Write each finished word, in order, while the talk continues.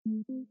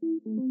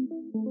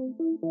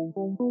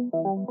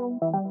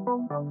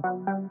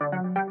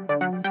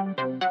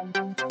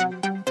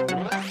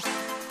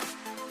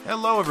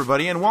Hello,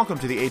 everybody, and welcome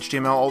to the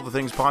HTML All the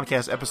Things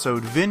podcast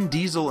episode, Vin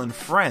Diesel and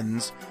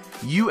Friends,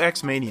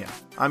 UX Mania.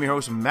 I'm your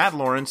host, Matt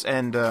Lawrence,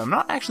 and I'm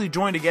not actually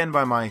joined again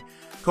by my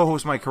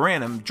co-host, Mike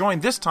Coran. I'm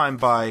joined this time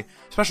by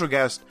special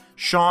guest,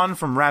 Sean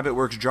from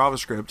RabbitWorks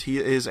JavaScript. He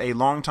is a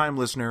longtime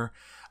listener,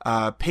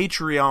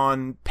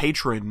 Patreon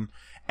patron,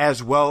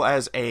 as well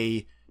as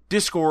a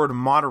Discord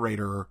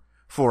moderator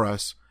for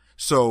us.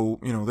 So,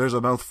 there's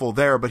a mouthful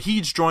there, but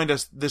he's joined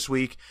us this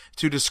week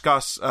to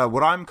discuss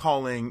what I'm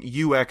calling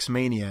UX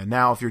Mania.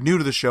 Now, if you're new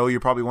to the show, you're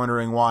probably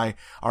wondering why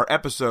our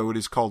episode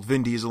is called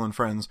Vin Diesel and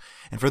Friends.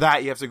 And for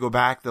that, you have to go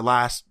back.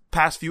 The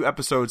past few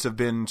episodes have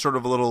been sort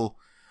of a little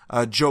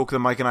joke that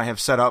Mike and I have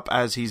set up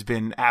as he's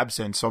been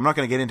absent. So I'm not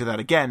going to get into that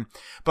again.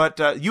 But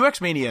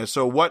UX Mania,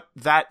 so what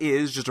that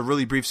is, just a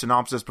really brief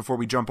synopsis before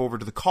we jump over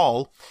to the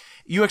call.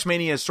 UX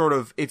Mania is sort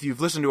of, if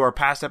you've listened to our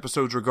past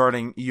episodes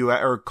regarding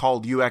UX, or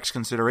called UX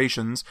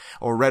Considerations,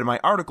 or read my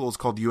articles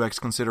called UX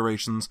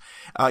Considerations,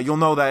 you'll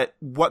know that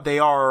what they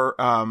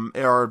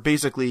are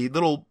basically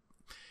little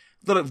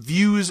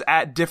views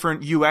at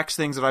different UX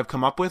things that I've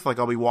come up with. Like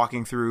I'll be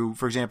walking through,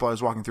 for example, I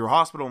was walking through a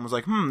hospital and was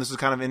like, this is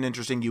kind of an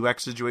interesting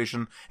UX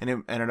situation, and it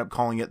ended up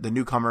calling it the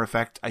newcomer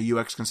effect, a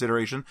UX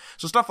consideration.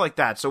 So stuff like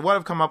that. So what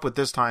I've come up with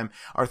this time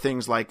are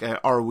things like,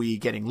 are we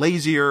getting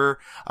lazier?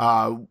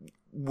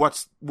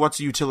 What's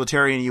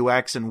utilitarian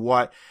UX, and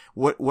what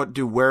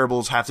do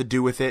wearables have to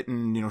do with it,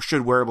 and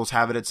should wearables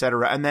have it,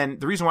 etc. And then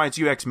the reason why it's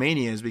UX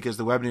Mania is because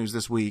the web news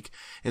this week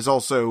is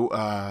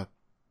also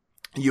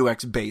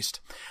UX based.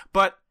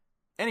 But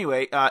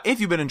anyway, if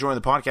you've been enjoying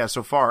the podcast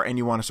so far and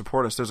you want to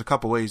support us, there's a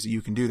couple ways that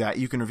you can do that.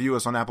 You can review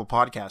us on Apple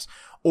Podcasts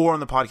or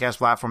on the podcast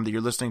platform that you're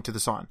listening to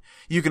this on.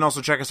 You can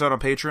also check us out on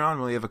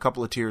Patreon. We have a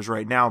couple of tiers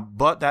right now,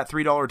 but that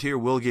 $3 tier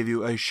will give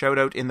you a shout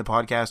out in the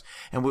podcast,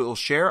 and we will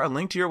share a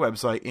link to your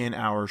website in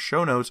our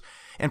show notes.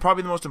 And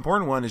probably the most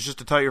important one is just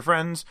to tell your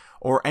friends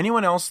or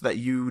anyone else that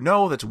you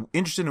know that's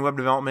interested in web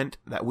development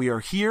that we are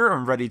here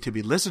and ready to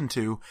be listened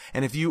to.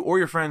 And if you or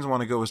your friends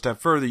want to go a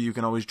step further, you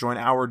can always join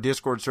our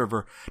Discord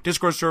server.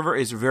 Discord server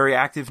is very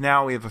active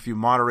now. We have a few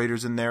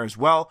moderators in there as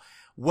well.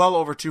 Well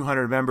over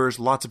 200 members,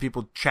 lots of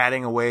people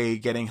chatting away,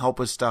 getting help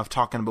with stuff,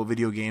 talking about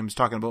video games,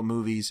 talking about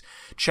movies,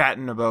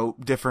 chatting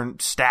about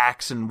different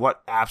stacks and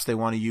what apps they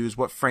want to use,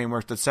 what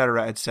frameworks,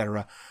 etc.,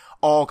 etc.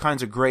 All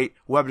kinds of great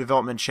web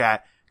development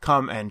chat.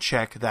 Come and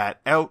check that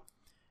out.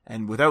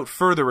 And without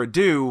further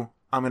ado,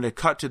 I'm going to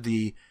cut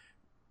to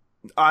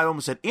I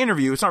almost said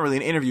interview. It's not really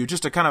an interview,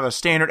 just a kind of a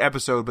standard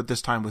episode, but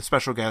this time with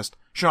special guest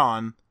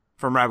Sean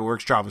from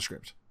RabbitWorks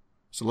JavaScript.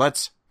 So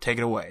let's take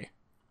it away.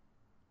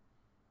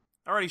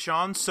 Alrighty,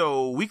 Sean.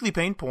 So weekly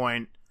pain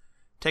point,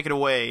 take it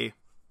away.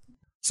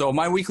 So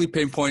my weekly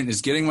pain point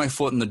is getting my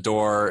foot in the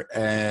door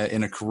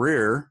in a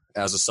career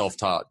as a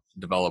self-taught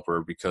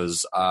developer,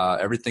 because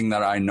everything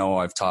that I know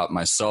I've taught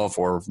myself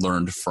or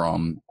learned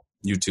from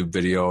YouTube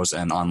videos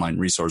and online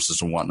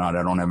resources and whatnot.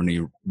 I don't have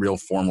any real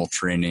formal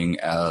training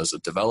as a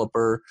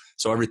developer.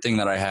 So everything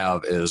that I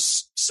have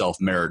is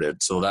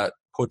self-merited. So that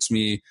puts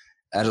me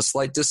at a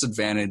slight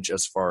disadvantage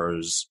as far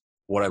as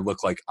what I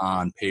look like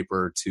on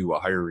paper to a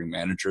hiring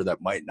manager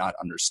that might not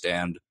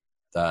understand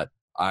that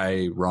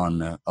I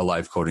run a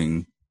live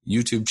coding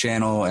YouTube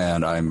channel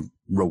and I'm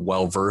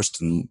well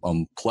versed in a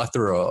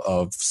plethora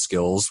of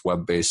skills,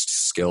 web-based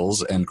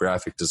skills and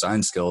graphic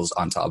design skills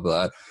on top of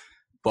that.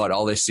 But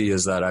all they see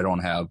is that I don't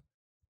have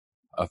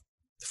a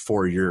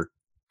 4-year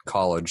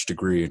college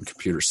degree in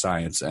computer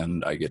science,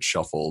 and I get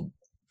shuffled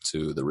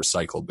to the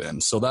recycle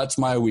bin. So that's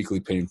my weekly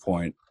pain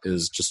point,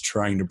 is just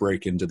trying to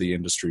break into the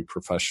industry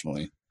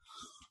professionally.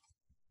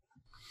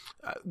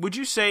 Would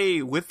you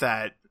say with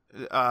that,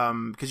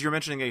 because you're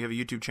mentioning that you have a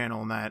YouTube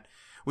channel and that,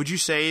 would you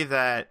say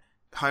that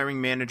hiring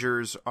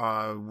managers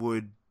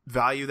would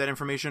value that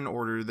information,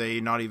 or do they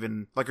not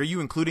even, are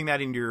you including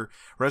that in your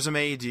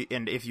resume?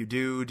 And if you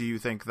do you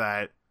think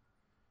that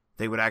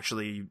they would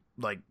actually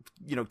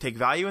take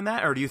value in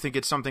that? Or do you think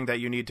it's something that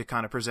you need to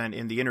kind of present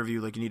in the interview?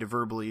 Like you need to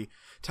verbally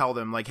tell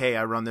them hey,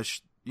 I run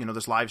this,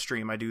 this live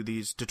stream, I do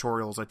these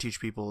tutorials, I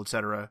teach people,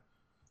 etc.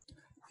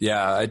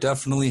 Yeah, I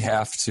definitely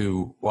have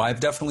to. Well, I've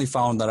definitely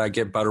found that I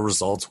get better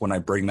results when I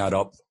bring that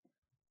up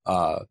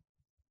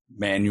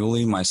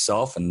manually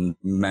myself and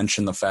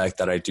mention the fact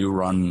that I do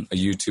run a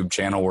YouTube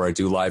channel where I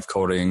do live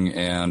coding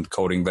and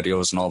coding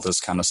videos and all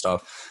this kind of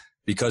stuff.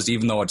 Because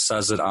even though it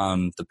says it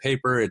on the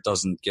paper, it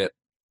doesn't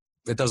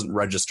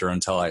register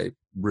until I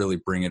really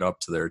bring it up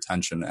to their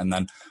attention. And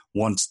then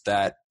once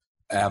that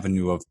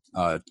avenue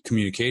of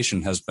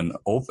communication has been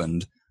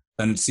opened,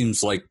 then it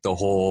seems like the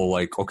whole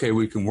okay,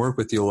 we can work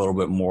with you a little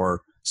bit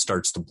more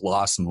starts to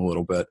blossom a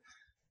little bit.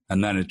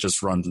 And then I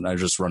just run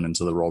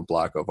into the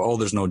roadblock of,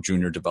 there's no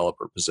junior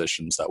developer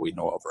positions that we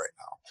know of right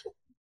now.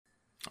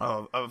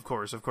 Oh, of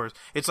course.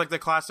 It's like the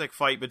classic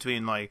fight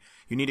between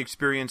you need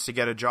experience to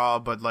get a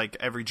job, but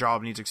every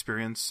job needs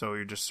experience. So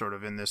you're just sort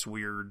of in this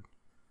weird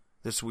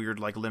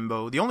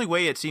limbo. The only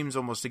way it seems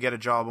almost to get a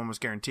job almost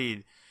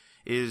guaranteed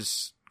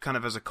is kind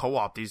of as a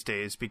co-op these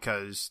days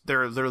because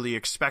they're literally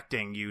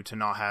expecting you to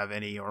not have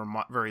any or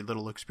very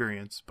little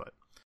experience. But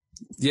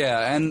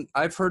yeah, and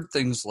I've heard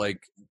things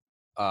like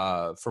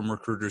from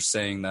recruiters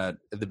saying that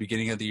at the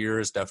beginning of the year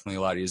is definitely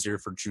a lot easier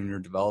for junior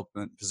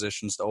development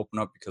positions to open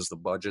up because the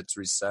budget's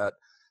reset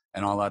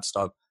and all that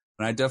stuff.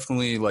 And I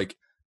definitely like,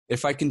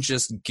 if I can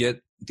just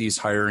get these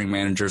hiring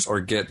managers or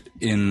get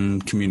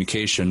in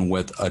communication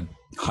with a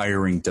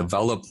hiring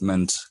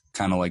development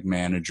kind of like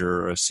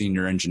manager or a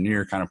senior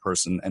engineer kind of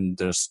person and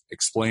just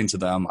explain to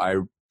them, I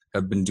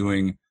have been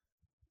doing,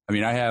 I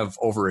mean, I have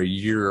over a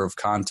year of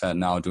content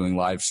now doing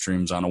live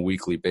streams on a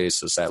weekly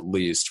basis, at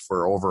least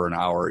for over an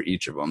hour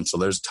each of them. So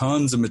there's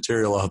tons of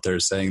material out there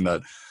saying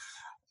that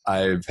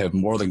I have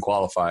more than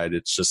qualified.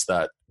 It's just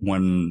that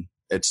when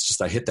it's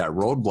just I hit that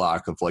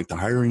roadblock of like the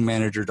hiring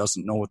manager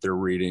doesn't know what they're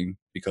reading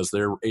because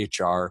they're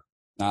HR,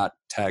 not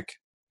tech,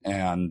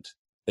 and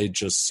they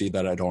just see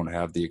that I don't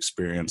have the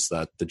experience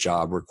that the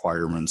job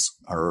requirements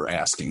are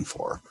asking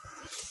for.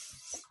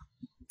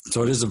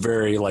 So it is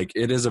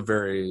a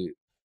very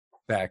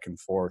back and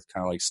forth,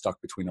 kind of like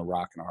stuck between a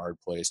rock and a hard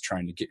place,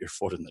 trying to get your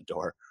foot in the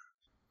door.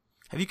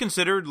 Have you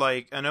considered,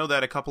 like, I know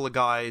that a couple of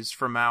guys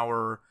from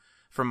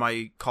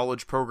my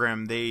college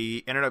program,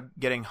 they ended up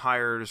getting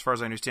hired, as far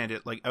as I understand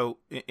it, like out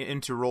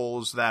into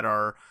roles that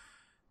are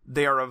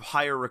of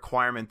higher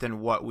requirement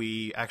than what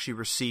we actually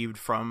received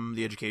from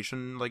the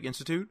education like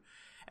institute.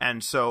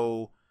 And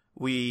so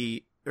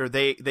they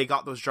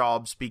got those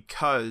jobs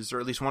because, or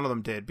at least one of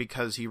them did,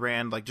 because he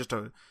ran like just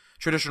a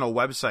traditional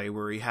website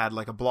where he had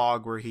like a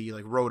blog where he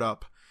like wrote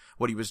up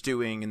what he was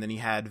doing, and then he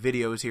had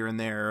videos here and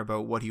there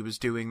about what he was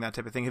doing, that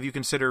type of thing. Have you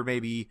considered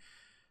maybe,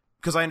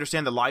 because I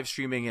understand that live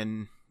streaming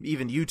and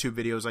even YouTube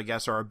videos, I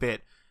guess, are a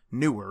bit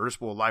newer.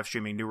 Well, live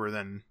streaming newer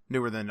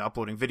than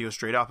uploading videos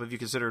straight up. Have you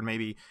considered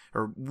maybe,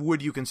 or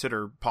would you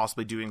consider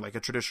possibly doing like a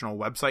traditional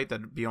website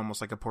that'd be almost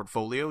like a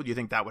portfolio? Do you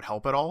think that would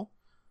help at all?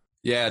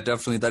 Yeah,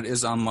 definitely. That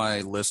is on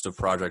my list of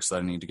projects that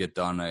I need to get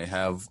done. I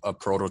have a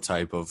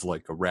prototype of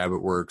like a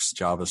RabbitWorks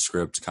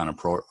JavaScript kind of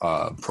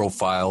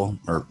profile,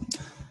 or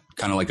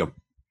kind of like a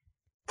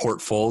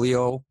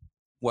portfolio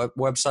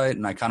website,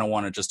 and I kind of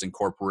want to just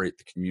incorporate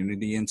the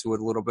community into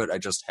it a little bit. I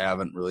just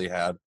haven't really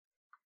had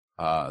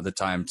the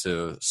time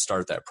to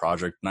start that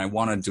project, and I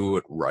want to do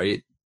it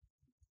right.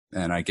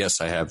 And I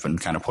guess I have been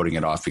kind of putting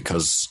it off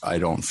because I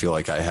don't feel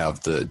like I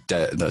have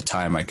the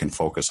time I can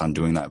focus on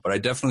doing that. But I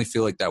definitely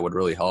feel like that would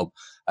really help.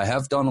 I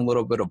have done a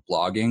little bit of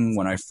blogging.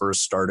 When I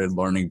first started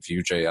learning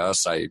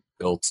Vue.js, I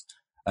built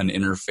an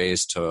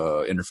interface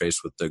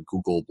with the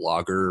Google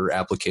Blogger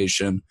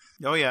application.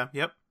 Oh, yeah.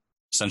 Yep.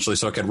 Essentially,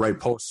 so I could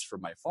write posts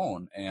from my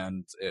phone.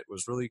 And it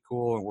was really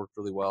cool and worked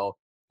really well.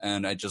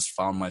 And I just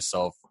found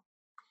myself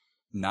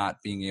not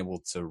being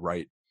able to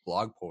write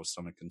blog posts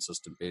on a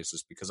consistent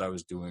basis because I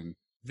was doing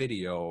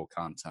video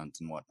content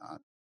and whatnot.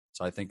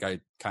 So I think I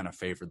kind of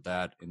favored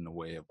that in the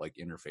way of like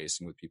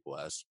interfacing with people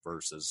as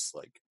versus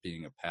like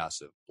being a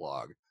passive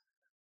blog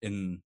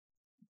in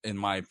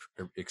my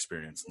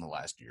experience in the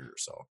last year or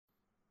so.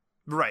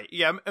 Right.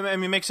 Yeah. I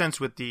mean, it makes sense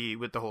with the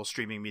whole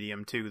streaming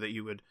medium too, that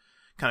you would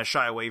kind of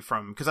shy away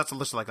from, because that's a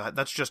list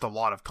that's just a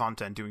lot of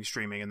content doing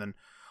streaming, and then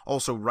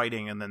also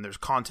writing, and then there's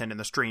content in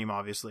the stream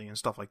obviously and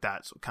stuff like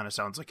that. So it kind of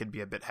sounds like it'd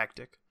be a bit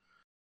hectic.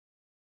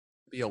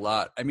 Be a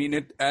lot. I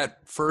mean,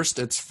 at first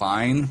it's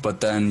fine, but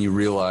then you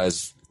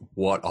realize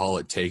what all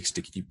it takes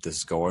to keep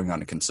this going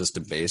on a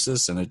consistent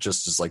basis, and it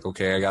just is like,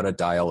 okay, I got to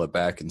dial it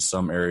back in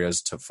some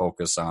areas to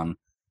focus on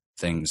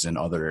things in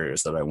other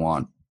areas that I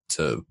want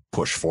to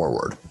push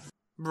forward.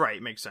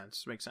 Right, makes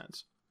sense.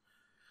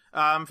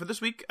 For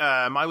this week,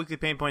 my weekly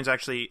pain points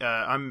actually,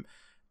 I'm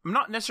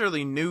not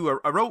necessarily new.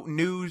 I wrote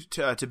new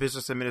to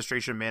business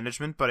administration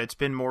management, but it's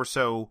been more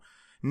so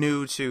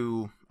new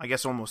to, I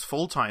guess, almost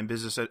full-time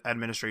business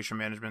administration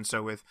management.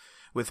 So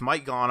with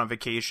Mike gone on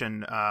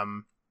vacation,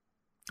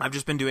 I've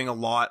just been doing a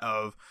lot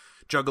of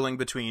juggling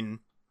between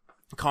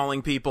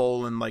calling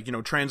people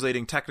and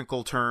translating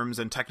technical terms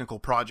and technical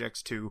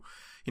projects to,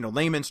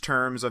 layman's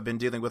terms. I've been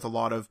dealing with a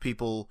lot of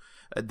people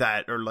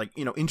that are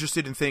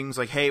interested in things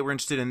like, hey, we're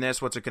interested in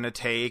this, what's it going to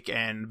take?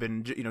 And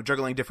been,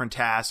 juggling different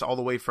tasks, all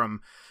the way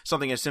from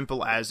something as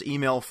simple as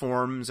email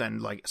forms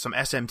and like some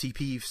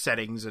SMTP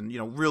settings and,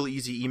 real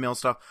easy email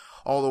stuff,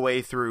 all the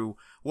way through,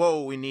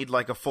 whoa, we need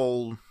like a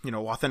full,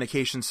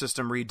 authentication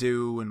system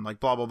redo and like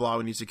blah, blah, blah.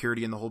 We need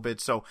security and the whole bit.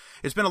 So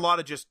it's been a lot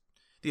of just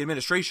the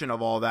administration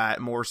of all that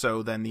more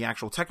so than the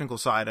actual technical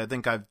side. I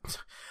think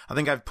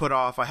I've put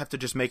off, I have to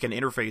just make an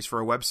interface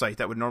for a website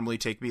that would normally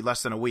take me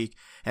less than a week.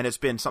 And it's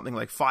been something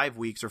like 5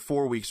 weeks or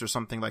 4 weeks or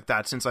something like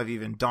that since I've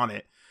even done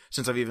it,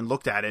 since I've even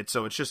looked at it.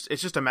 So it's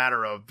just a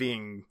matter of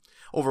being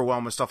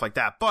overwhelmed with stuff like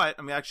that. But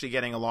I'm actually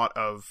getting a lot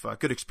of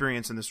good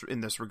experience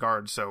in this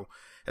regard. So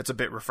it's a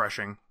bit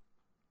refreshing.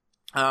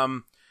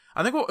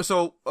 I think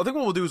what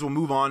we'll do is we'll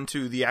move on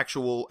to the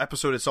actual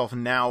episode itself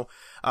now.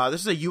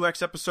 This is a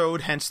UX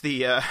episode, hence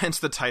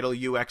the title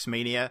UX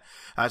Mania.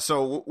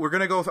 So we're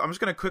gonna I'm just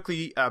gonna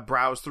quickly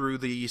browse through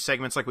the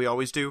segments like we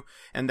always do,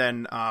 and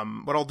then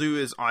what I'll do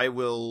is I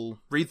will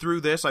read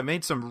through this. I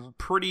made some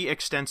pretty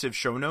extensive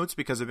show notes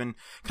because I've been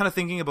kind of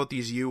thinking about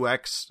these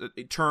UX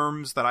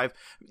terms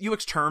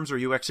UX terms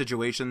or UX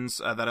situations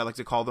that I like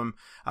to call them.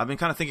 I've been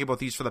kind of thinking about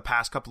these for the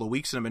past couple of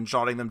weeks, and I've been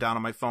jotting them down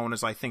on my phone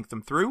as I think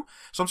them through.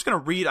 So I'm just gonna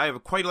read. I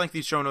have quite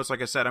lengthy show notes,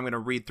 like I said. I'm going to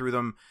read through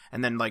them,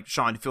 and then, like,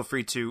 Sean, feel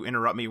free to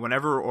interrupt me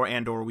whenever,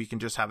 or we can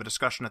just have a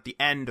discussion at the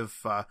end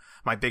of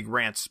my big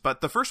rants.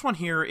 But the first one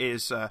here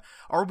is,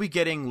 are we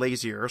getting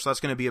lazier? So that's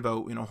going to be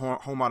about,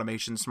 home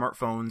automation,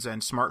 smartphones,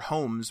 and smart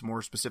homes,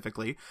 more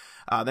specifically.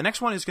 The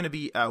next one is going to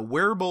be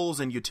wearables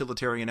and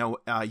utilitarian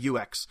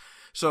UX.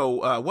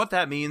 So what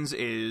that means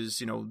is,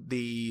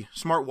 the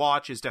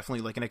smartwatch is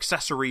definitely like an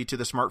accessory to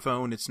the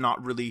smartphone. It's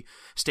not really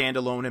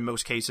standalone in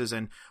most cases.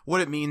 And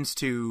what it means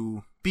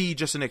to be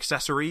just an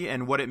accessory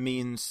and what it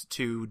means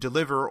to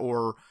deliver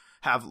or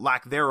have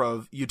lack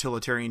thereof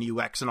utilitarian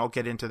UX, and I'll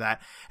get into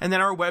that. And then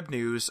our web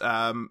news,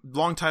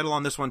 long title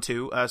on this one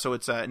too. So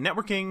it's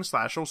networking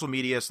 / social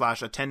media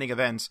 / attending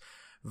events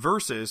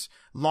versus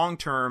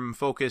long-term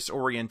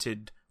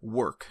focus-oriented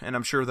work. And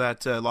I'm sure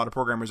that a lot of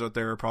programmers out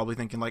there are probably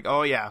thinking like,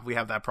 oh yeah, we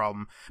have that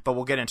problem, but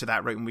we'll get into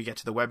that right when we get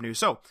to the web news.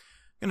 So I'm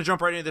going to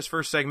jump right into this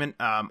first segment.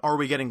 Are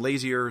we getting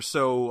lazier?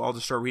 So I'll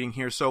just start reading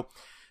here. So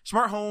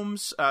smartphone,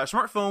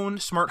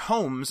 smart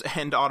homes,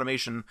 and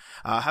automation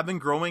have been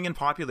growing in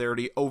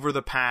popularity over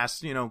the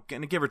past,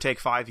 give or take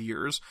 5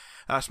 years.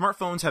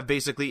 Smartphones have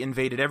basically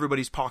invaded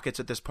everybody's pockets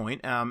at this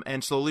point,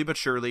 and slowly but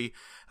surely,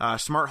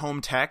 smart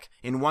home tech,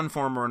 in one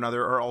form or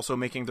another, are also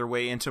making their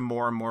way into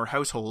more and more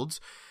households.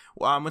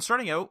 When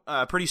starting out,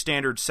 a pretty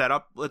standard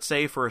setup, let's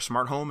say, for a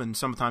smart home, and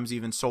sometimes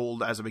even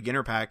sold as a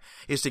beginner pack,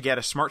 is to get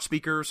a smart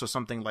speaker, so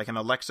something like an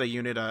Alexa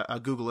unit, a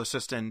Google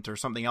Assistant, or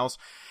something else,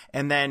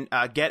 and then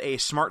get a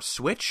smart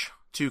switch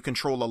to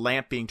control a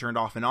lamp being turned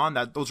off and on.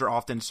 Those are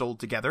often sold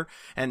together,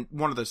 and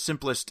one of the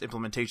simplest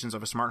implementations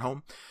of a smart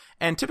home.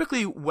 And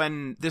typically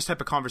when this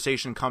type of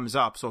conversation comes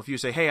up, so if you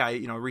say, hey, I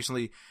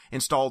recently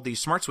installed these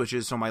smart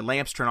switches so my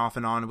lamps turn off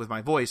and on with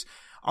my voice,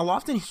 I'll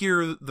often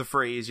hear the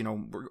phrase,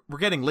 we're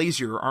getting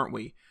lazier, aren't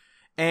we?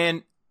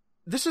 And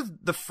this is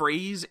the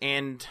phrase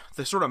and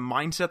the sort of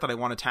mindset that I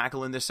want to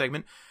tackle in this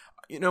segment.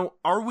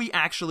 Are we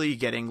actually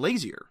getting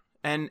lazier?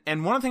 And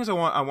one of the things I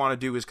want to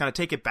do is kind of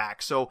take it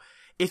back. So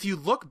if you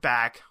look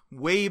back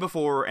way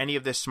before any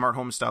of this smart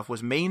home stuff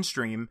was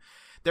mainstream,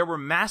 there were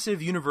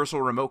massive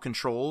universal remote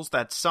controls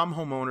that some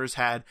homeowners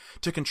had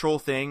to control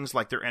things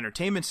like their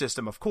entertainment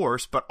system, of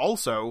course, but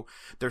also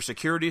their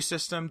security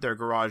system, their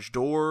garage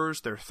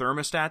doors, their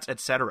thermostats,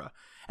 etc.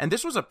 And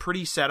this was a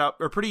pretty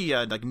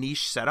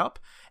niche setup,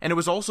 and it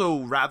was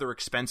also rather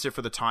expensive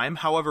for the time.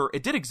 However,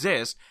 it did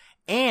exist,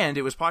 and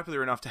it was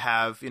popular enough to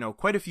have,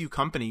 quite a few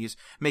companies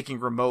making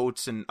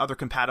remotes and other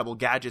compatible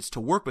gadgets to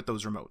work with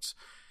those remotes.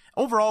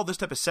 Overall, this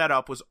type of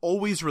setup was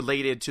always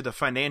related to the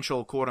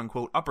financial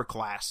quote-unquote upper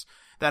class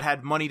that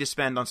had money to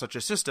spend on such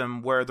a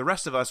system, where the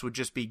rest of us would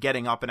just be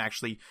getting up and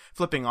actually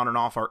flipping on and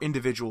off our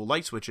individual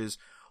light switches,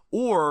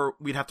 or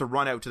we'd have to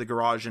run out to the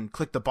garage and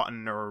click the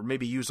button, or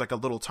maybe use like a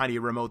little tiny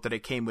remote that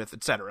it came with,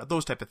 etc.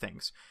 Those type of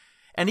things.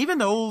 And even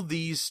though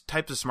these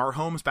types of smart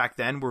homes back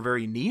then were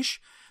very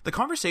niche, the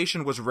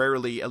conversation was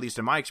rarely, at least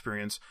in my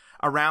experience,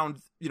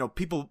 around,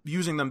 people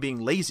using them being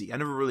lazy. I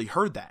never really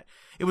heard that.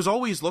 It was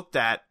always looked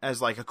at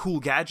as like a cool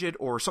gadget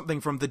or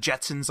something from the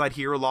Jetsons I'd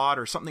hear a lot,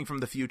 or something from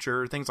the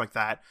future, things like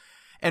that.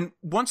 And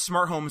once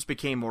smart homes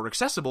became more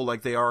accessible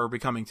like they are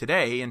becoming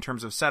today in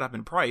terms of setup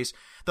and price,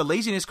 the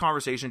laziness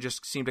conversation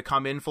just seemed to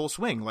come in full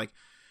swing. Like,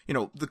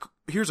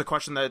 here's a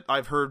question that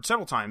I've heard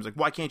several times, like,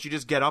 why can't you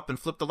just get up and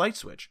flip the light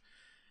switch?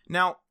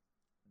 Now,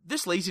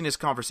 this laziness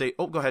conversation...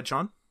 Oh, go ahead,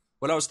 Sean.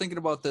 When I was thinking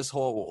about this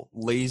whole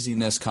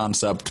laziness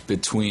concept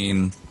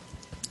between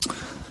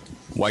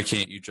why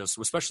can't you just,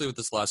 especially with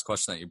this last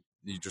question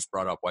that you just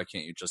brought up, why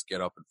can't you just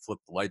get up and flip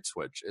the light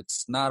switch?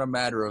 It's not a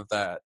matter of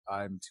that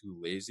I'm too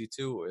lazy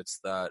to. It's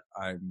that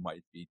I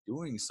might be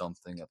doing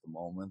something at the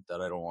moment that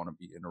I don't want to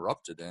be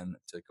interrupted in,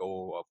 to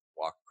go up,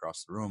 walk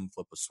across the room,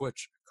 flip a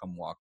switch, come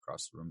walk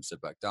across the room,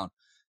 sit back down.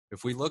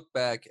 If we look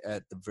back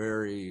at the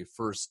very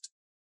first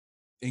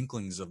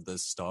inklings of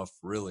this stuff,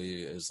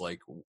 really is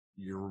like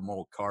your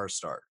remote car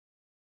start.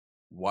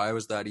 Why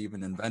was that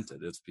even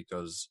invented? It's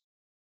because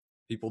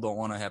people don't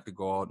want to have to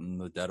go out in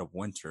the dead of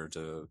winter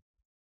to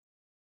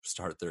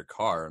start their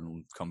car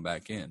and come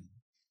back in.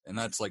 And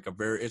that's like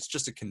it's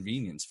just a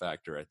convenience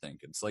factor, I think.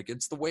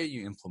 It's the way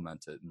you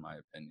implement it, in my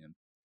opinion.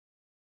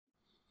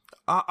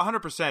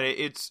 100%.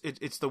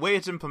 It's the way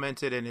it's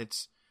implemented,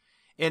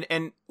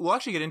 and we'll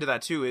actually get into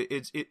that too.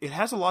 It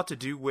has a lot to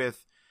do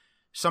with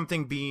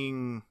something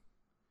being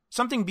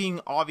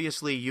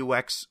obviously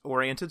UX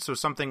oriented. So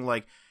something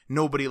like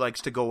nobody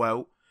likes to go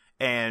out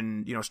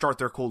and, start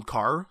their cold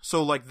car.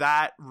 So like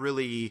that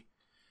really,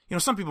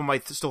 some people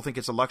might still think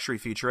it's a luxury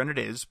feature, and it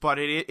is, but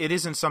it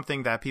isn't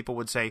something that people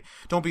would say,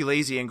 don't be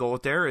lazy and go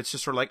out there. It's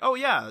just sort of like, oh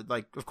yeah,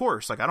 like, of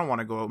course, like, I don't want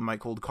to go out in my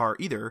cold car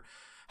either.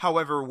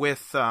 However,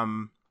 with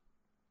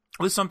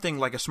something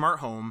like a smart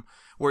home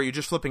where you're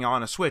just flipping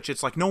on a switch,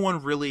 it's like no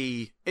one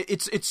really,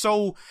 it's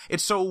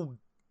so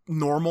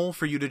normal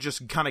for you to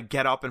just kind of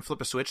get up and flip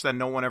a switch that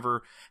no one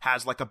ever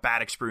has like a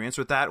bad experience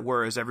with that,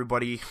 whereas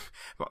everybody,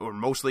 or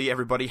mostly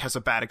everybody, has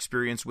a bad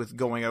experience with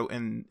going out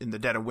in the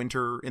dead of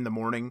winter in the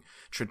morning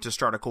to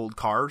start a cold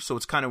car. So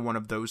it's kind of one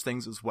of those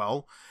things as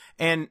well.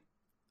 And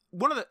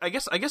one of the, I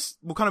guess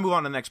we'll kind of move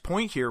on to the next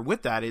point here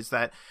with that, is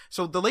that,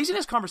 so the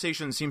laziness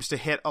conversation seems to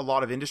hit a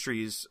lot of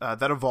industries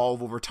that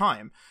evolve over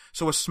time.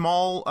 So a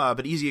small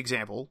but easy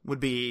example would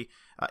be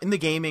in the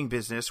gaming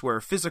business, where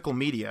physical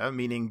media,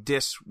 meaning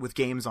discs with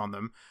games on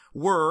them,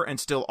 were and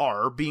still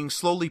are being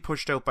slowly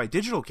pushed out by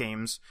digital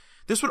games.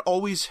 This would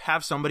always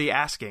have somebody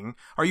asking,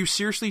 are you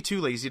seriously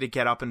too lazy to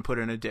get up and put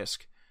in a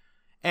disc?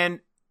 And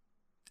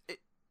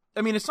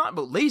it's not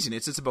about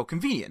laziness, it's about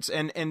convenience.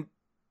 And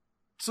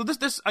so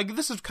this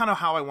is kind of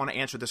how I want to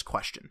answer this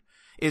question,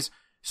 is,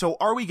 so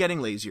are we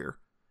getting lazier?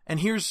 And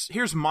here's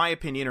my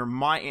opinion, or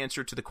my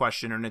answer to the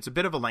question, and it's a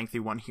bit of a lengthy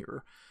one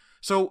here.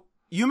 So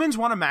humans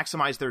want to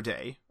maximize their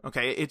day,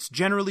 okay? It's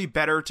generally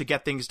better to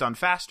get things done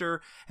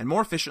faster and more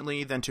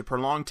efficiently than to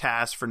prolong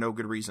tasks for no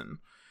good reason.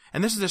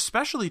 And this is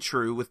especially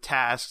true with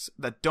tasks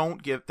that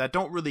don't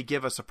really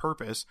give us a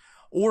purpose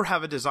or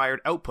have a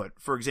desired output.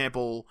 For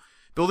example,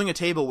 building a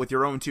table with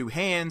your own two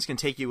hands can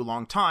take you a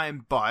long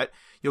time, but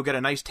you'll get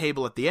a nice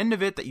table at the end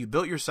of it that you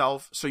built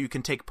yourself, so you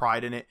can take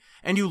pride in it,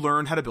 and you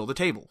learn how to build a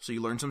table, so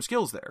you learn some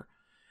skills there.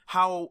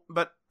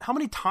 But how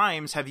many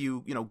times have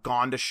you,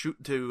 gone to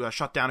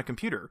shut down a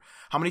computer?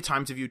 How many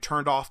times have you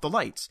turned off the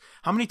lights?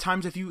 How many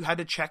times have you had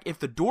to check if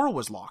the door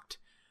was locked?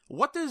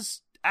 What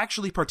does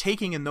actually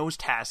partaking in those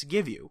tasks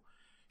give you?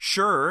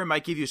 Sure, it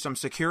might give you some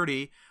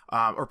security,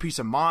 or peace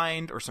of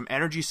mind, or some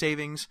energy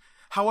savings.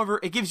 However,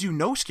 it gives you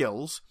no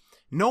skills,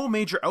 no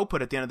major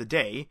output at the end of the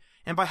day,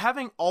 and by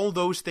having all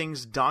those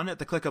things done at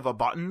the click of a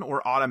button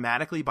or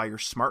automatically by your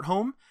smart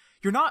home,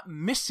 you're not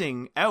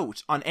missing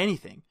out on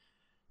anything.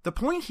 The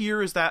point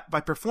here is that by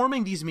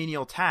performing these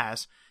menial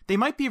tasks, they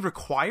might be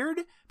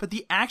required, but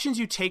the actions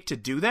you take to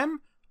do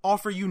them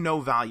offer you no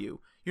value.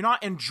 You're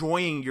not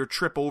enjoying your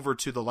trip over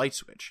to the light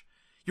switch.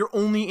 You're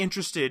only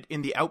interested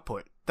in the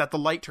output, that the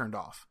light turned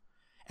off.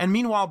 And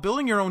meanwhile,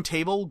 building your own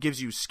table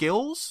gives you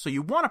skills, so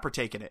you want to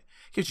partake in it.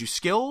 It gives you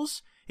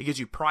skills, it gives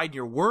you pride in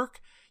your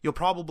work. You'll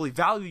probably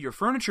value your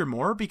furniture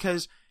more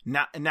because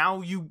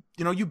now you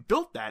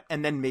built that.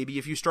 And then maybe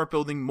if you start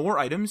building more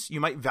items,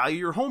 you might value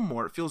your home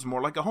more. It feels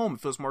more like a home.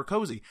 It feels more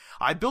cozy.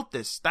 I built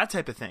this, that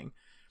type of thing.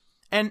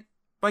 And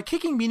by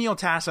kicking menial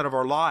tasks out of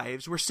our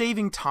lives, we're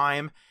saving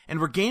time and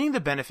we're gaining the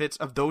benefits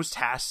of those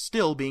tasks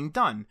still being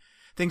done.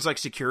 Things like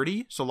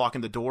security, so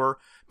locking the door,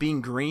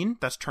 being green,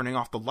 that's turning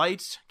off the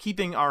lights,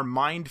 keeping our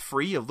mind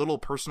free of little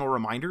personal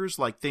reminders,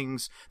 like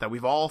things that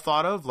we've all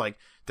thought of, like,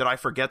 did I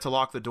forget to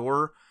lock the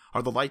door?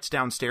 Are the lights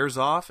downstairs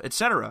off?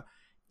 Etc.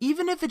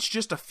 Even if it's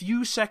just a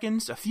few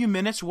seconds, a few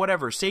minutes,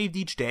 whatever, saved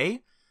each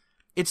day,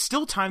 it's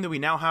still time that we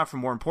now have for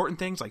more important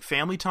things like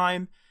family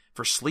time,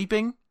 for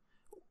sleeping,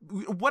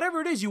 whatever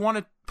it is you want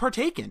to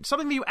partake in,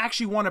 something that you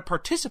actually want to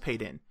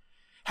participate in.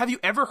 Have you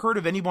ever heard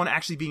of anyone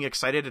actually being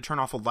excited to turn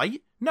off a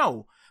light?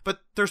 No.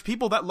 But there's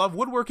people that love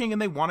woodworking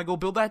and they want to go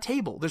build that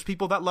table. There's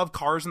people that love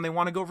cars and they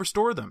want to go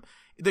restore them.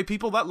 There are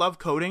people that love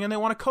coding and they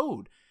want to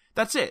code.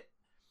 That's it.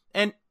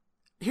 And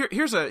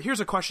here's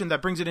a question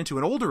that brings it into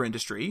an older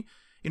industry.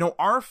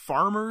 Are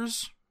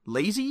farmers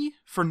lazy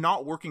for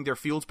not working their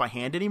fields by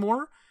hand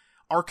anymore?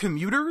 Are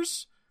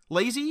commuters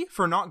lazy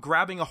for not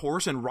grabbing a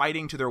horse and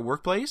riding to their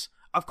workplace?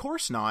 Of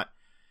course not.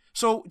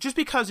 So just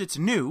because it's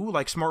new,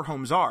 like smart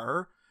homes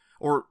are,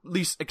 or at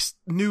least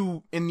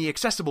new in the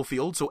accessible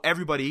field, so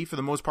everybody, for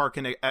the most part,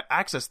 can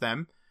access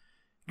them,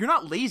 you're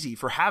not lazy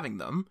for having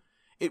them.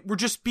 We're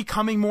just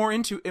becoming more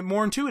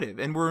intuitive,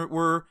 and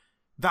we're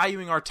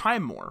valuing our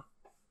time more.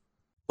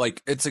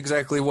 Like, it's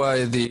exactly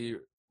why the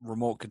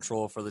remote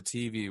control for the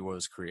TV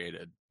was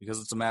created,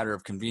 because it's a matter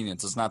of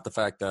convenience. It's not the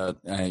fact that,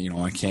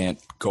 I can't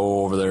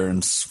go over there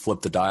and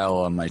flip the dial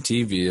on my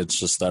TV. It's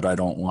just that I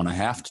don't want to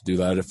have to do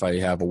that if I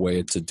have a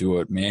way to do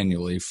it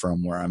manually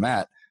from where I'm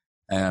at.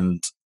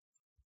 And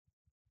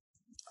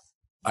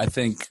I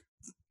think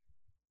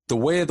the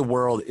way the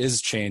world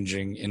is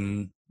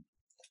changing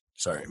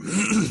sorry,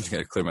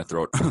 gotta clear my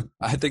throat.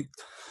 I think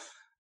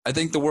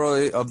the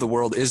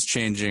world is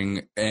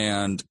changing,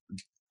 and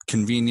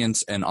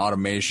convenience and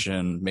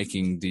automation,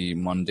 making the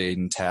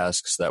mundane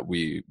tasks that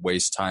we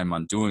waste time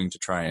on doing to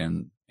try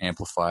and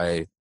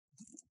amplify,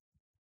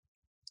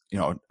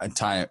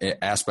 time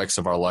aspects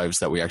of our lives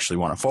that we actually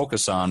want to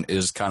focus on,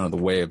 is kind of the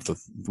way of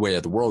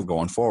the world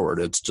going forward.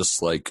 It's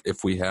just like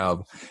if we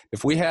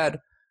had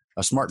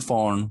a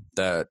smartphone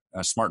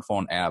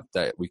app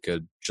that we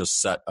could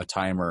just set a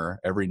timer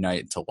every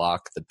night to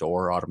lock the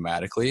door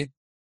automatically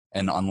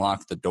and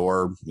unlock the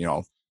door,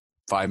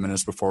 5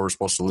 minutes before we're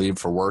supposed to leave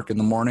for work in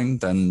the morning,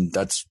 then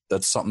that's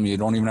something you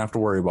don't even have to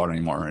worry about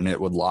anymore. And it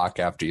would lock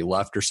after you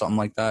left or something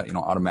like that,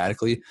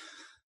 automatically.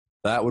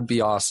 That would be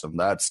awesome.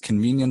 That's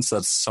convenience.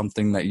 That's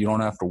something that you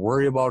don't have to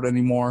worry about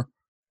anymore.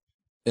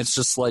 It's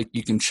just like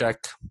you can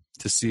check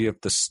to see if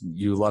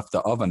you left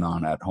the oven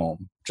on at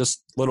home.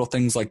 Just little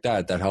things like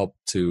that help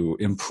to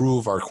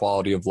improve our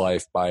quality of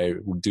life by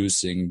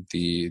reducing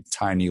the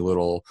tiny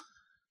little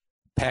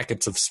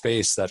packets of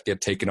space that get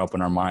taken up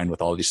in our mind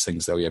with all these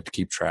things that we have to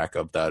keep track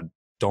of that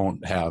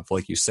don't have,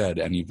 like you said,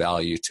 any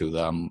value to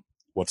them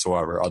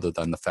whatsoever other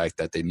than the fact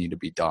that they need to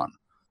be done.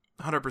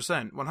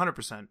 100%.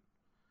 100%.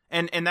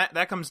 And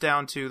that comes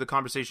down to the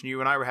conversation you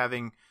and I were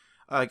having,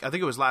 I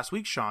think it was last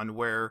week, Sean,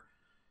 where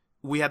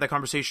we had that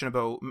conversation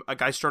about,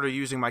 I started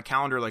using my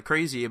calendar like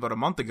crazy about a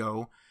month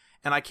ago,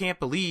 and I can't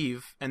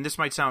believe, and this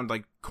might sound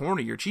like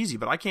corny or cheesy,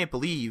 but I can't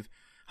believe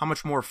how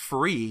much more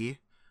free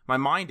my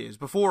mind is.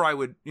 Before I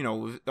would, I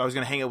was going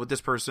to hang out with this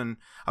person,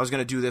 I was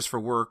going to do this for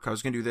work, I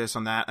was going to do this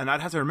on that, and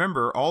I'd have to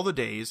remember all the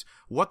days,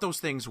 what those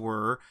things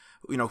were,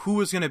 who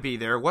was going to be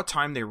there, what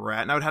time they were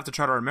at, and I would have to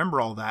try to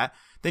remember all that.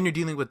 Then you're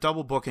dealing with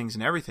double bookings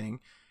and everything.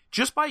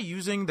 Just by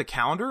using the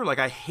calendar, like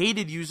I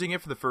hated using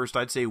it for the first,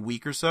 I'd say,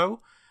 week or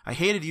so. I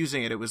hated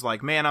using it. It was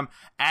like, man, I'm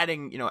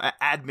adding,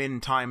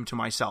 admin time to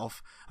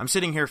myself. I'm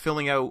sitting here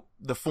filling out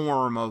the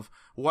form of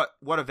what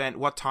event,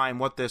 what time,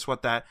 what this,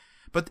 what that.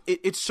 But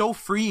it's so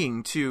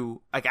freeing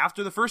to, like,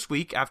 after the first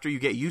week, after you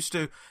get used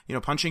to,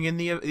 punching in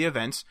the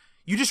events,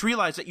 you just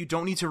realize that you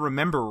don't need to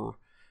remember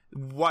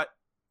what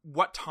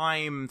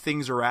time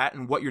things are at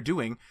and what you're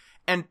doing.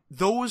 And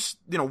those,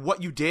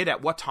 what you did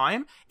at what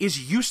time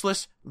is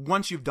useless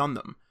once you've done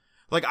them.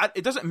 Like,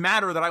 it doesn't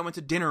matter that I went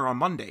to dinner on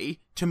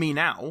Monday to me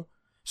now.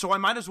 So I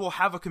might as well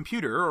have a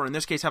computer, or in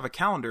this case have a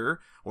calendar,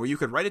 or you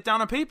could write it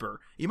down on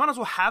paper. You might as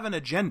well have an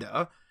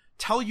agenda,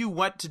 tell you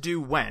what to do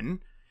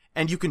when,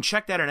 and you can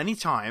check that at any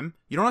time.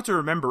 You don't have to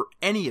remember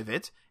any of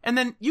it. And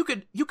then you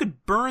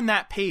could burn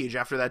that page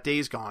after that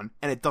day's gone,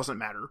 and it doesn't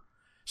matter.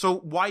 So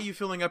why are you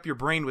filling up your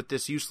brain with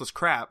this useless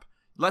crap?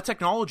 Let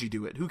technology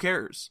do it. Who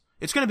cares?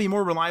 It's going to be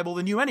more reliable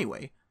than you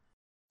anyway.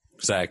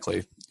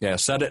 Exactly. Yeah,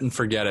 set it and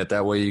forget it.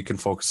 That way you can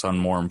focus on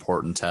more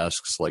important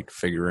tasks like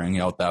figuring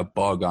out that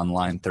bug on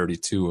line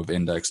 32 of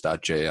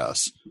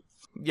index.js.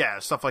 Yeah,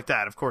 stuff like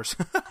that, of course.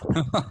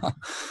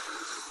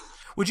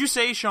 Would you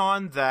say,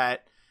 Sean,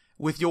 that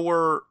with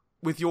your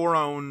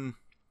own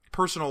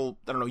personal,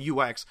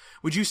 UX,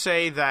 would you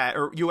say that,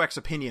 or UX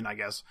opinion, I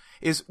guess,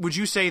 would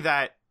you say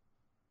that,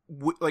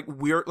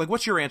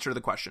 what's your answer to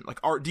the question? Like,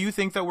 do you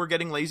think that we're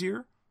getting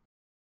lazier?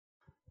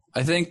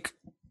 I think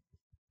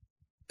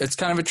it's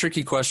kind of a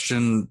tricky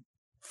question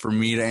for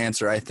me to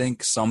answer. I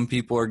think some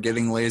people are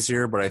getting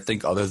lazier, but I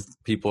think other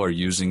people are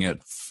using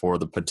it for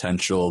the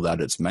potential that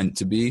it's meant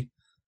to be.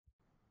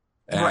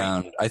 And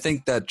right. I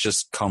think that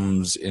just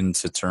comes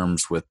into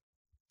terms with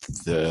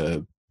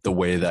the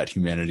way that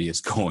humanity is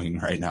going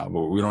right now.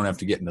 But we don't have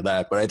to get into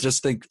that. But I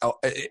just think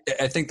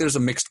there's a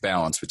mixed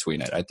balance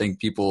between it. I think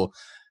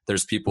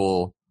there's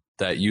people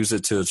that use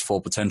it to its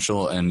full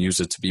potential and use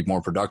it to be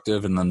more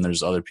productive, and then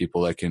there's other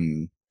people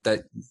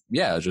that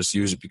just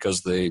use it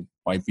because they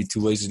might be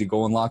too lazy to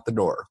go and lock the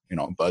door,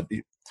 but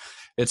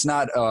it's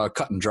not a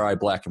cut and dry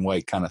black and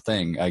white kind of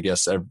thing. I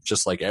guess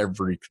just like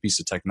every piece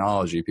of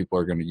technology, people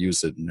are going to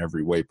use it in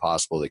every way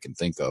possible they can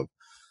think of.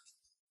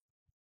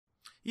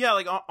 Yeah,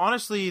 like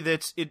honestly,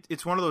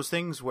 it's one of those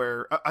things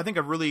where I think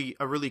a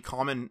really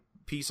common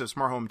piece of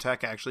smart home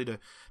tech, actually,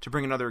 to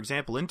bring another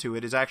example into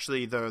it, is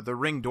actually the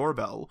Ring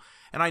doorbell.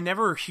 And I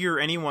never hear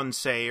anyone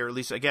say, or at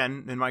least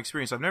again in my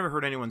experience, I've never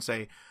heard anyone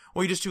say,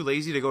 "Well, you're just too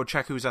lazy to go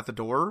check who's at the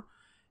door,"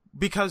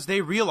 because they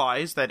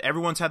realize that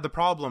everyone's had the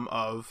problem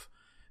of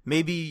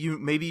maybe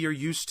you're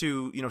used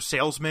to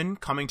salesmen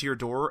coming to your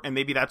door, and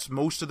maybe that's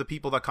most of the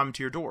people that come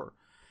to your door.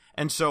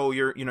 And so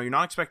you're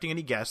not expecting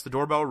any guests. The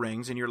doorbell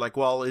rings, and you're like,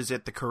 well, is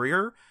it the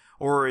courier,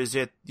 or is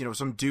it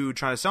some dude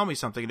trying to sell me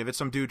something? And if it's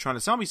some dude trying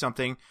to sell me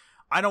something,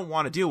 I don't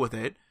want to deal with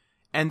it.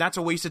 And that's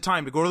a waste of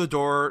time to go to the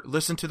door,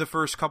 listen to the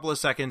first couple of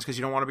seconds because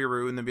you don't want to be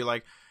rude, and then be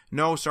like,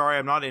 no, sorry,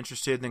 I'm not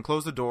interested, and then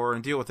close the door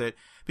and deal with it.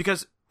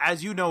 Because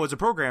as you know, as a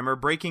programmer,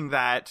 breaking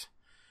that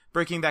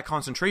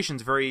concentration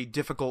is very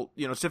difficult.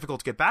 It's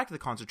difficult to get back to the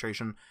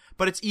concentration,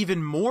 but it's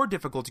even more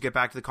difficult to get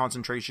back to the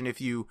concentration if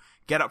you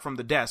get up from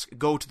the desk,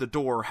 go to the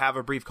door, have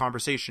a brief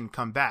conversation,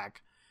 come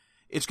back.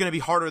 It's going to be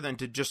harder than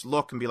to just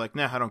look and be like,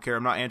 nah, I don't care,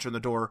 I'm not answering the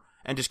door,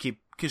 and just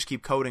keep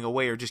coding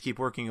away or just keep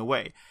working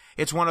away.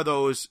 It's one of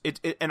those,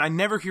 and I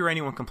never hear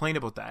anyone complain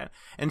about that.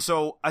 And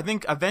so I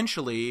think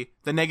eventually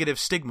the negative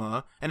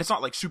stigma, and it's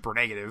not like super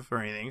negative or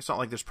anything, it's not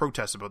like there's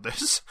protests about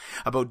this,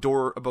 about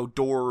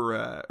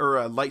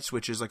light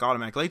switches, like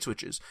automatic light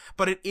switches,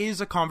 but it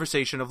is a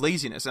conversation of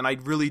laziness, and I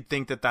really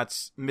think that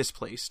that's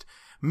misplaced.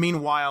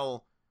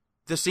 Meanwhile,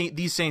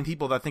 these same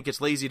people that think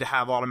it's lazy to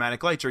have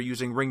automatic lights are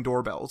using Ring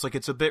doorbells. Like,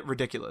 it's a bit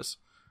ridiculous.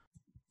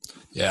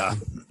 Yeah,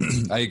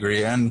 I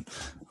agree. And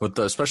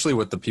especially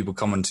with the people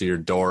coming to your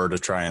door to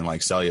try and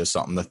like sell you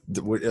something,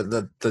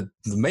 the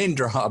main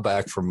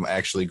drawback from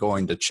actually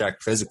going to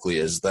check physically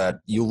is that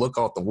you look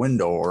out the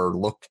window or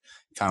look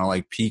kind of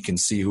like peek and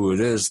see who it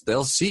is.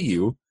 They'll see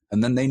you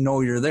and then they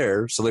know you're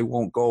there, so they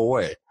won't go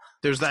away.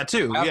 There's that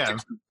too. You have Yeah.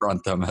 to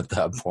confront them at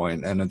that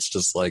point, and it's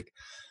just like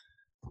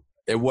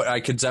I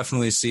could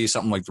definitely see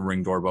something like the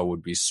Ring doorbell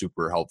would be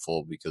super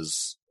helpful,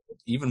 because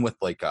even with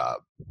like I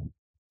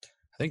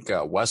think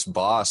Wes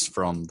Boss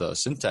from the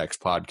Syntax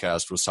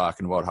podcast was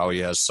talking about how he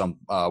has some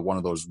one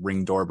of those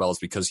Ring doorbells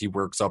because he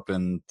works up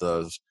in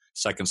the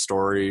second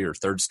story or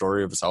third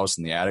story of his house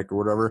in the attic or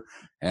whatever,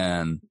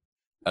 and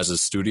as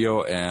his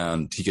studio,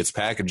 and he gets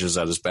packages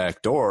at his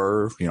back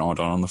door, down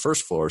on the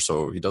first floor,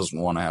 so he doesn't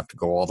want to have to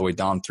go all the way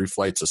down 3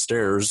 flights of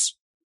stairs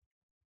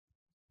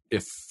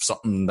if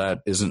something that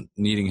isn't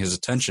needing his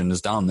attention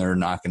is down there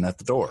knocking at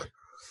the door.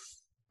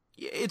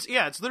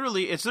 It's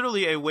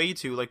literally a way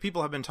to, like,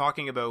 people have been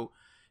talking about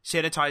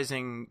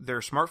sanitizing their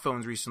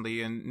smartphones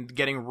recently and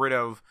getting rid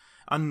of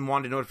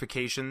unwanted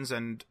notifications,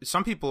 and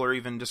some people are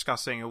even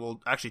discussing, and we'll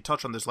actually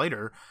touch on this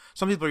later,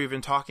 some people are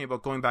even talking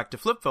about going back to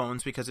flip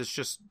phones because it's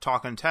just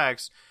talk and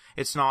text.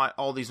 It's not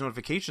all these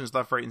notifications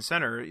left, right, and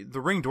center.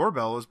 The Ring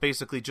doorbell is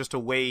basically just a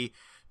way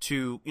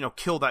to,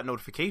 kill that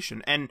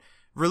notification. And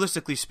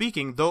realistically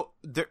speaking, though,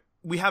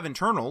 we have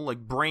internal, like,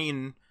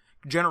 brain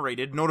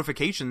generated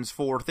notifications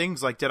for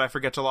things like, did I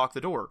forget to lock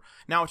the door?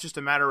 Now it's just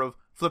a matter of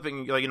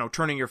flipping,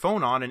 turning your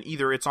phone on, and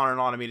either it's on an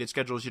automated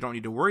schedule so you don't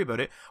need to worry about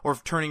it, or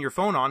if turning your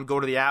phone on, go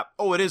to the app,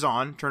 oh, it is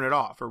on, turn it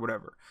off, or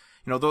whatever.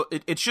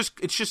 It's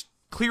just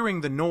clearing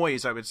the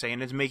noise, I would say,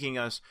 and it's making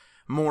us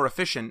more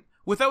efficient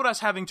without us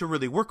having to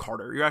really work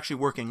harder. You're actually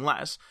working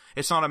less.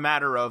 It's not a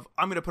matter of,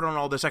 I'm going to put on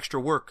all this extra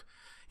work.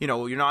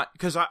 You're not,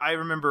 because I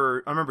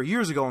remember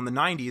years ago in the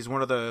 90s,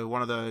 one of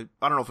the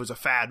I don't know if it was a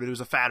fad, but it was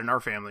a fad in our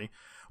family,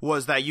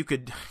 was that you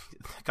could,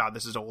 God,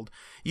 this is old.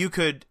 You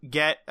could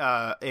get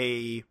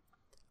a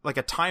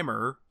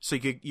timer, so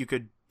you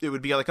could it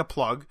would be like a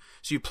plug.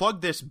 So you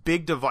plug this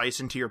big device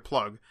into your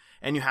plug,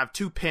 and you have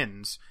 2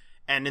 pins,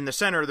 and in the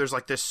center there's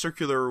like this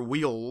circular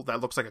wheel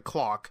that looks like a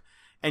clock,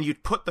 and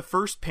you'd put the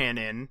first pin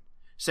in,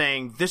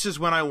 saying, this is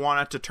when I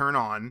want it to turn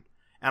on,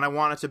 and I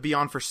want it to be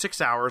on for 6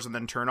 hours and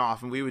then turn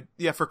off. And we would,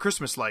 for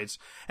Christmas lights,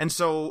 and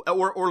so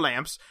or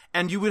lamps,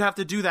 and you would have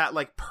to do that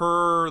like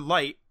per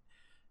light,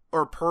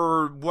 or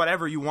per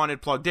whatever you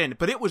wanted plugged in.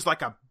 But it was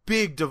like a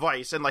big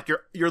device, and like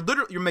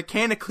you're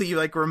mechanically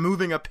like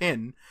removing a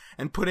pin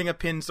and putting a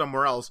pin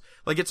somewhere else.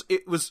 Like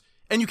it was,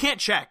 and you can't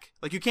check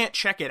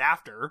it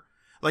after.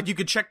 Like, you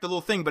could check the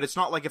little thing, but it's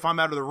not like if I'm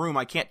out of the room,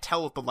 I can't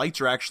tell if the lights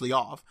are actually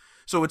off.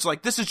 So it's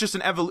like, this is just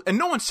an and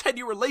no one said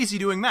you were lazy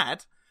doing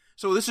that.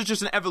 So this is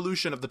just an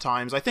evolution of the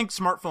times. I think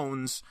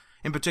smartphones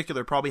in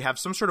particular probably have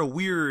some sort of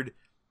weird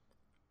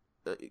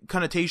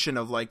connotation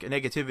of like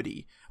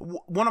negativity.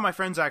 One of my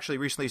friends actually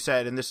recently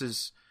said, and this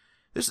is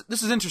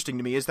interesting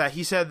to me, is that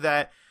he said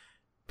that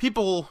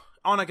people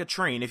on like a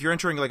train, if you're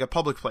entering like a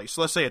public place,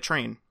 so let's say a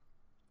train,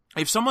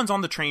 if someone's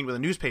on the train with a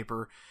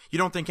newspaper, you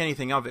don't think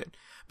anything of it.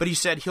 But he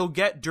said he'll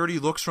get dirty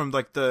looks from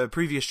like the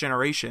previous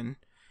generation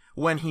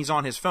when he's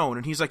on his phone,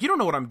 and he's like, you don't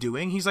know what I'm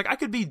doing. He's like, I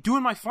could be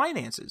doing my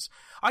finances.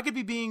 I could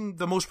be being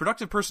the most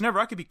productive person ever.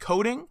 I could be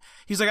coding.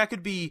 He's like, I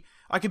could be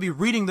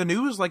reading the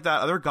news like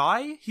that other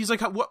guy. He's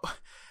like, what?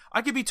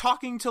 I could be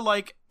talking to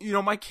like,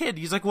 my kid.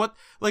 He's like, what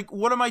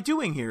am I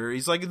doing here?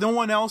 He's like, no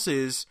one else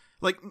is.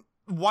 Like,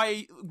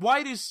 why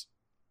does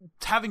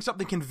having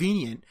something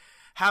convenient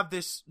have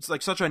this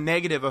like such a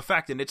negative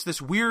effect? And it's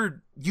this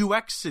weird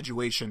UX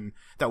situation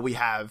that we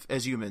have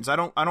as humans. I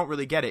don't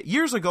really get it.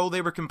 Years ago,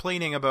 they were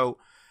complaining about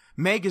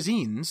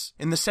magazines.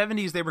 In the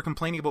 70s, they were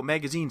complaining about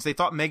magazines. They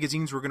thought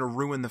magazines were going to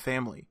ruin the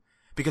family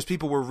because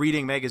people were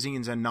reading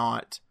magazines and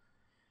not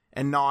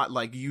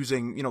like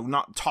using,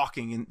 not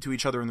talking to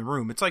each other in the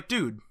room. It's like,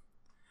 dude,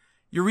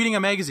 you're reading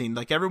a magazine.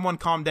 Like, everyone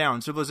calm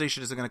down.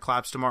 Civilization isn't going to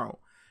collapse tomorrow.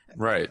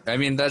 Right. I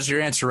mean, that's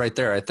your answer right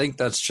there. I think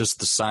that's just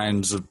the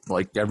signs of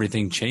like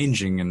everything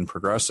changing and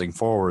progressing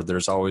forward.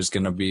 There's always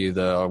going to be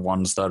the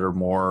ones that are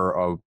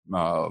more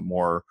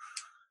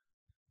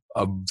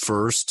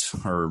averse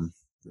or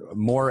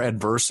more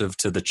adversive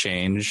to the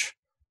change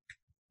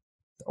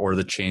or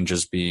the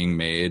changes being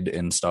made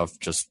and stuff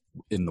just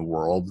in the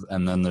world.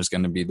 And then there's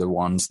going to be the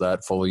ones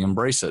that fully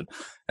embrace it.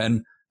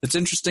 And it's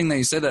interesting that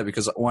you say that,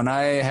 because when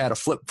I had a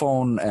flip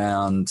phone,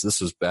 and this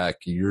was back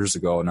years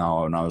ago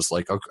now, and I was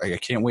like, okay, I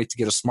can't wait to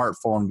get a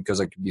smartphone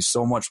because I can be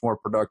so much more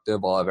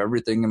productive. I'll have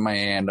everything in my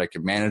hand. I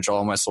can manage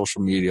all my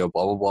social media,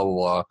 blah, blah, blah, blah,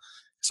 blah.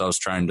 So I was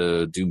trying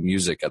to do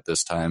music at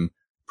this time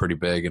pretty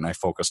big, and I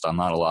focused on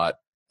that a lot.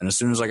 And as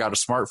soon as I got a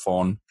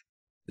smartphone,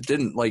 it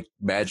didn't like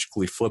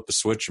magically flip a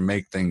switch and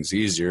make things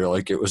easier.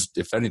 Like, it was,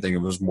 if anything,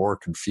 it was more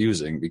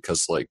confusing,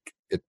 because like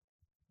it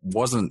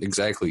wasn't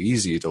exactly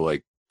easy to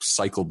like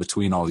cycle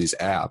between all these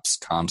apps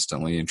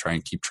constantly and try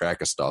and keep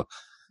track of stuff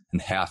and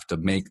have to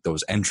make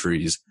those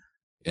entries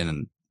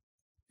in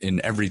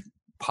every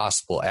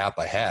possible app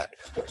I had,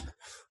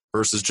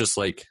 versus just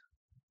like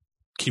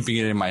keeping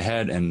it in my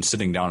head and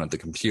sitting down at the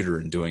computer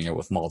and doing it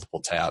with multiple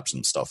tabs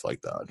and stuff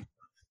like that.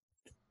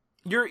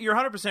 You're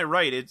 100%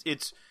 right.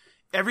 It's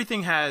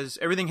everything has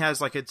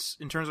like its,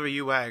 in terms of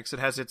a UX, it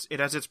has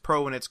its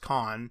pro and its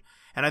con.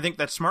 And I think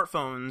that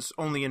smartphones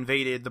only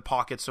invaded the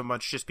pocket so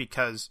much just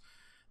because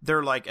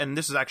they're like, and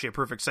this is actually a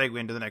perfect segue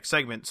into the next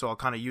segment, so I'll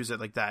kind of use it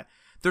like that.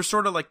 They're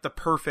sort of like the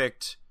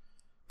perfect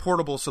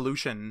portable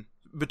solution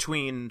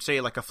between, say,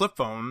 like a flip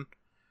phone.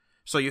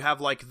 So you have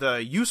like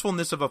the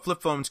usefulness of a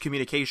flip phone's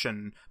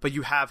communication, but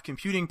you have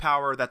computing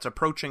power that's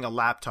approaching a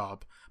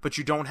laptop, but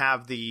you don't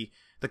have the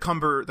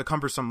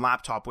cumbersome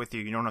laptop with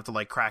you. You don't have to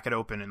like crack it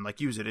open and like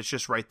use it. It's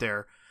just right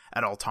there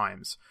at all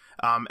times.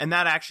 And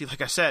that actually,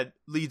 like I said,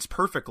 leads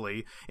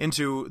perfectly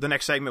into the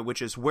next segment,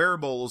 which is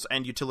wearables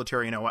and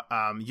utilitarian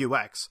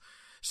UX.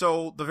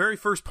 So the very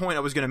first point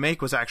I was going to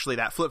make was actually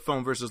that flip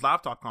phone versus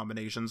laptop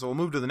combination. So we'll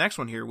move to the next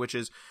one here, which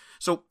is,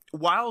 so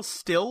while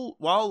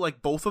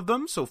like both of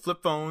them, so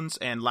flip phones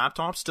and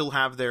laptops still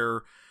have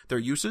their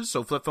uses.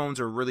 So flip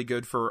phones are really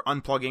good for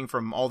unplugging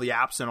from all the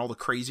apps and all the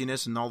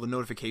craziness and all the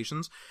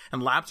notifications.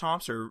 And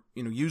laptops are,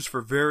 used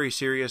for very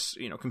serious,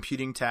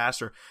 computing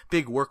tasks or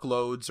big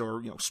workloads or,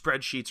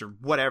 spreadsheets or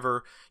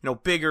whatever,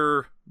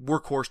 bigger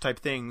workhorse type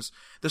things.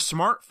 The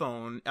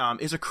smartphone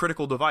is a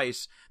critical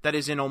device that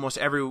is in almost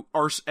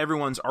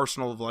everyone's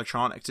arsenal of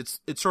electronics.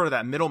 It's sort of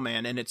that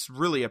middleman, and it's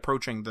really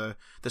approaching the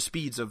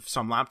speeds of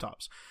some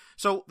laptops.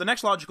 So the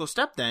next logical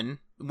step then,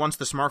 once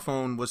the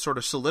smartphone was sort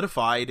of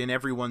solidified in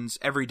everyone's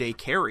everyday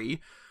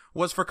carry,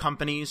 was for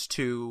companies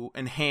to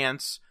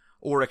enhance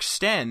or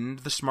extend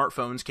the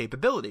smartphone's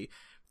capability.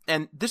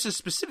 And this is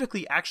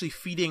specifically actually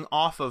feeding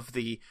off of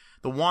the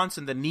wants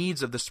and the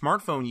needs of the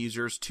smartphone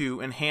users to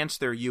enhance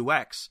their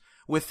UX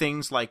with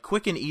things like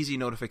quick and easy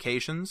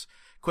notifications,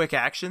 quick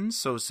actions,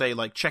 so say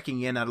like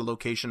checking in at a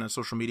location on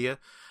social media,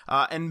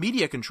 and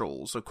media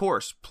controls, of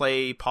course,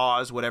 play,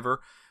 pause,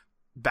 whatever.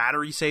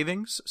 Battery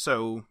savings,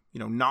 so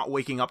not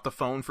waking up the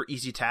phone for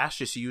easy tasks,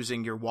 just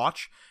using your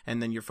watch,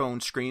 and then your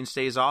phone screen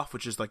stays off,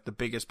 which is like the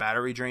biggest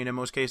battery drain in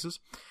most cases,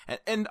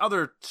 and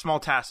other small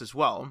tasks as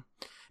well.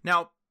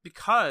 Now,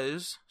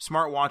 because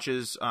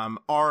smartwatches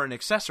are an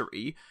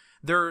accessory,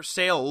 their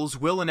sales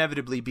will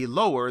inevitably be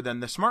lower than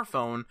the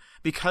smartphone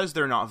because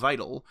they're not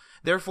vital.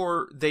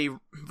 Therefore, they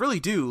really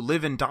do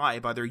live and die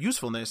by their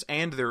usefulness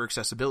and their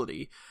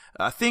accessibility.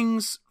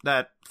 Things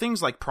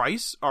like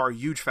price are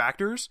huge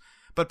factors,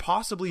 but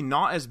possibly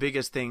not as big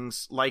as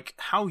things like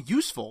how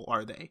useful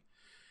are they.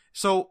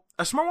 So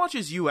a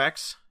smartwatch's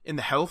UX in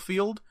the health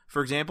field,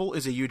 for example,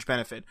 is a huge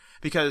benefit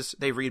because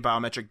they read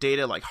biometric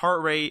data like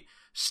heart rate,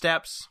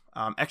 steps,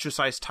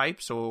 exercise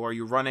type, so are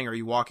you running, are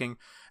you walking,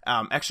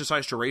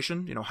 exercise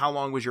duration, how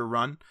long was your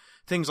run,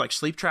 things like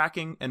sleep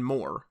tracking, and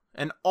more.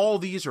 And all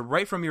these are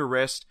right from your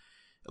wrist.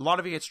 A lot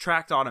of it gets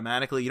tracked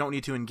automatically. You don't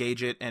need to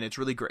engage it, and it's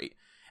really great.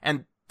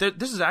 And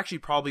this is actually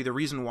probably the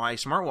reason why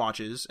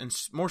smartwatches, and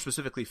more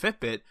specifically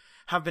Fitbit,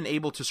 have been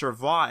able to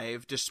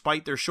survive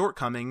despite their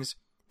shortcomings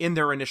in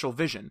their initial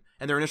vision.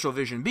 And their initial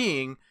vision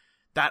being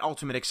that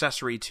ultimate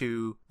accessory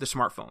to the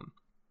smartphone.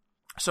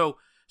 So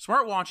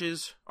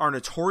smartwatches are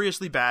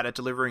notoriously bad at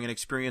delivering an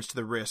experience to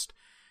the wrist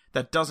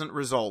that doesn't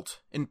result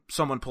in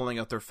someone pulling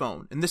out their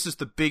phone. And this is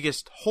the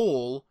biggest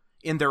hole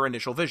in their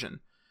initial vision.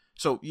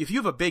 So if you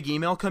have a big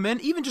email come in,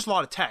 even just a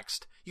lot of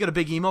text, you got a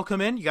big email come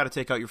in, you got to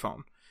take out your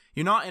phone.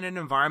 You're not in an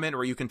environment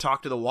where you can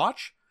talk to the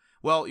watch.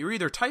 Well, you're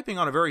either typing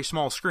on a very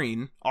small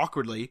screen,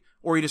 awkwardly,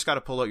 or you just got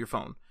to pull out your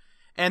phone.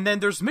 And then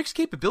there's mixed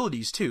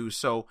capabilities too.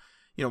 So,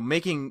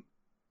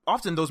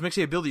 often those mixed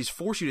capabilities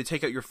force you to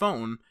take out your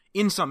phone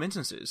in some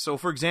instances. So,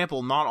 for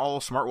example, not all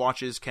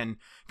smartwatches can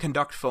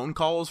conduct phone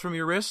calls from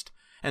your wrist,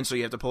 and so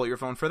you have to pull out your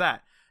phone for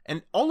that.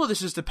 And all of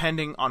this is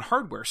depending on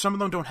hardware. Some of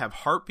them don't have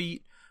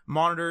heartbeat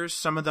monitors.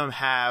 Some of them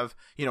have,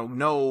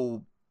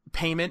 no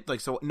payment, like,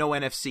 so no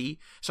NFC.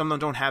 Some of them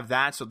don't have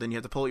that, so then you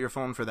have to pull out your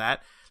phone for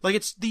that. Like,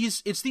 it's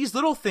these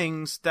little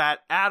things that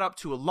add up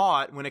to a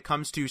lot when it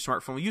comes to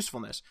smartphone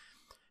usefulness.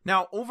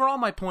 Now, overall,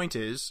 my point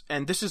is,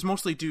 and this is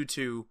mostly due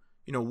to,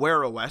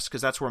 Wear OS,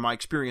 because that's where my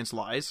experience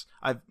lies.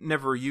 I've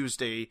never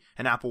used an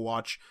Apple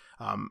Watch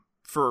on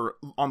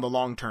the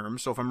long term,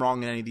 so if I'm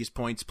wrong in any of these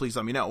points, please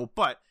let me know.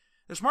 But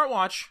the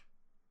smartwatch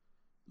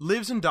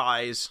lives and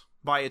dies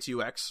by its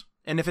UX,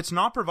 and if it's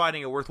not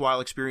providing a worthwhile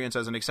experience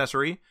as an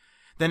accessory,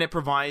 then it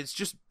provides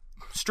just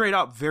straight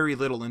up very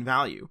little in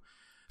value.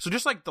 So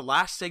just like the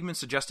last segment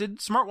suggested,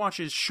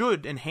 smartwatches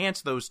should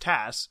enhance those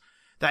tasks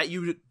that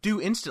you do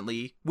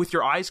instantly with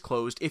your eyes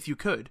closed if you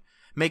could.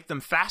 Make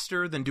them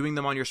faster than doing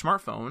them on your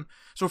smartphone.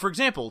 So for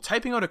example,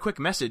 typing out a quick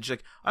message,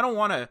 like, I don't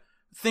want to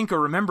think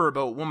or remember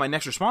about what my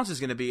next response is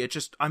going to be. It's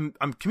just, I'm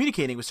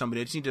communicating with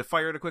somebody. I just need to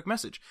fire out a quick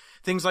message.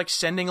 Things like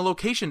sending a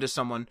location to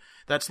someone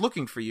that's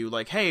looking for you.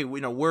 Like, hey,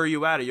 where are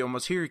you at? Are you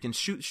almost here? You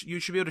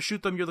should be able to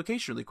shoot them your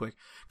location really quick.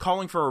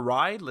 Calling for a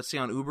ride, let's say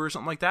on Uber or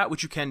something like that,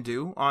 which you can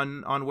do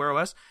on Wear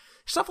OS.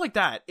 Stuff like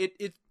that.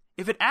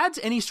 If it adds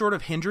any sort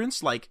of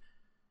hindrance, like,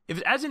 if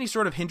it adds any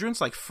sort of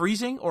hindrance, like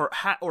freezing or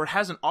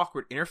has an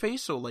awkward interface,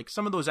 so like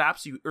some of those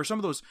apps or some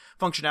of those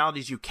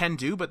functionalities you can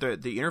do, but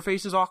the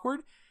interface is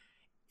awkward,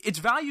 its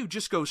value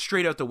just goes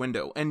straight out the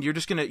window, and you're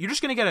just gonna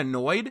get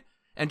annoyed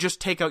and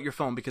just take out your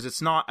phone because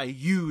it's not a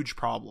huge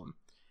problem.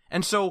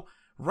 And so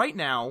right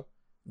now,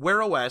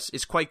 Wear OS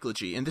is quite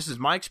glitchy, and this is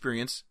my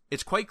experience.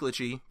 It's quite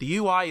glitchy. The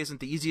UI isn't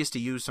the easiest to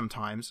use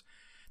sometimes.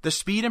 The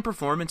speed and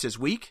performance is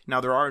weak. Now,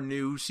 there are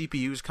new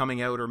CPUs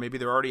coming out, or maybe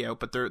they're already out,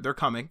 but they're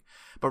coming.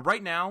 But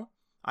right now,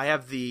 I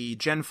have the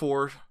Gen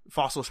 4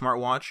 Fossil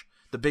smartwatch,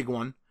 the big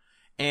one,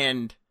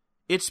 and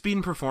its speed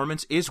and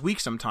performance is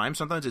weak sometimes.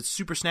 Sometimes it's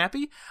super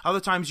snappy.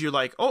 Other times you're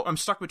like, oh, I'm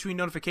stuck between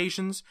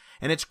notifications,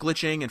 and it's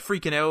glitching and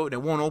freaking out, and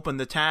it won't open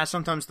the task.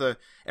 Sometimes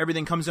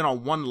everything comes in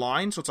on one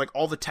line, so it's like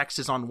all the text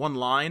is on one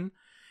line,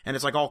 and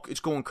it's like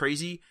it's going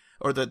crazy.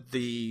 Or the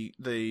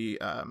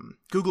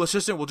Google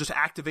Assistant will just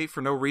activate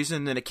for no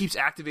reason, and it keeps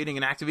activating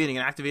and activating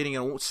and activating,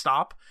 and it won't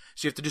stop.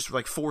 So you have to just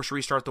like force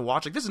restart the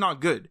watch. Like, this is not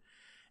good.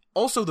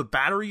 Also, the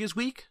battery is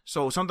weak,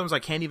 so sometimes I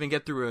can't even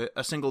get through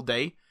a single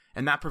day,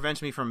 and that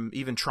prevents me from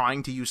even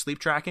trying to use sleep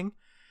tracking.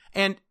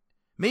 And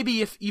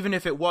maybe even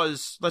if it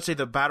was, let's say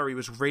the battery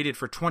was rated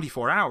for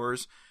 24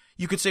 hours,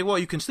 you could say, well,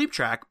 you can sleep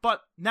track,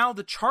 but now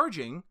the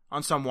charging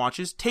on some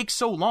watches takes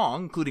so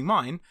long, including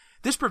mine.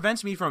 This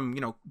prevents me from,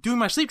 doing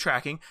my sleep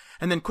tracking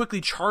and then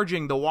quickly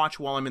charging the watch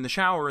while I'm in the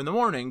shower in the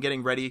morning,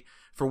 getting ready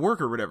for work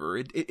or whatever.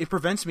 It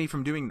prevents me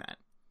from doing that.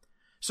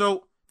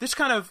 So this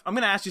I'm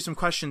going to ask you some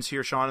questions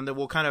here, Sean, and then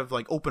we'll kind of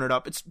like open it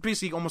up. It's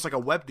basically almost like a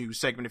web news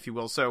segment, if you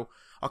will. So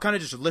I'll kind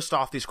of just list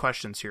off these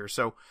questions here.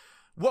 So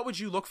what would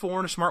you look for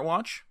in a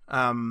smartwatch?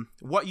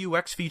 What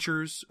UX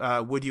features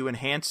would you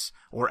enhance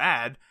or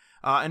add?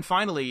 And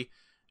finally,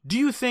 do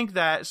you think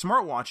that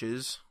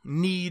smartwatches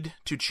need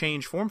to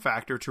change form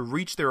factor to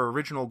reach their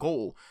original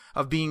goal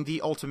of being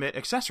the ultimate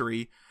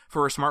accessory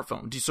for a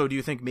smartphone? Do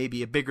you think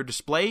maybe a bigger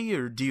display,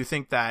 or do you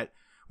think that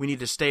we need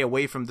to stay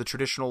away from the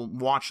traditional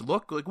watch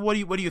look? Like, what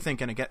do you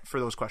think for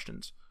those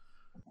questions?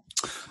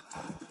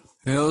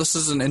 This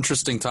is an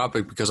interesting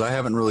topic because I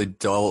haven't really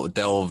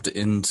delved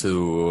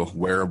into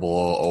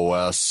wearable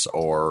OS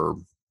or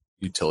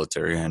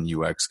utilitarian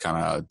UX kind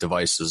of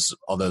devices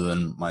other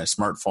than my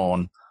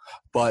smartphone.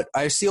 But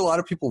I see a lot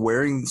of people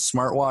wearing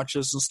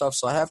smartwatches and stuff,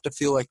 so I have to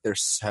feel like they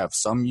have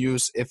some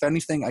use. If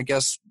anything, I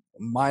guess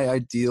my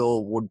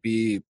ideal would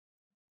be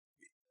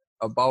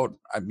about,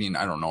 I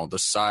don't know, the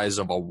size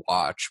of a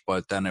watch,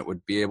 but then it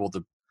would be able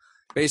to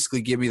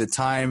basically give me the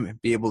time,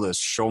 be able to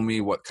show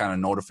me what kind of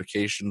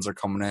notifications are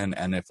coming in,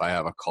 and if I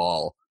have a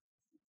call.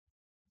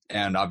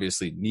 And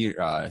obviously,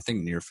 I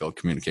think near-field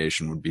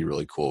communication would be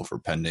really cool for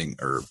paying,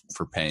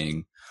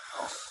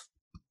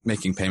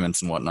 making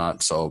payments and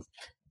whatnot. So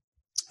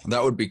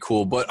that would be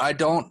cool. But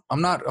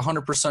I'm not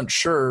 100%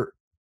 sure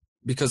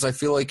because I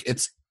feel like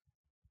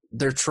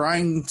they're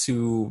trying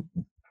to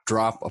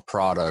drop a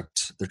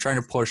product. They're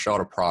trying to push out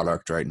a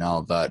product right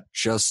now that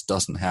just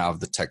doesn't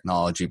have the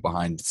technology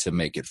behind it to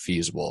make it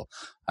feasible.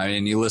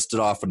 You listed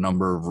off a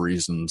number of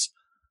reasons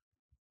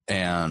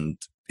and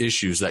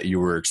issues that you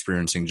were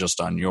experiencing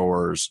just on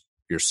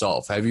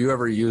yourself. Have you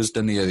ever used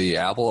any of the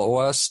Apple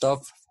OS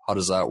stuff? How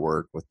does that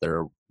work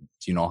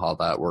do you know how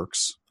that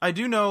works? I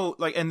do know,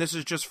 and this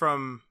is just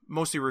from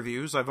mostly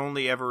reviews. I've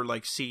only ever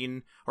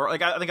seen, or I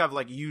think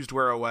I've used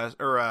Wear OS,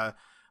 or I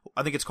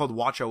think it's called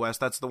Watch OS.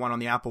 That's the one on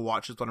the Apple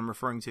Watch is what I'm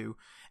referring to.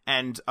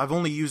 And I've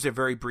only used it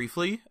very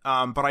briefly.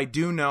 But I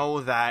do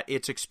know that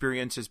its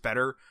experience is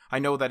better. I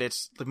know that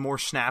it's more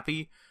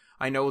snappy.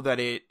 I know that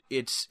it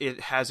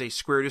has a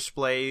square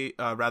display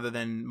rather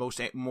than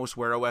most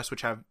Wear OS,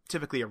 which have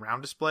typically a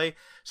round display.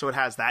 So it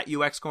has that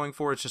UX going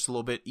for it. It's just a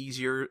little bit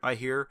easier, I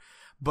hear.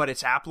 But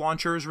its app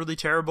launcher is really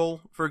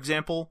terrible, for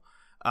example.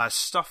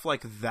 Stuff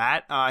like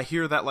that. I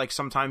hear that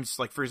sometimes,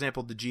 for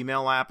example, the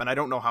Gmail app, and I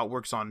don't know how it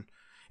works on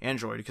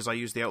Android because I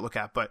use the Outlook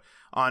app, but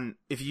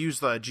if you use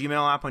the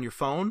Gmail app on your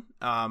phone,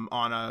 on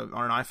an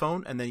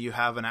iPhone, and then you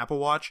have an Apple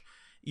Watch,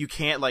 you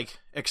can't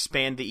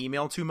expand the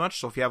email too much.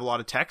 So if you have a lot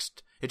of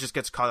text, it just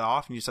gets cut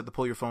off and you just have to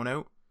pull your phone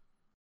out.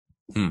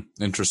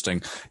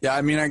 Interesting. Yeah,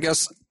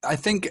 I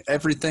think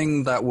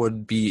everything that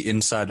would be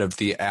inside of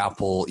the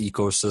Apple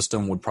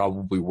ecosystem would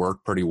probably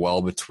work pretty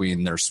well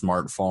between their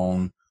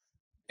smartphone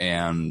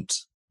and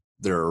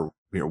their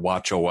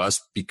Watch OS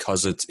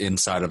because it's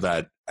inside of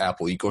that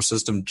Apple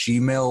ecosystem.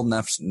 Gmail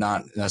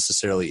not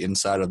necessarily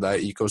inside of that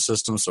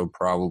ecosystem, so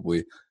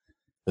probably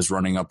is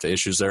running up to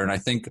issues there. And I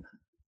think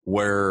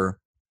where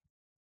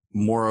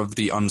more of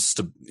the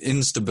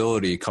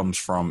instability comes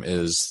from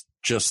is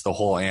just the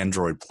whole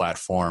Android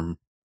platform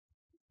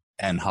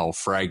and how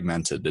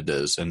fragmented it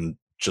is, and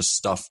just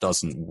stuff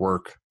doesn't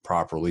work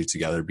properly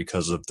together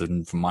because of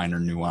the minor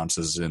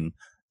nuances in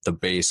the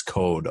base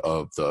code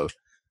of the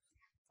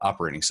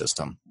operating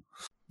system.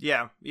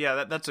 Yeah,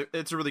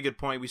 it's a really good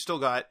point. We still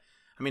got,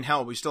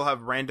 we still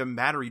have random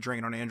battery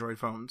drain on Android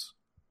phones.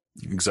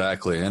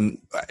 Exactly. And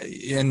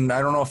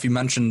I don't know if you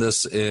mentioned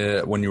this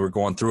when you were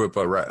going through it,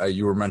 but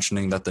you were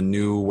mentioning that the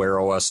new Wear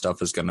OS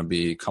stuff is going to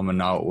be coming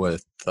out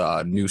with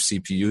new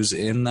CPUs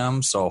in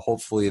them. So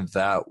hopefully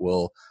that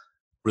will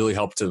really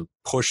help to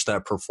push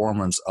that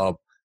performance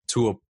up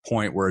to a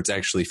point where it's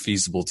actually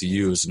feasible to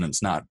use and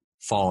it's not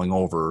falling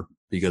over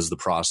because the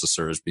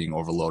processor is being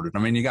overloaded. I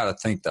mean, you got to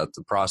think that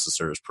the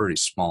processor is pretty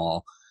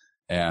small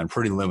and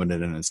pretty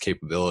limited in its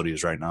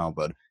capabilities right now,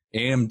 but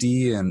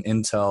AMD and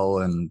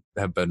Intel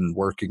have been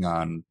working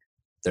on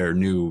their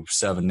new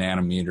 7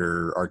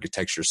 nanometer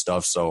architecture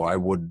stuff. So I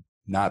would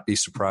not be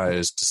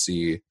surprised to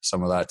see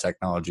some of that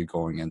technology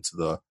going into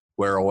the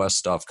Wear OS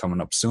stuff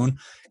coming up soon,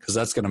 because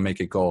that's going to make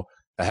it go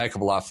a heck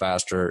of a lot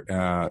faster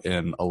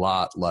in a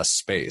lot less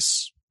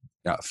space,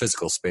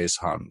 physical space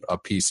on a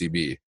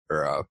PCB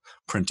or a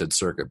printed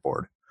circuit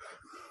board.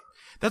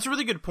 That's a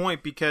really good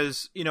point,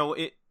 because,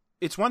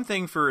 it's one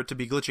thing for it to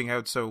be glitching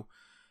out. So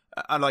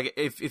like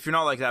if you're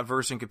not like that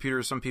versed in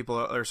computers, some people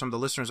or some of the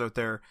listeners out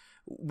there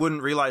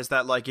wouldn't realize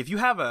that, like, if you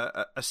have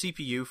a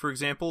CPU, for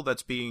example,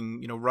 that's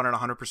being, running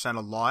 100% a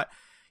lot,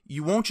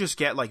 you won't just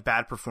get like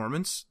bad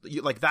performance.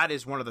 Like, that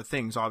is one of the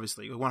things,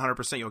 obviously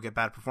 100% you'll get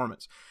bad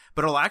performance,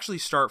 but it'll actually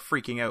start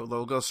freaking out.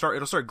 It'll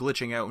start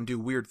glitching out and do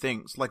weird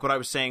things. Like what I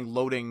was saying,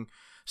 loading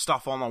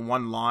stuff all on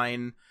one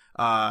line,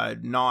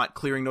 not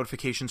clearing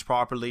notifications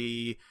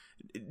properly,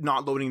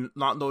 not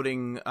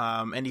loading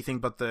anything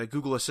but the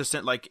Google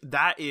Assistant. Like,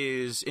 that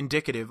is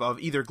indicative of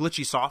either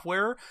glitchy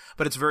software,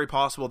 but it's very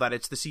possible that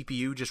it's the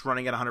CPU just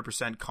running at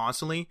 100%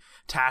 constantly,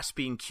 tasks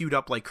being queued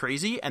up like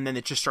crazy, and then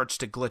it just starts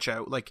to glitch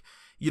out. Like,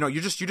 you're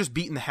just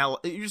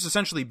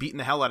essentially beating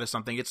the hell out of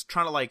something. It's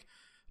trying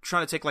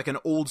to take like an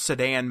old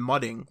sedan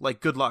mudding.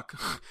 Like, good luck.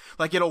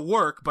 Like, it'll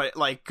work, but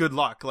like, good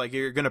luck. Like,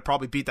 you're gonna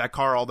probably beat that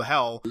car all to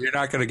hell. You're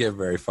not gonna get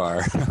very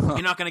far.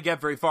 You're not gonna get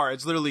very far.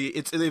 It's literally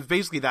it's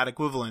basically that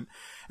equivalent.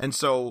 And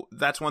so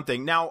that's one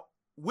thing. Now,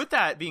 with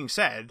that being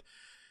said,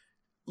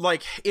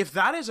 like, if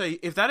that's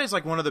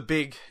like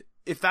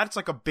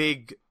a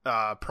big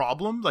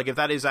problem, like if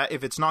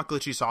it's not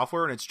glitchy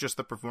software and it's just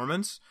the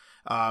performance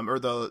or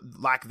the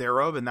lack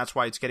thereof, and that's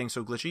why it's getting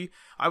so glitchy,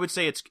 I would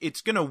say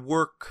it's gonna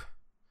work.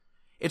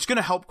 It's going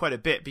to help quite a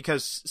bit,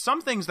 because some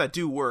things that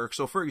do work.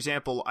 So, for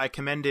example, I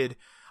commended,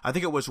 I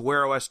think it was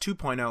Wear OS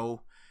 2.0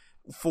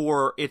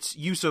 for its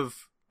use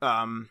of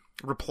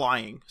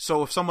replying.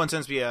 So if someone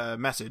sends me a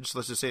message,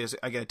 let's just say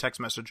I get a text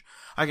message,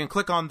 I can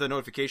click on the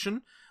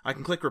notification, I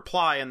can click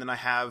reply, and then I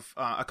have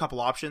a couple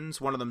options.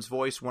 One of them's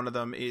voice, one of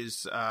them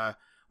is a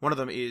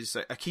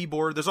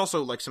keyboard. There's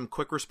also like some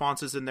quick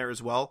responses in there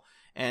as well.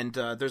 And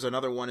there's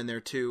another one in there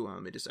too.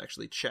 Let me just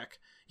actually check.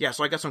 Yeah,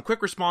 so I got some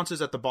quick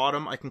responses at the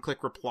bottom. I can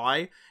click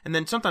reply, and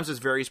then sometimes this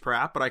varies per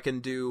app, but I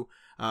can do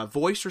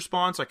voice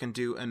response, I can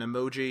do an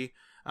emoji,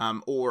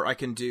 or I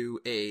can do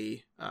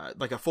a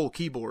full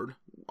keyboard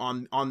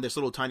on this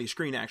little tiny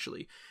screen,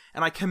 actually.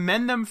 And I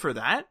commend them for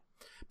that,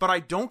 but I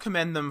don't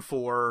commend them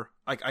for,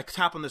 like, I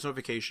tap on this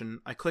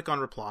notification, I click on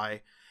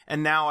reply,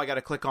 and now I got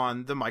to click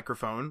on the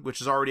microphone,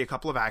 which is already a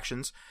couple of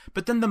actions,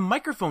 but then the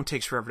microphone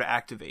takes forever to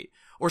activate.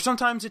 Or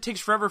sometimes it takes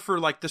forever for,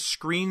 like, the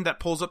screen that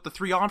pulls up the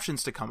 3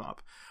 options to come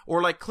up.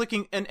 Or, like,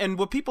 clicking, and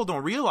what people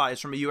don't realize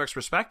from a UX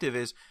perspective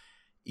is,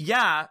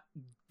 yeah,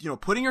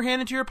 putting your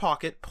hand into your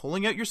pocket,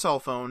 pulling out your cell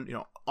phone,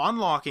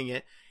 unlocking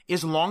it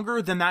is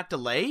longer than that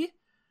delay,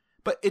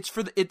 but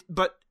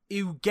but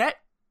you get,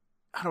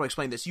 how do I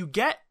explain this?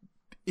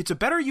 It's a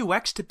better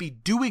UX to be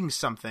doing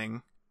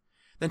something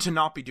than to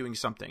not be doing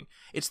something.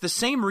 It's the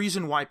same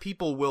reason why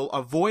people will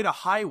avoid a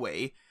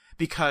highway,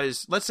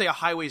 because let's say a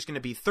highway is going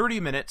to be 30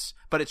 minutes,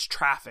 but it's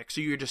traffic.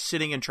 So you're just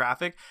sitting in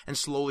traffic and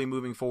slowly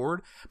moving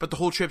forward, but the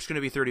whole trip's going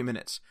to be 30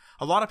 minutes.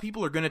 A lot of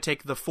people are going to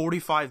take the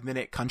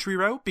 45-minute country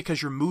route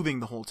because you're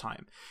moving the whole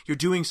time. You're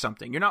doing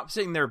something. You're not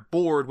sitting there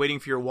bored waiting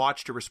for your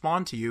watch to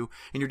respond to you,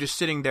 and you're just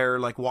sitting there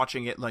like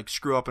watching it like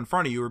screw up in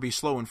front of you or be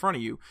slow in front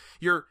of you.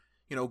 You're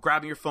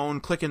grabbing your phone,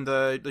 clicking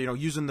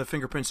using the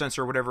fingerprint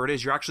sensor or whatever it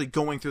is. You're actually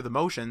going through the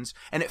motions,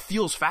 and it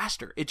feels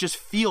faster. It just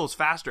feels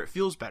faster. It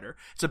feels better.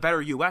 It's a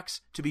better UX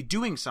to be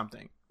doing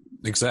something.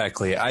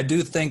 Exactly. I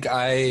do think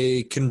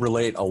I can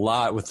relate a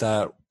lot with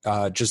that,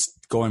 just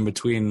going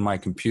between my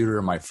computer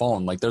and my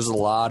phone. Like, there's a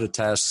lot of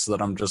tasks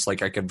that I'm just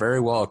like, I could very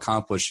well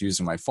accomplish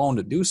using my phone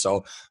to do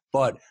so,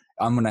 but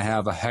I'm going to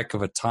have a heck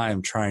of a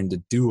time trying to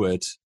do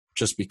it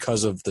just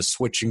because of the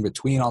switching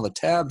between all the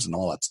tabs and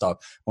all that stuff,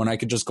 when I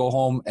could just go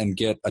home and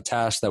get a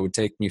task that would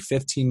take me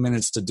 15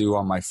 minutes to do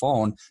on my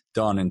phone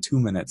done in 2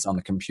 minutes on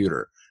the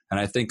computer. And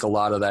I think a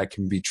lot of that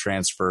can be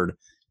transferred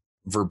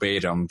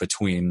verbatim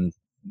between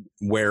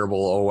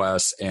wearable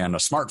OS and a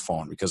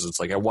smartphone, because it's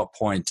like, at what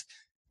point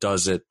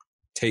does it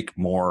take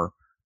more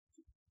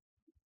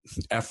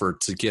effort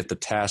to get the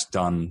task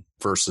done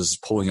versus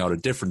pulling out a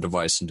different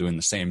device and doing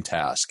the same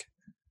task,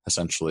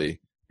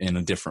 essentially, in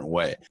a different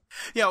way.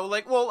 Yeah,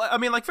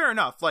 fair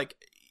enough. Like,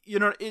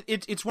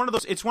 it's one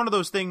of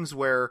those things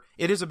where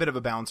it is a bit of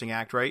a balancing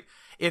act, right?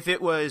 If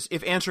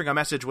answering a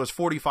message was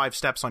 45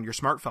 steps on your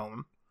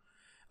smartphone,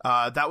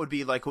 That would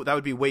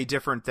be way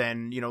different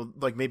than,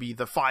 like maybe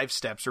the 5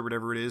 steps or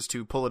whatever it is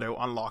to pull it out,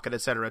 unlock it,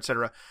 et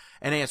cetera,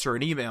 and answer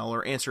an email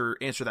or answer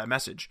that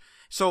message.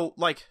 So,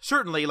 like,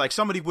 certainly, like,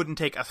 somebody wouldn't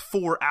take a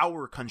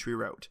 4-hour country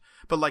route,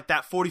 but like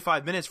that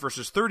 45 minutes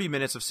versus 30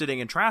 minutes of sitting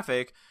in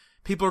traffic,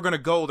 people are going to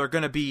go, they're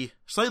going to be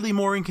slightly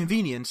more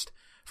inconvenienced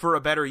for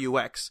a better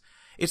UX.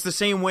 It's the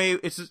same way,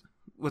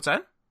 what's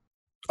that?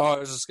 Oh, I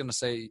was just going to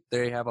say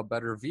they have a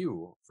better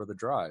view for the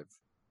drive.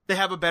 They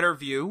have a better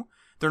view.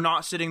 They're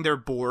not sitting there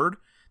bored.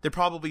 They're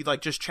probably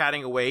like just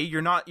chatting away.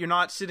 You're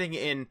not sitting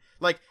in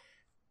like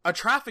a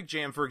traffic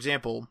jam, for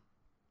example.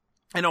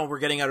 I know we're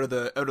getting out of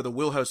the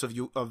wheelhouse of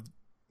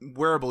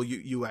wearable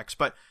UX,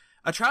 but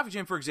a traffic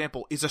jam, for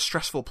example, is a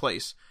stressful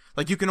place.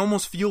 Like you can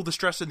almost feel the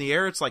stress in the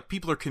air. It's like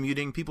people are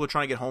commuting, people are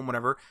trying to get home,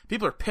 whatever.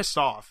 People are pissed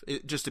off,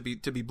 just to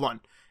be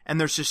blunt, and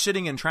they're just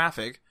sitting in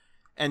traffic,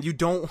 and they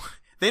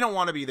don't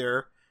want to be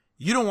there.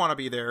 You don't want to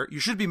be there. You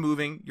should be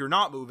moving. You're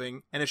not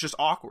moving. And it's just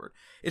awkward.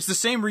 It's the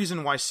same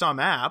reason why some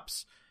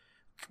apps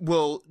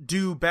will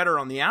do better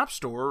on the App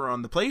Store or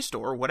on the Play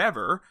Store or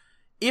whatever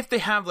if they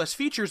have less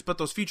features, but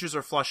those features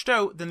are flushed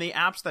out than the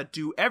apps that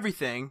do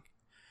everything.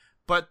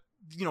 But,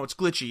 it's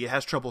glitchy. It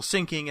has trouble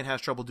syncing. It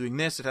has trouble doing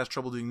this. It has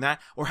trouble doing that.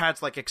 Or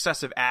has like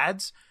excessive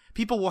ads.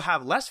 People will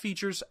have less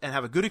features and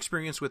have a good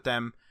experience with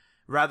them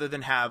rather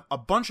than have a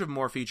bunch of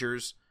more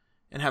features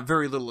and have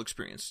very little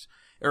experience.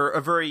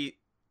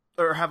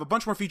 Or have a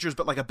bunch more features,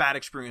 but like a bad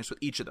experience with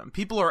each of them.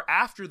 People are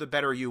after the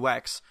better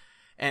UX,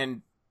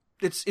 and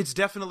it's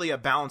definitely a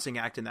balancing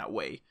act in that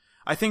way.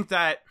 I think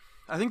that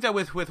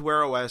with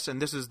Wear OS,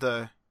 and this is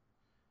going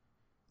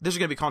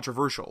to be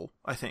controversial,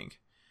 I think.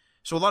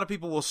 So a lot of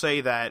people will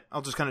say that,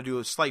 I'll just kind of do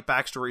a slight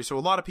backstory. So a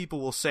lot of people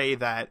will say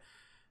that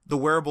the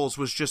wearables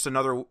was just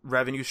another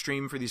revenue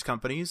stream for these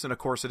companies, and of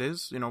course it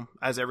is,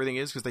 as everything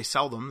is, because they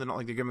sell them. They're not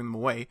like they're giving them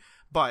away,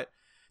 but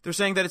they're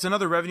saying that it's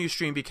another revenue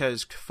stream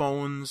because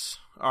phones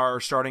are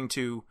starting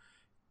to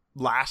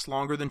last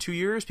longer than 2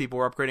 years. People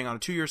are upgrading on a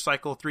 2-year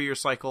cycle, 3-year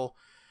cycle.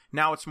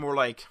 Now it's more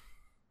like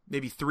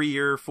maybe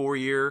 3-year,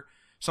 4-year,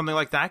 something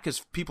like that,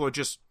 because people are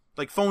just,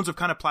 like, phones have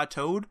kind of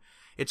plateaued.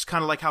 It's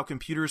kind of like how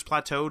computers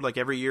plateaued. Like,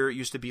 every year it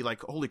used to be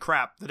like, holy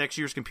crap, the next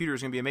year's computer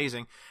is going to be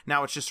amazing.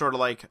 Now it's just sort of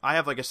like, I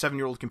have like a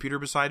 7-year-old computer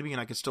beside me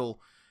and I can still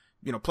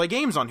play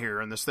games on here,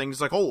 and this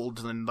thing's like old,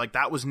 and like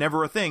that was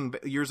never a thing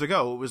years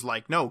ago. It was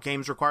like, no,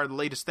 games require the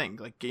latest thing,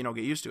 like, get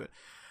used to it.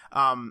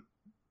 I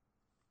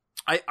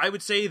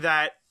would say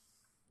that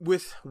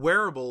with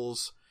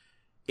wearables,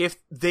 if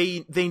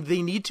they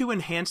need to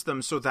enhance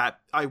them so that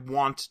I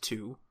want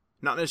to,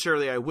 not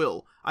necessarily I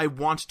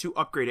want to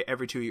upgrade it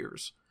every 2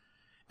 years.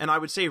 And I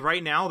would say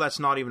right now that's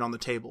not even on the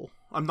table.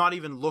 I'm not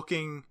even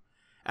looking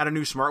at a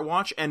new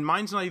smartwatch, and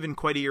mine's not even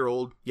quite a year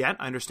old yet,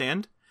 I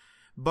understand,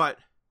 but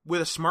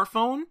with a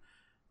smartphone,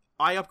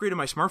 I upgraded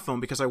my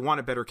smartphone because I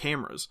wanted better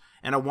cameras,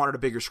 and I wanted a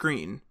bigger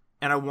screen,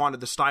 and I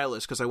wanted the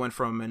stylus because I went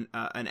from an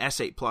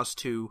S8 Plus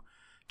to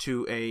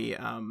a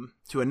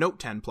Note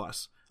 10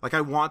 Plus. Like,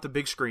 I want the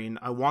big screen,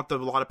 I want a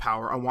lot of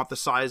power, I want the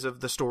size of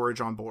the storage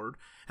on board,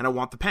 and I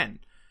want the pen.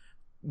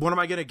 What am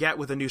I going to get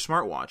with a new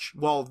smartwatch?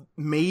 Well,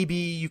 maybe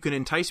you can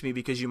entice me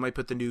because you might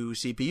put the new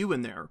CPU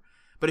in there.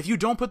 But if you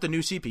don't put the new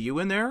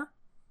CPU in there,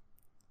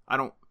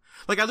 I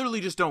literally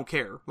just don't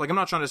care. Like, I'm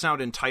not trying to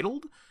sound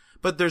entitled,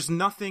 but there's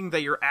nothing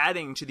that you're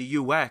adding to the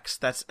UX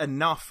that's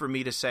enough for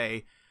me to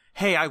say,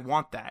 hey, I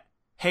want that.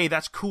 Hey,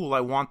 that's cool, I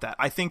want that.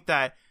 I think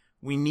that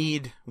we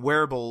need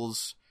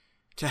wearables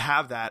to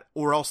have that,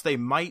 or else they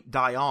might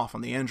die off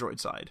on the Android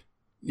side.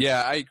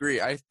 Yeah, I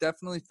agree. I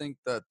definitely think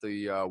that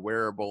the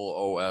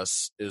wearable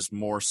OS is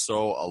more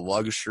so a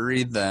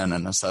luxury than a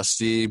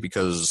necessity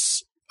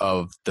because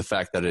of the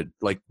fact that it,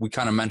 like we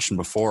kind of mentioned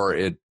before,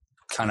 it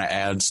kind of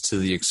adds to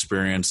the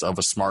experience of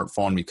a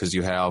smartphone because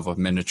you have a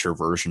miniature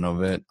version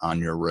of it on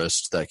your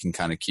wrist that can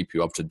kind of keep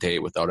you up to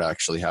date without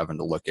actually having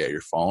to look at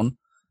your phone.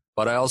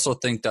 But I also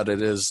think that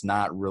it is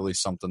not really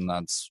something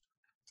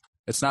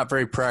it's not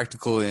very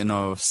practical in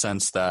a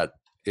sense that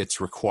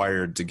it's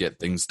required to get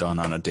things done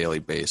on a daily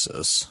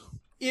basis.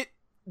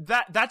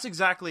 That's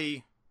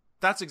exactly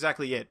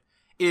it.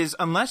 Is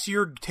unless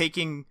you're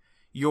taking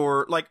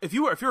your, like, if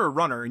you're a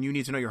runner and you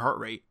need to know your heart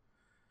rate,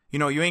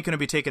 you ain't going to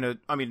be taking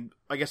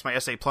I guess my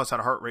S8 Plus had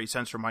a heart rate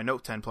sensor, my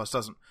Note 10 Plus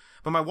doesn't,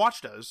 but my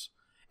watch does,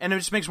 and it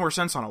just makes more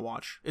sense on a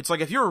watch. It's like,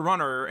 if you're a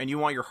runner and you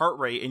want your heart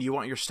rate and you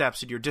want your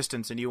steps and your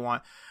distance and you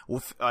want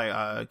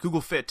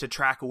Google Fit to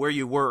track where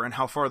you were and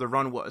how far the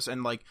run was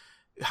and like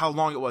how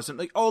long it was and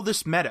like all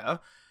this meta,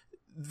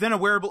 then a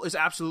wearable is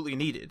absolutely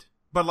needed.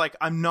 But like,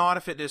 I'm not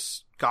a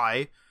fitness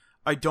guy.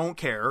 I don't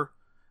care.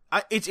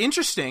 It's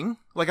interesting.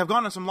 Like, I've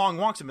gone on some long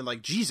walks and been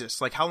like,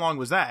 Jesus, like, how long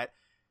was that?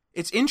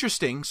 It's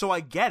interesting, so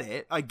I get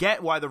it. I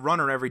get why the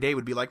runner every day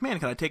would be like, man,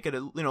 can I take it,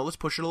 let's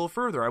push it a little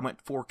further. I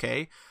went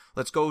 4K.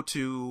 Let's go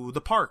to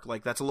the park.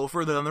 Like, that's a little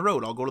further down the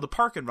road. I'll go to the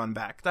park and run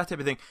back. That type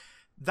of thing.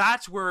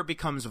 That's where it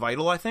becomes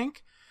vital, I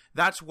think.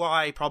 That's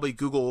why probably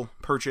Google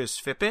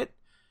purchased Fitbit.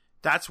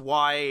 That's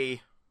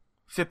why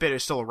Fitbit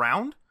is still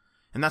around.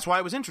 And that's why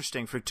it was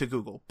interesting to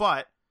Google.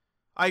 But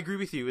I agree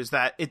with you, is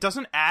that it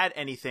doesn't add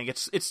anything.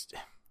 It's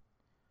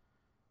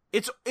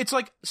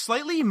like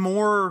slightly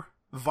more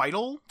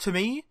vital to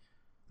me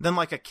than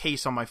like a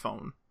case on my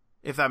phone,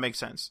 if that makes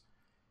sense.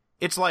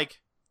 It's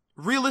like,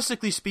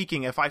 realistically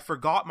speaking, if I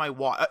forgot my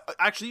watch,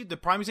 actually, the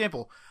prime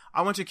example,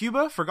 I went to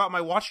Cuba, forgot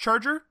my watch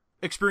charger,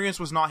 experience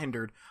was not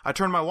hindered. I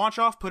turned my watch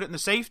off, put it in the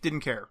safe,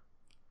 didn't care.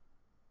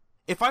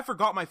 If I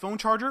forgot my phone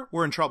charger,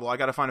 we're in trouble. I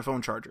gotta find a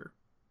phone charger.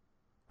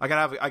 I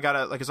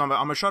gotta, like, I'm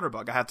a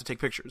shutterbug. I have to take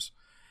pictures.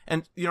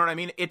 And, you know what I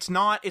mean? It's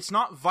not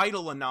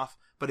vital enough,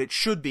 but it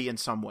should be in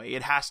some way.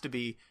 It has to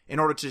be in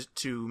order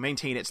to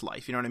maintain its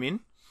life. You know what I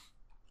mean?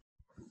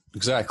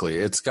 Exactly.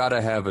 It's got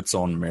to have its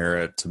own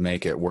merit to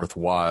make it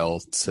worthwhile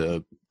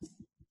to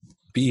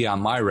be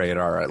on my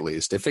radar, at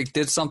least. If it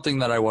did something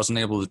that I wasn't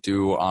able to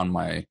do on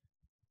my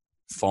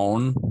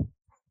phone,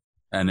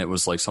 and it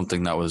was like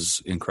something that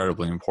was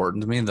incredibly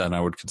important to me, then I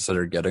would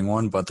consider getting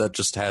one. But that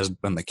just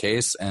hasn't been the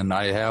case. And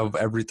I have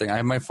everything. I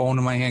have my phone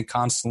in my hand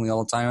constantly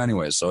all the time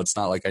anyway. So it's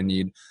not like I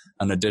need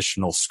an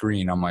additional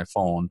screen on my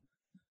phone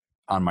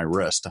on my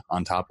wrist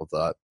on top of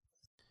that.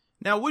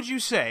 Now, would you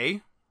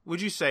say,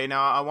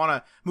 now I want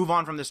to move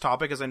on from this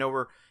topic, as I know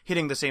we're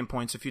hitting the same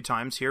points a few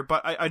times here,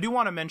 but I do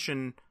want to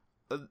mention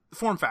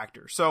form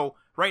factor. So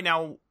right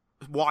now,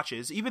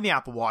 watches, even the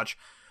Apple Watch,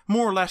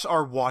 more or less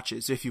are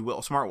watches, if you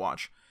will,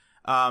 smartwatch.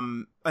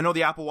 I know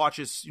the Apple Watch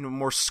is,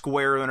 more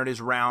square than it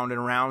is round,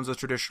 and round's a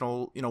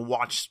traditional,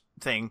 watch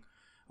thing,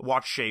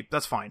 watch shape.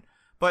 That's fine.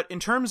 But in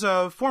terms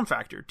of form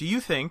factor, do you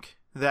think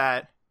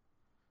that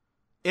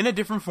in a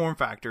different form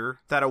factor,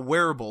 that a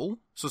wearable,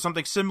 so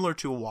something similar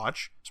to a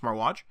watch,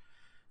 smartwatch,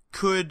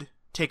 could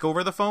take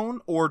over the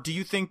phone? Or do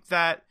you think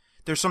that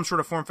there's some sort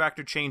of form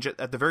factor change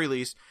at the very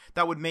least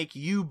that would make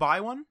you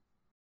buy one?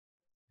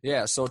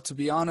 Yeah, so to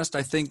be honest,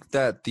 I think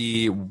that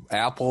the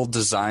Apple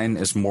design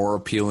is more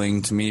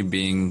appealing to me,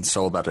 being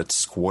so that it's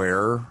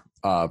square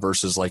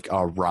versus like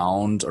a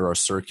round or a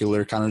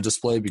circular kind of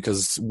display,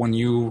 because when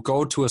you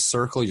go to a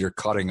circle, you're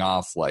cutting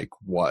off like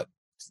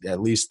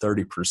at least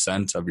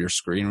 30% of your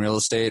screen real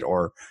estate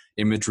or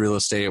image real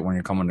estate when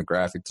you're coming to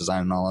graphic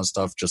design and all that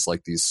stuff, just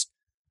like these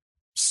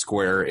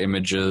square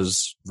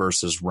images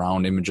versus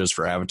round images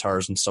for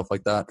avatars and stuff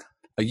like that.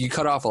 Like, you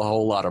cut off a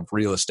whole lot of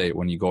real estate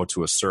when you go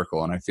to a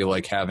circle, and I feel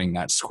like having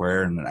that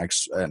square and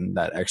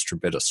that extra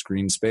bit of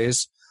screen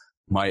space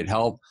might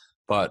help,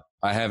 but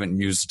I haven't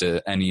used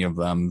any of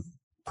them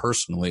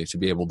personally to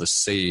be able to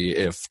see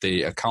if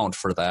they account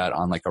for that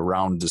on like a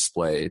round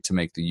display to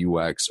make the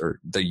UX or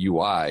the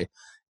UI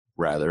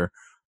rather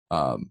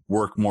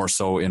work more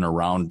so in a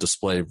round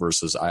display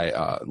versus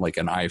like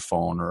an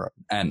iPhone or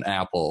an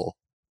Apple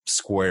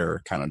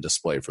square kind of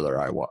display for their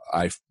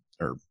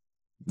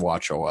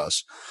Watch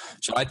OS.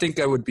 So I think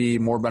that would be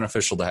more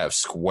beneficial to have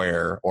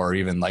square, or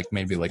even like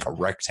maybe like a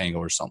rectangle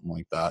or something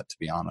like that, to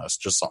be honest.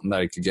 Just something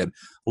that I could get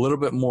a little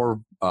bit more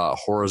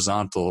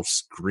horizontal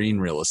screen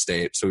real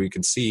estate so you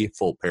can see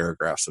full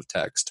paragraphs of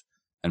text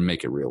and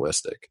make it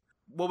realistic.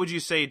 What would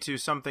you say to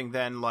something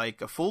then like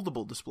a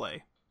foldable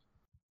display?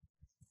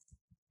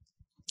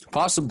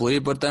 Possibly,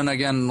 but then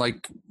again,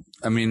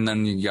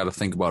 then you got to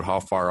think about how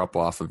far up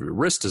off of your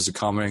wrist is it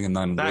coming, and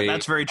then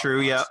that's very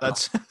true. Yeah,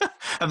 that's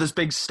have this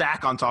big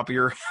stack on top of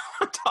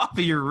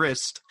your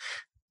wrist.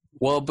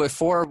 Well,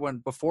 before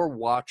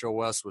Watch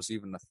OS was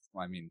even,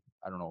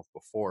 I don't know if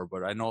before,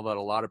 but I know that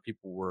a lot of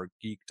people were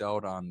geeked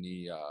out on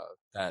the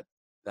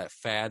that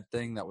fad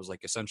thing that was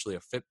like essentially a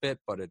Fitbit,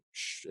 but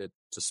it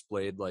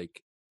displayed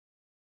like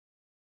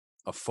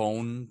a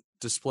phone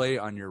display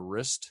on your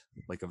wrist,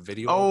 like a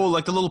video. Oh,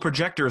 like the little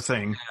projector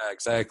thing. Yeah,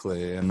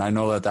 exactly. And I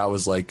know that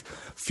was like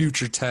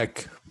future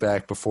tech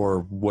back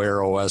before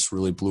Wear OS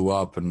really blew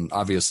up, and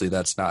obviously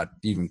that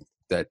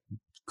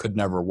could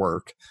never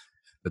work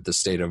with the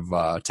state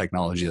of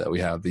technology that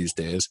we have these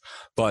days.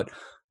 But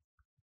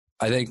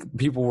I think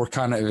people were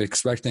kind of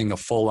expecting a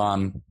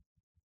full-on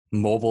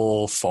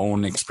mobile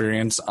phone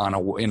experience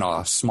in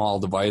a small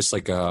device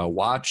like a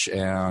watch,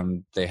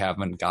 and they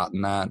haven't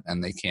gotten that,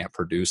 and they can't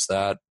produce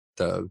that.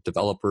 The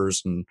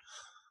developers and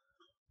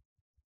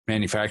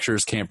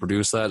manufacturers can't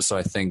produce that. So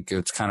I think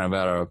it's kind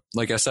of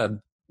like I said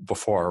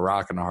before, a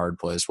rock and a hard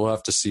place. We'll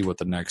have to see what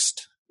the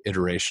next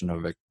iteration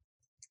of it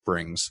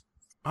brings.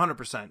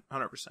 100%.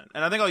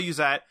 And I think I'll use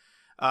that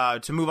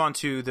to move on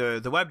to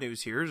the web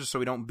news here, just so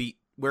we don't beat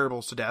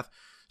wearables to death.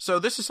 So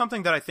this is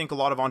something that I think a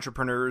lot of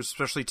entrepreneurs,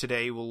 especially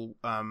today, will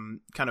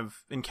kind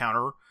of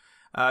encounter.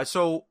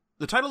 So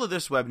the title of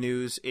this web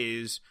news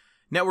is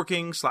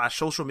networking /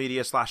 social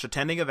media /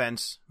 attending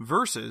events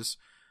versus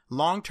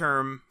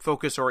long-term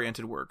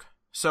focus-oriented work.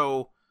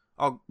 So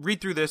I'll read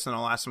through this and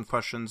I'll ask some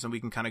questions and we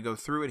can kind of go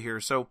through it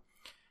here. So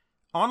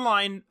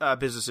online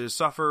businesses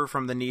suffer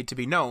from the need to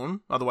be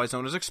known, otherwise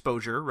known as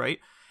exposure, right?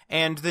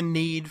 And the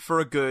need for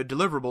a good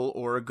deliverable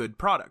or a good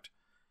product.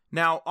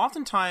 Now,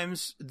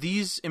 oftentimes,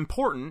 these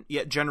important,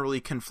 yet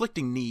generally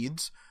conflicting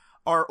needs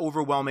are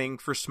overwhelming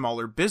for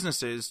smaller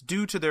businesses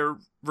due to their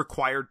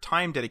required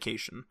time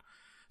dedication.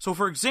 So,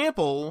 for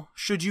example,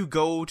 should you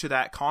go to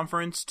that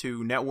conference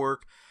to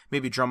network,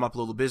 maybe drum up a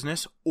little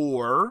business,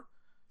 or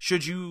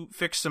should you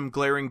fix some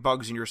glaring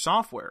bugs in your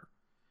software?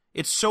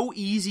 It's so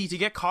easy to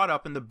get caught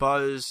up in the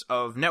buzz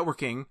of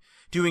networking,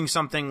 doing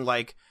something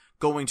like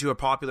going to a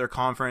popular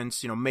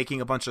conference, making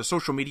a bunch of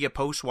social media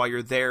posts while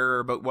you're there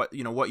about what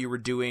you were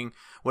doing,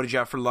 what did you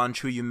have for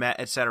lunch, who you met,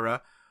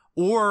 etc.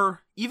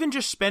 Or even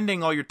just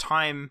spending all your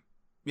time,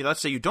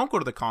 let's say you don't go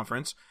to the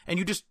conference and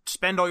you just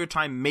spend all your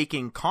time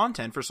making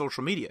content for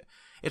social media.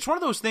 It's one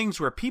of those things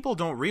where people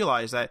don't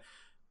realize that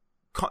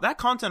that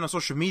content on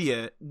social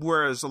media,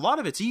 whereas a lot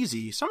of it's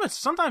easy,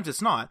 sometimes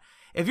it's not.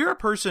 If you're a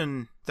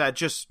person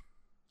that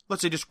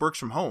let's say just works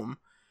from home,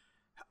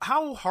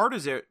 how hard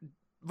is it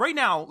right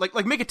now?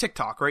 Like make a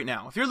TikTok right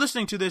now. If you're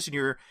listening to this and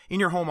you're in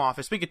your home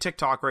office, make a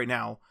TikTok right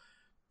now.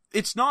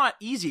 It's not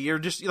easy. You're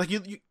just like,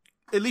 you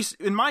at least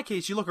in my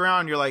case, you look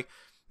around and you're like,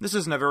 this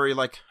isn't a very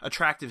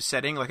attractive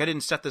setting. Like I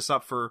didn't set this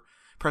up for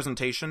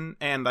presentation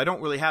and I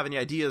don't really have any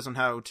ideas on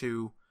how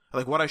to,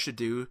 what I should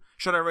do.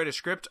 Should I write a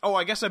script? Oh,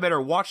 I guess I better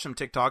watch some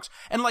TikToks.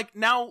 And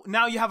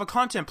now you have a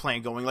content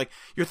plan going. Like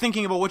you're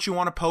thinking about what you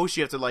want to post.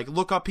 You have to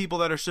look up people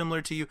that are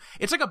similar to you.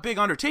 It's like a big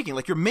undertaking.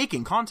 Like you're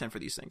making content for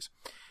these things.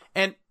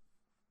 And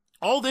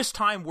all this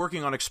time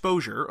working on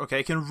exposure,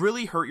 okay, can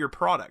really hurt your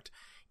product.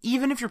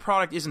 Even if your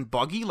product isn't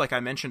buggy, like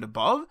I mentioned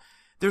above,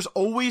 there's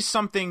always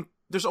going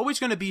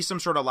to be some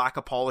sort of lack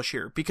of polish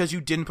here because you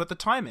didn't put the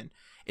time in.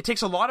 It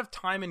takes a lot of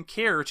time and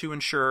care to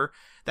ensure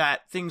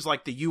that things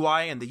like the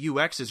UI and the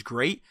UX is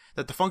great,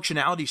 that the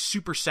functionality is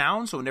super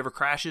sound, so it never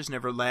crashes,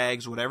 never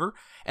lags, whatever,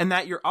 and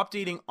that you're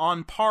updating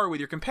on par with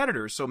your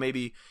competitors. So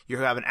maybe you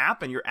have an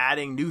app and you're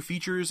adding new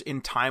features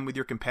in time with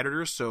your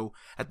competitors, so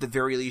at the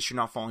very least you're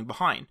not falling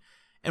behind.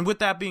 And with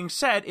that being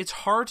said, it's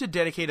hard to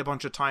dedicate a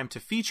bunch of time to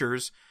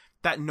features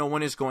that no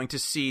one is going to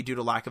see due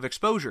to lack of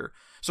exposure.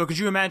 So could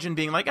you imagine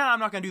being like, I'm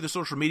not going to do the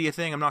social media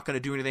thing. I'm not going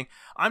to do anything.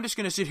 I'm just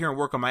going to sit here and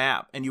work on my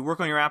app. And you work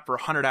on your app for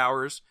 100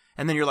 hours.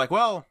 And then you're like,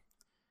 well,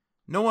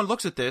 no one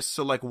looks at this.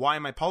 So why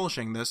am I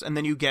polishing this? And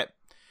then you get,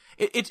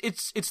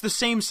 it's the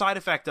same side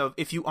effect of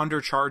if you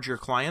undercharge your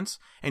clients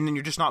and then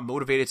you're just not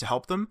motivated to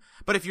help them.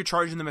 But if you're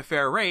charging them a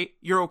fair rate,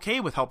 you're okay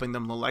with helping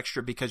them a little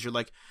extra because you're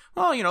like,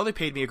 well, they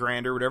paid me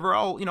 $1,000 or whatever.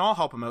 I'll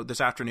help them out this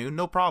afternoon.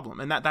 No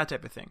problem. And that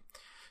type of thing.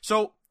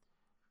 So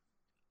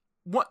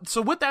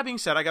with that being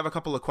said, I have a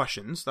couple of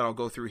questions that I'll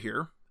go through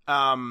here.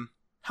 How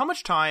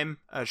much time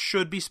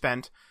should be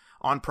spent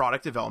on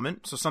product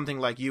development? So something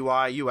like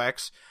UI,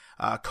 UX,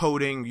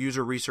 coding,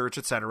 user research,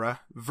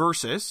 etc.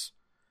 versus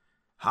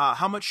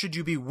how much should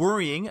you be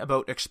worrying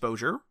about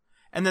exposure?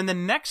 And then the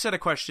next set of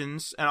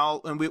questions,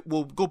 and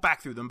we'll go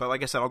back through them, but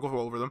like I said, I'll go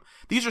over them.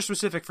 These are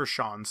specific for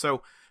Sean.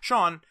 So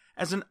Sean,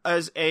 as an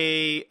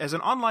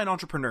online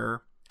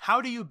entrepreneur,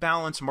 how do you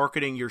balance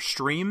marketing your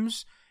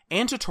streams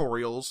and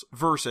tutorials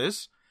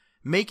versus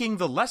making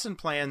the lesson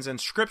plans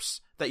and scripts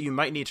that you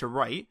might need to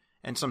write?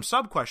 And some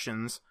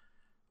sub-questions,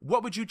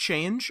 what would you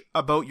change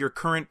about your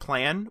current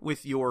plan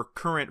with your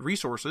current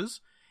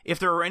resources? If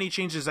there are any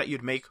changes that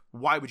you'd make,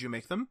 why would you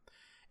make them?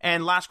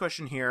 And last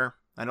question here,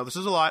 I know this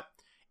is a lot.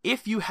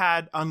 If you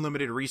had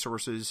unlimited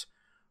resources,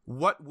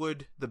 what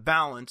would the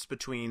balance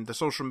between the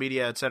social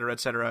media, et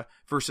cetera,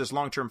 versus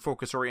long-term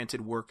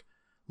focus-oriented work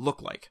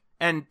look like?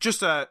 And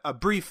just a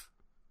brief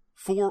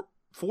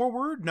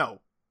footnote.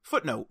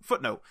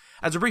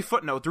 As a brief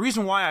footnote, the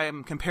reason why I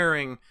am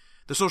comparing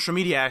the social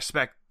media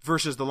aspect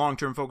versus the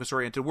long-term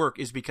focus-oriented work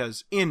is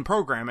because in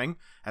programming,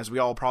 as we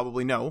all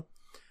probably know,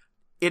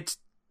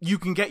 you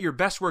can get your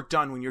best work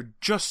done when you're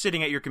just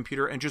sitting at your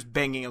computer and just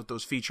banging out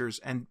those features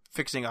and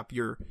fixing up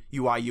your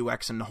UI,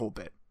 UX, and the whole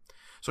bit.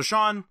 So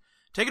Sean,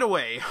 take it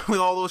away with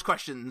all those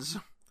questions.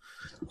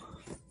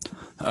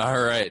 All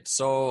right.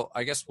 So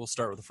I guess we'll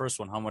start with the first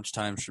one. How much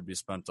time should be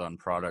spent on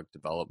product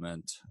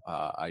development,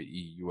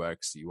 i.e.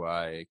 UX,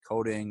 UI,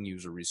 coding,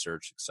 user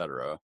research,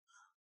 etc.,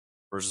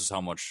 versus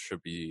how much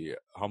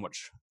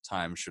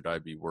time should I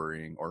be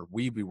worrying or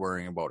we be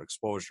worrying about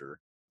exposure?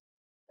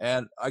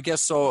 And I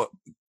guess so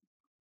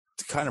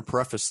to kind of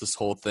preface this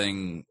whole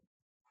thing,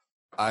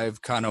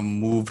 I've kind of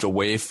moved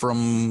away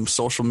from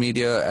social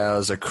media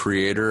as a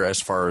creator as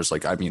far as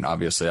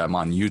obviously I'm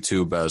on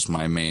YouTube as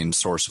my main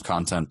source of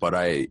content, but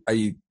I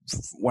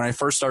when I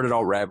first started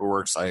out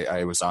Rabbitworks,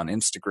 I was on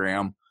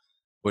Instagram,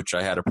 which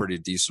I had a pretty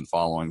decent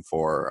following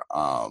for.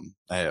 I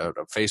had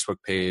a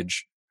Facebook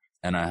page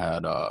and I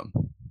had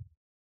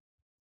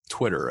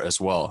Twitter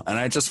as well. And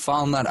I just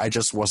found that I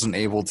just wasn't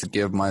able to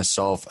give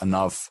myself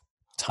enough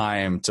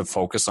time to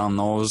focus on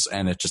those,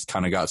 and it just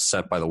kind of got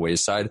set by the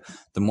wayside.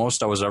 The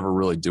most I was ever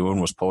really doing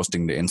was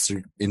posting to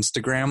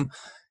Instagram,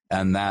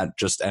 and that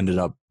just ended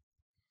up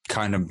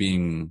kind of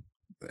being,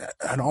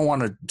 I don't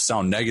want to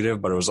sound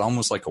negative, but it was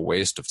almost like a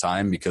waste of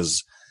time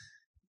because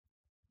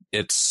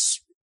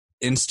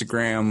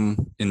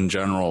Instagram in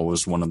general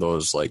was one of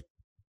those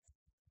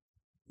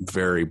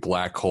very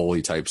black hole-y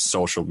type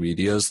social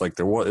medias.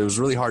 It was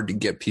really hard to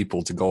get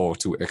people to go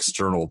to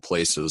external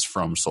places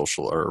from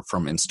social or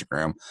from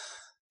Instagram.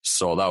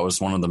 So that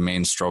was one of the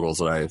main struggles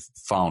that I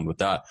found with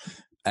that.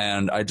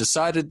 And I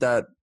decided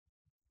that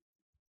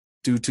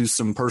due to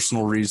some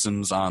personal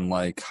reasons on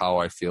like how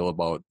I feel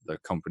about the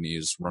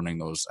companies running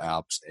those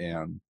apps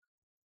and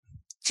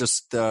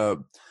just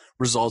the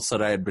results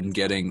that I had been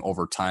getting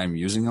over time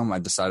using them, I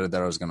decided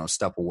that I was going to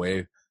step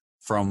away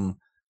from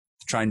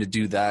trying to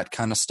do that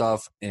kind of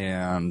stuff.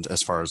 And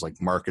as far as like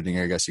marketing,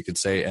 I guess you could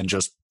say, and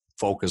just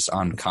focus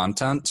on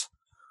content,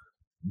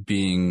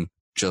 being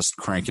just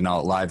cranking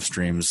out live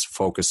streams,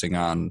 focusing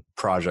on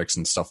projects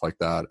and stuff like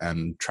that,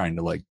 and trying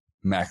to like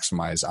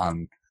maximize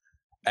on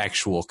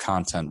actual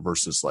content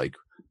versus like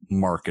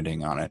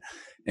marketing on it.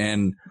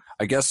 And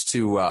I guess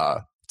to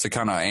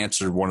kind of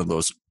answer one of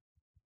those,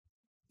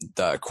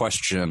 the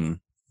question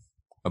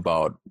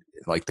about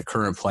like the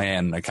current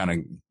plan that kind of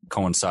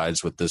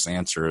coincides with this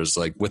answer is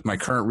like, with my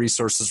current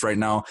resources right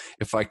now,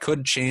 if I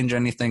could change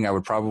anything, I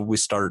would probably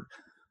start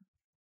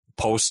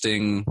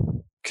posting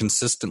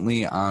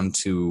consistently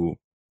onto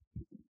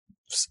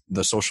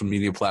the social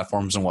media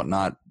platforms and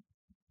whatnot.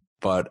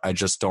 But I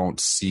just don't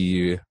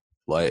see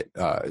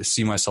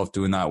myself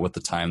doing that with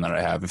the time that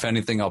I have. If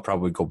anything, I'll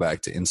probably go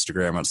back to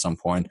Instagram at some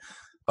point.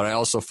 But I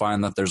also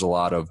find that there's a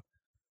lot of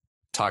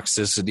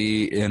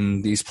toxicity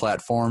in these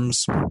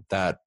platforms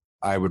that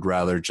I would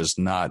rather just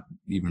not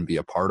even be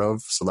a part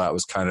of. So that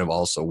was kind of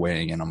also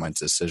weighing in on my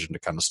decision to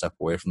kind of step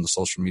away from the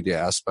social media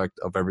aspect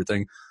of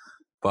everything.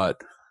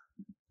 But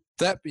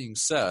that being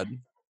said,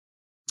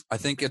 I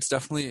think it's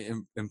definitely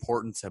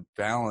important to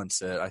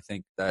balance it. I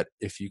think that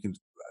if you can,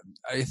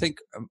 I think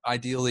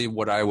ideally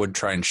what I would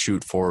try and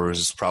shoot for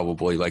is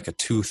probably like a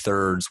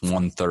 2/3,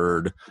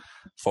 1/3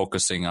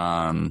 focusing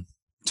on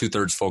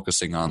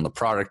the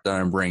product that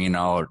I'm bringing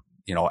out,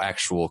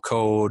 actual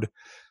code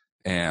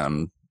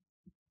and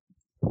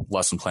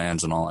lesson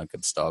plans and all that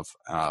good stuff,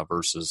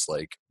 versus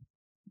like,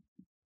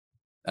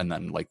 and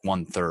then like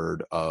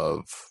 1/3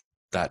 of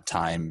that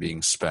time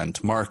being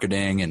spent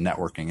marketing and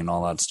networking and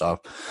all that stuff.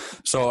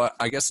 So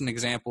I guess an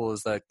example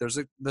is that there's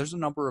a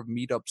number of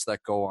meetups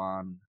that go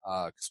on.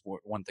 Because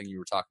one thing you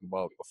were talking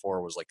about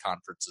before was like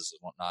conferences and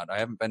whatnot. I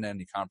haven't been to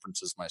any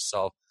conferences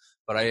myself,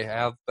 but I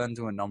have been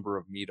to a number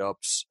of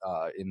meetups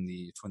in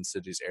the Twin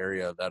Cities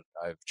area that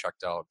I've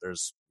checked out.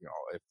 There's,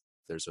 if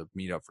there's a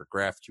meetup for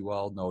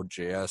GraphQL,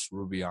 Node.js,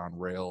 Ruby on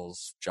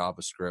Rails,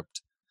 JavaScript,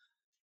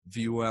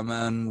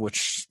 Vue.mn,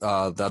 which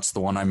that's the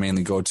one I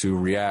mainly go to,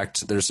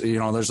 React. There's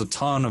a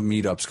ton of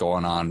meetups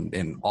going on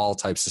in all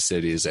types of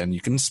cities, and you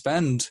can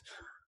spend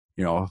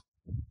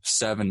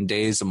 7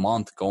 days a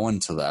month going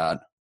to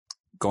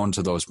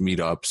those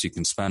meetups. You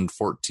can spend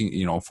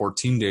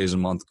 14 days a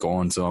month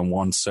going to them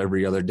once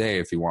every other day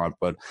if you want.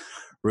 But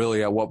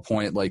really, at what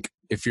point, like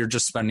if you're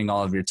just spending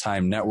all of your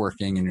time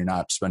networking and you're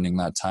not spending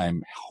that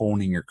time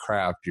honing your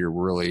craft, you're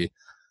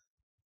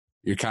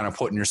kind of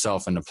putting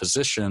yourself in a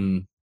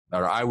position,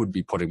 or I would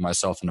be putting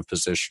myself in a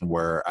position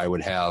where I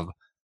would have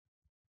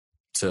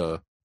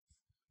to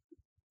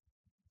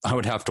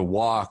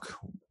walk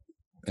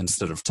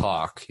instead of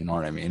talk. You know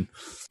what I mean?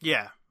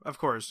 Yeah, of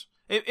course.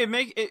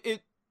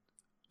 It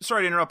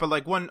sorry to interrupt, but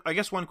like one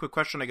quick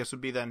question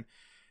would be then,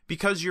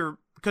 because you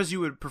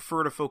would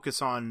prefer to focus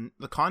on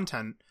the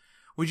content,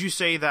 would you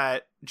say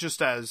that just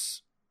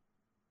because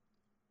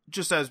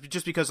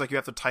like you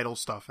have to title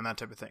stuff and that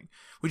type of thing,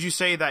 would you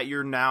say that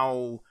you're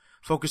now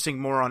focusing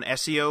more on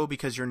SEO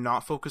because you're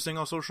not focusing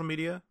on social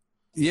media?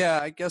 Yeah,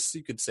 I guess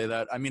you could say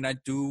that. I mean, I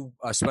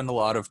spend a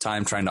lot of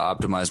time trying to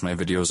optimize my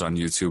videos on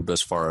YouTube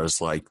as far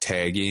as like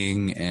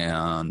tagging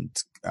and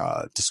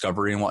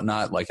discovery and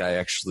whatnot. Like I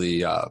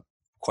actually,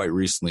 quite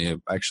recently,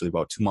 actually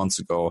about 2 months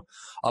ago,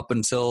 up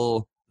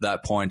until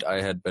that point,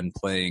 I had been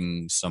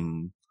playing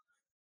some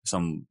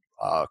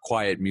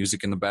quiet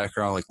music in the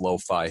background, like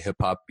lo-fi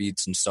hip-hop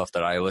beats and stuff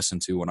that I listen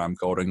to when I'm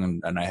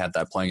coding, and I had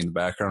that playing in the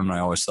background, and I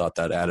always thought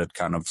that added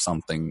kind of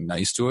something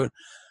nice to it.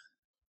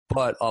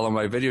 But all of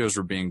my videos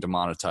were being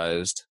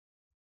demonetized.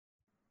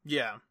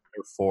 Yeah.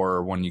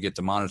 Therefore, when you get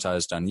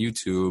demonetized on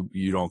YouTube,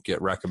 you don't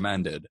get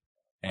recommended.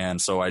 And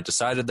so I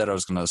decided that I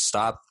was going to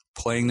stop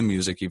playing the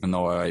music, even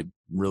though I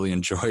really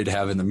enjoyed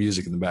having the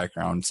music in the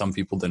background. Some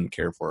people didn't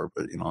care for it,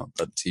 but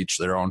that's each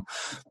their own.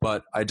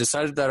 But I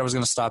decided that I was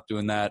going to stop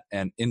doing that,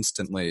 and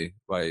instantly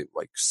my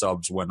like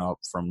subs went up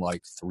from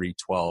like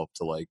 312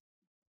 to like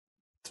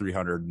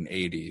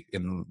 380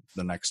 in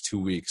the next 2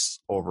 weeks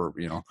over,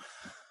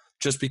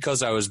 just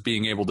because I was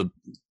being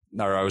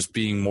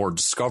more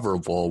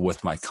discoverable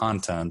with my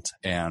content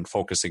and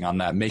focusing on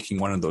that, making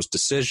one of those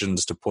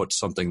decisions to put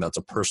something that's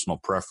a personal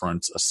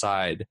preference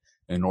aside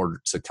in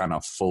order to kind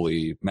of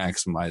fully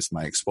maximize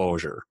my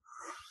exposure.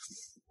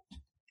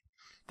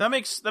 That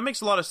makes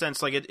a lot of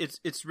sense. Like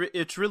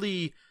it's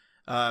really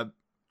I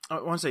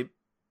want to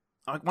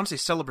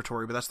say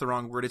celebratory, but that's the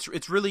wrong word.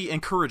 It's really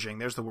encouraging.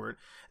 There's the word.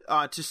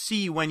 To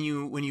see when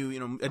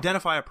you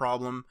identify a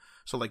problem.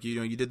 So like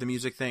you did the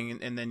music thing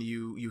and then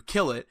you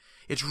kill it.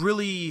 It's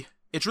really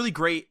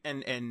great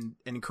and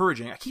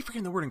encouraging. I keep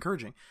forgetting the word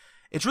encouraging.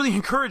 It's really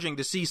encouraging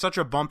to see such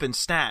a bump in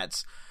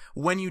stats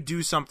when you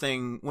do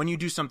something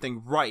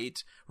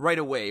right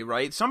away,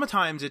 right?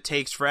 Sometimes it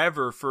takes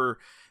forever for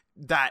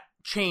that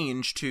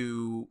change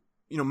to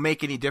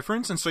make any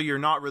difference. And so you're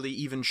not really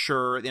even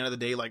sure at the end of the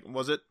day, like,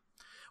 was it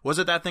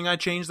that thing I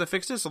changed that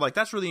fixed it? So like,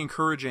 that's really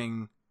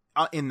encouraging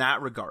in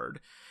that regard.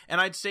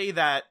 And I'd say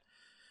that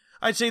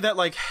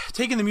like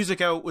taking the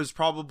music out was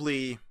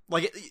probably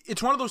like,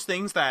 it's one of those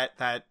things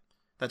that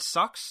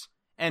sucks.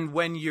 And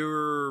when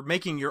you're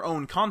making your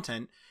own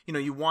content,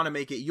 you want to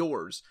make it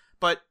yours,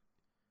 but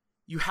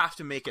you have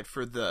to make it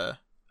for the,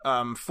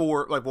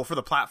 for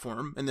the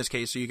platform in this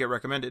case, so you get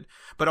recommended,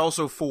 but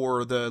also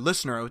for the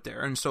listener out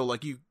there. And so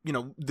like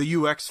the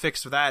UX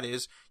fix of that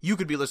is you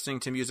could be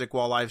listening to music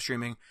while live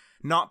streaming,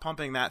 not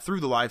pumping that through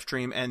the live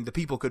stream, and the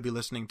people could be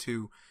listening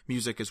to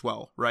music as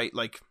well, right?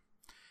 Like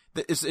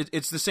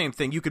it's the same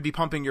thing. You could be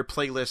pumping your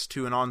playlist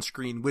to an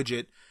on-screen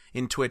widget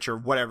in Twitch or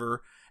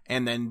whatever,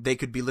 and then they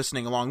could be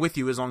listening along with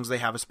you as long as they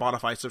have a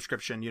Spotify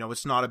subscription.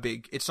 It's not a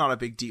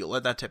big deal,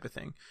 that type of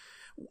thing.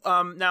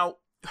 Now,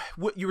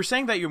 what you were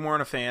saying that you're more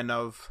a fan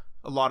of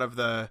a lot of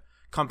the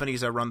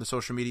companies that run the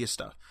social media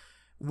stuff.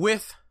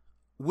 With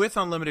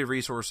unlimited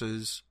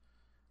resources,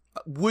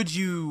 would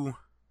you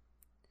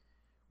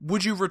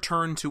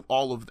return to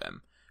all of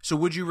them? So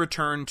would you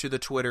return to the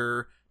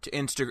Twitter, to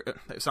Instagram?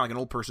 It's not like an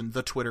old person.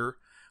 The Twitter.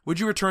 Would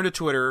you return to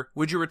Twitter?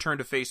 Would you return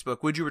to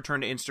Facebook? Would you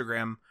return to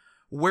Instagram?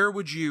 Where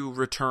would you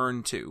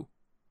return to?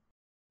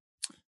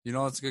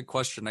 That's a good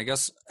question. I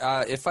guess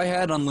if I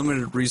had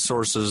unlimited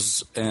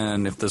resources,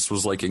 and if this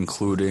was like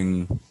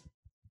including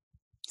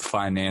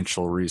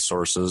financial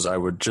resources, I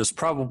would just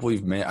probably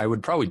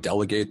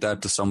delegate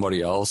that to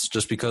somebody else,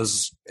 just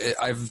because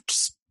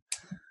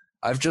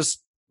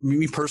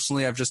me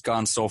personally, I've just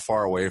gone so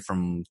far away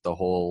from the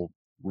whole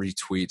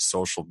retweet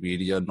social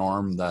media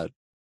norm that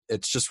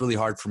it's just really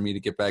hard for me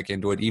to get back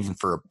into it, even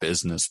for a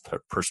business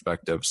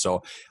perspective.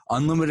 So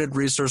unlimited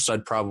resource,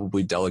 I'd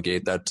probably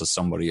delegate that to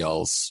somebody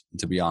else,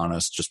 to be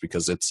honest, just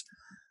because it's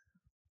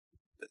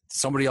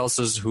somebody else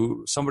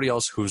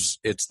who's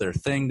it's their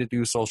thing to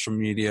do social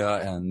media,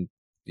 and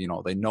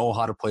they know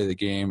how to play the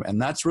game.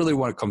 And that's really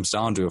what it comes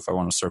down to. If I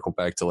want to circle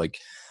back to like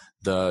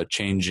the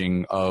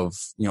changing of,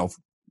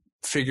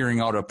 figuring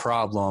out a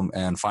problem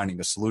and finding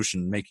a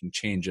solution, making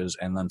changes,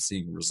 and then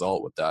seeing a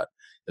result with that.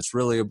 It's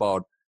really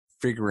about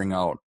figuring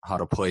out how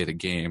to play the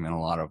game in a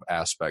lot of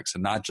aspects,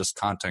 and not just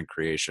content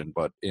creation,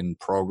 but in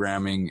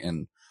programming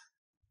and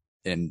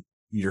in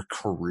your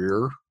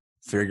career,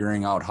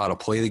 figuring out how to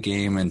play the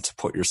game and to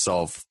put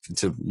yourself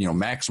to,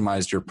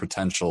 maximize your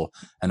potential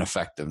and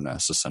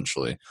effectiveness,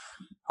 essentially.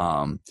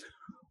 One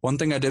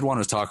thing I did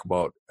want to talk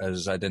about,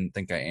 as I didn't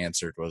think I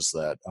answered, was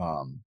that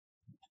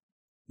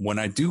when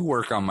I do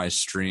work on my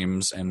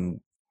streams,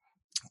 and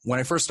when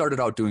I first started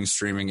out doing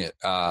streaming, it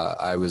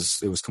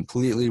was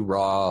completely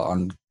raw,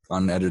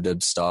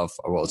 unedited stuff.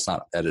 Well, it's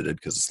not edited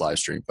because it's live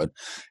stream, but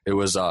it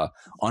was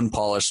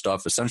unpolished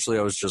stuff. Essentially,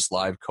 I was just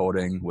live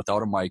coding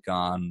without a mic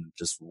on,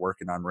 just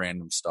working on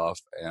random stuff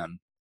and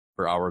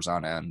for hours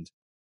on end,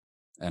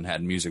 and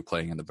had music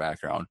playing in the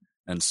background.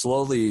 And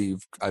slowly,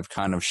 I've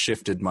kind of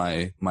shifted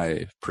my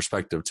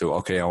perspective to,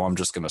 okay, I'm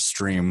just going to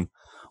stream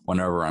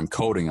whenever I'm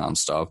coding on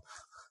stuff,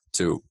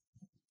 to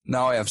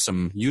now I have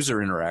some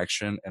user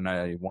interaction and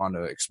I want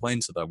to explain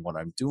to them what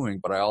I'm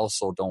doing, but I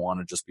also don't want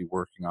to just be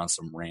working on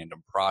some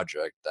random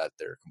project that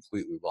they're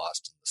completely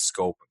lost in the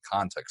scope and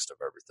context of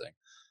everything.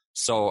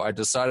 So I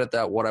decided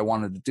that what I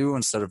wanted to do,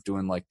 instead of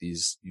doing like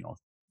these,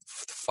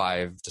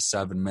 5 to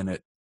 7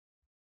 minute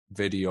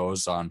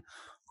videos on,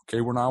 okay,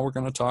 we're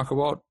going to talk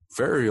about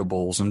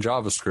variables and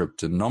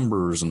JavaScript and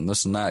numbers and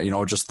this and that,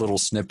 just little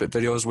snippet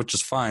videos, which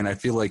is fine. I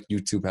feel like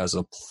YouTube has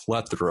a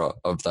plethora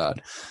of that.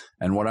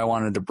 And what I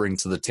wanted to bring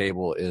to the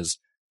table is,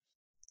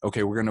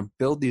 okay, we're going to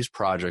build these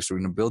projects. We're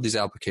going to build these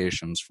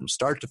applications from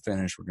start to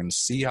finish. We're going to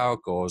see how it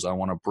goes. I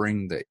want to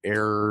bring the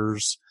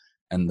errors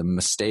and the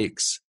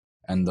mistakes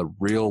and the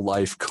real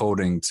life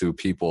coding to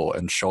people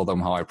and show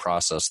them how I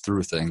process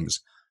through things,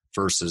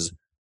 versus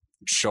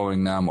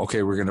showing them,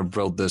 okay, we're going to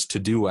build this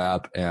to-do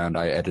app, and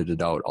I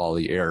edited out all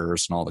the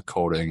errors and all the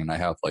coding, and I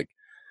have like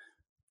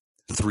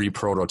 3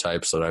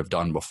 prototypes that I've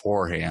done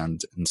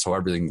beforehand, and so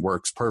everything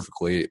works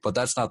perfectly. But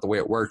that's not the way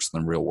it works in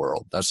the real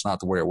world. That's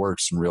not the way it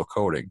works in real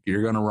coding.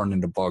 You're going to run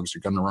into bugs.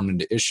 You're going to run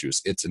into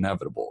issues. It's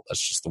inevitable.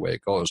 That's just the way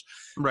it goes.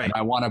 Right. And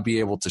I want to be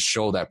able to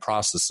show that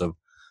process of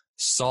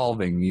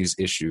solving these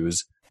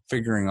issues,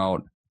 figuring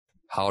out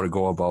how to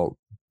go about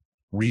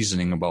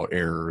reasoning about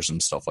errors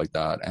and stuff like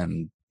that,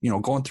 and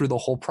going through the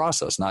whole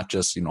process, not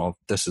just,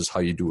 this is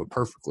how you do it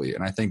perfectly.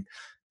 And I think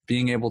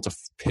being able to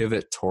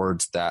pivot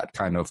towards that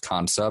kind of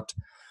concept.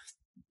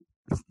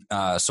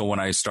 So when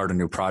I start a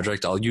new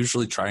project, I'll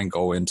usually try and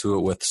go into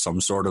it with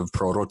some sort of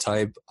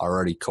prototype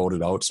already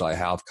coded out, so I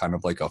have kind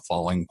of like a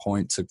falling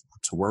point to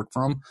work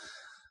from.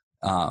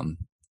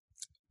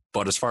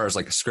 But as far as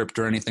like a script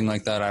or anything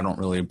like that, I don't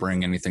really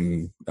bring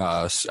anything.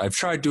 I've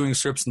tried doing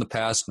scripts in the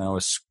past, and I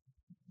was,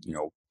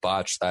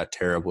 botched that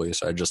terribly.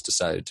 So I just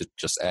decided to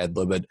just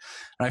ad-lib it.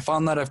 And I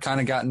found that I've kind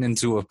of gotten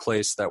into a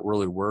place that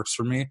really works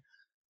for me,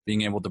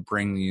 being able to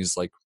bring these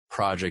like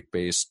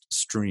project-based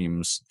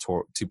streams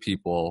to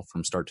people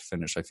from start to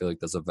finish. I feel like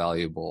that's a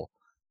valuable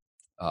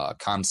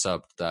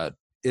concept that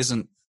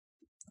isn't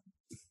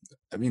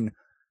I mean,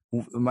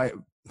 my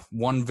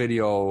one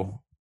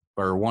video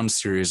or one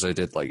series I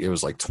did, like, it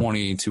was like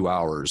 22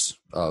 hours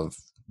of,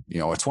 a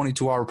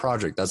 22-hour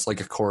project. That's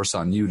like a course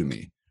on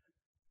Udemy,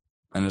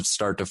 and it's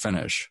start to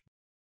finish.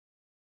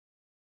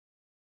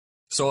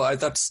 So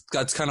that's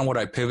kind of what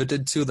I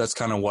pivoted to. That's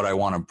kind of what I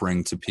want to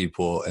bring to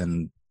people,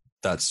 and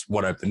that's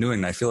what I've been doing.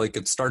 And I feel like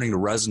it's starting to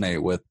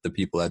resonate with the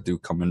people that do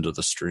come into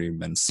the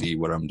stream and see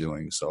what I'm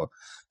doing. So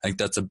I think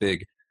that's a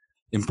big,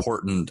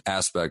 important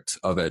aspect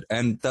of it.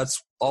 And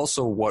that's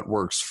also what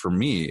works for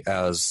me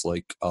as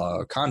like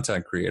a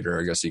content creator,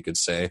 I guess you could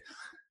say,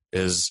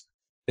 is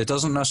it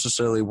doesn't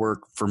necessarily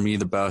work for me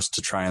the best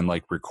to try and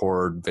like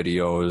record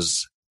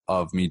videos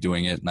of me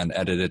doing it and then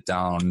edit it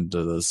down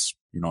to this,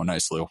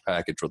 nice little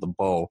package with a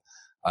bow.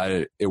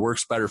 It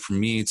works better for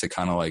me to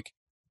kind of like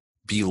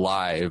be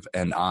live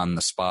and on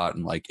the spot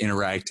and like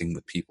interacting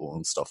with people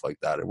and stuff like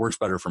that. It works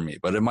better for me,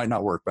 but it might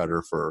not work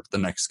better for the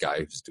next guy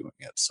who's doing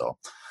it. So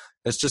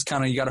it's just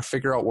kind of, you got to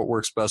figure out what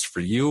works best for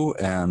you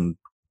and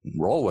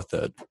roll with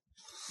it.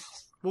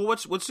 Well,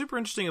 what's super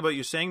interesting about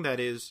you saying that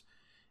is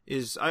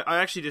I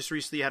actually just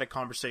recently had a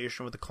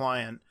conversation with a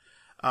client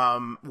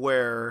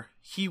where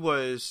he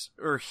was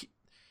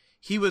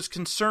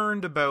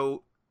concerned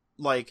about,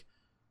 like,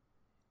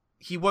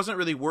 he wasn't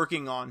really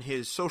working on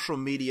his social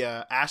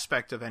media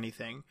aspect of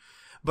anything,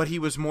 but he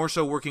was more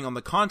so working on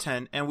the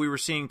content, and we were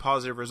seeing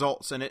positive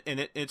results. And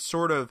it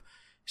sort of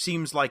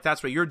seems like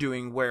that's what you're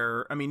doing,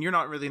 where, I mean, you're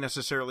not really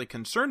necessarily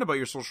concerned about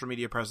your social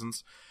media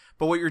presence,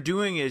 but what you're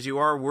doing is you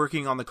are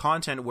working on the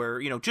content where,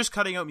 just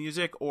cutting out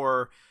music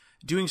or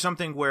doing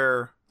something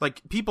where,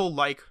 like, people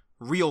like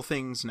real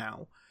things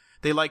now.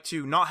 They like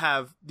to not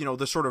have,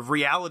 the sort of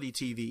reality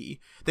TV.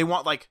 They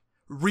want, like,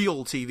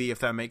 real TV, if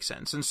that makes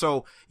sense. And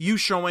so you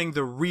showing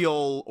the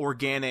real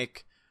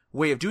organic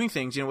way of doing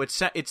things,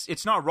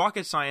 it's not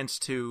rocket science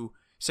to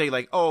say,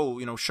 like,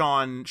 oh,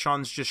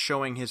 Sean's just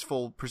showing his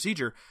full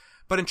procedure.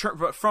 But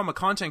from a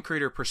content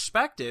creator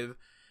perspective,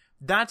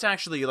 that's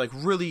actually like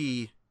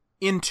really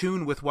in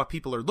tune with what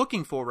people are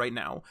looking for right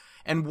now.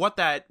 And what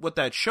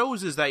that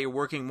shows is that you're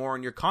working more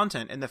on your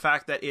content, and the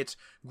fact that it's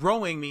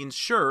growing means,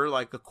 sure,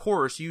 like, of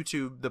course,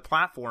 YouTube, the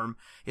platform,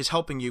 is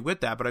helping you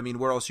with that, but I mean,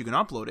 where else you can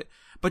upload it?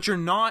 But you're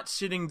not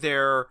sitting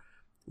there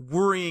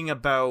worrying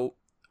about,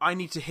 I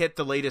need to hit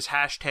the latest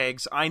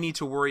hashtags, I need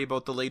to worry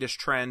about the latest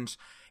trends.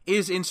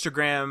 Is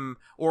Instagram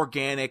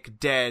organic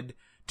dead?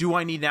 Do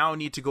I need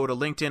to go to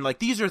LinkedIn? Like,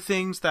 these are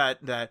things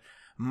that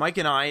Mike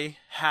and I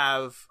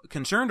have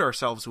concerned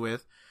ourselves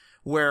with,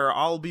 where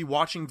I'll be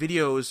watching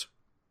videos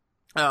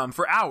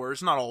for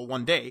hours, not all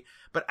one day,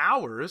 but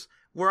hours,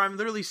 where I'm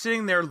literally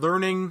sitting there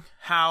learning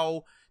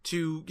how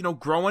to,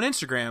 grow on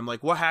Instagram.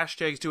 Like, what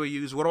hashtags do I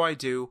use? What do I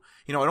do?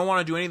 I don't want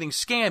to do anything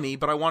scammy,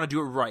 but I want to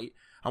do it right.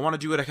 I want to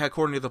do it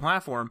according to the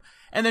platform.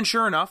 And then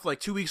sure enough,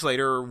 like 2 weeks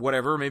later or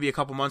whatever, maybe a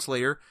couple months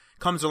later,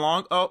 comes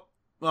along, oh,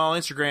 well,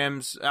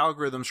 Instagram's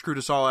algorithm screwed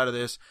us all out of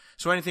this.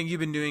 So anything you've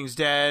been doing is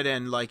dead,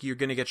 and like you're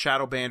going to get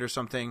shadow banned or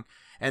something.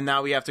 And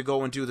now we have to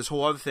go and do this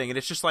whole other thing. And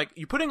it's just like,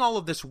 you're putting all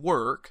of this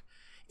work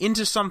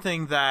into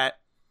something that,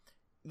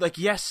 like,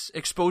 yes,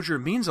 exposure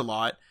means a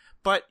lot,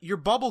 but your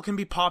bubble can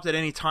be popped at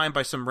any time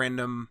by just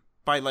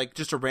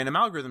a random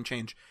algorithm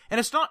change. And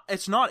it's not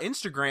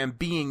Instagram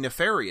being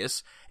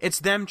nefarious.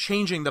 It's them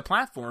changing the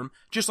platform,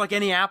 just like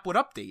any app would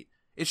update.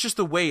 It's just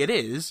the way it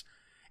is.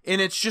 And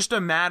it's just a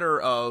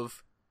matter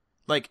of,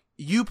 like,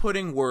 you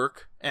putting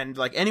work, and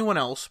like anyone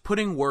else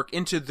putting work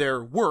into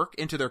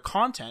their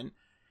content,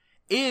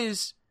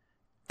 is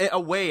a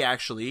way,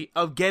 actually,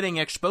 of getting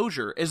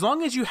exposure. As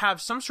long as you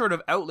have some sort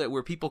of outlet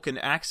where people can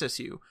access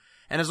you,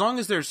 and as long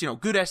as there's,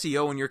 good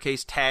SEO, in your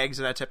case, tags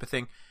and that type of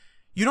thing,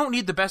 you don't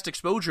need the best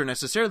exposure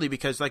necessarily,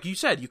 because, like you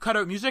said, you cut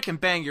out music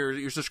and bang,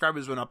 your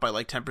subscribers went up by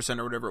like 10%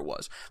 or whatever it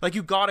was. Like,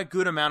 you got a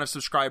good amount of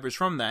subscribers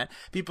from that.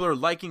 People are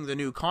liking the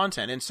new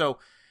content. And so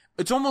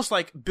it's almost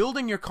like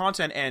building your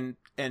content and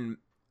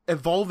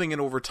evolving it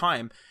over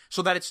time,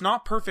 so that it's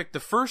not perfect the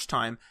first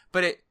time,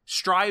 but it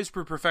strives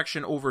for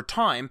perfection over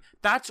time.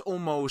 That's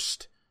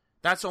almost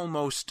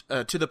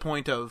to the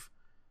point of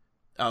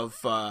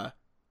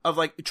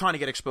like trying to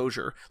get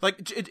exposure.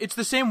 Like, it's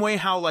the same way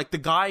how, like, the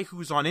guy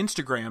who's on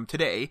Instagram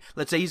today,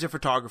 let's say he's a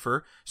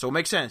photographer, so it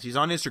makes sense. He's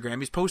on Instagram,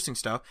 he's posting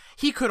stuff.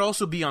 He could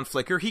also be on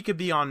Flickr. He could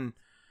be on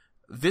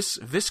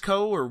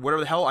Visco or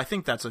whatever the hell. I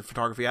think that's a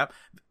photography app.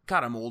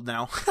 God, I'm old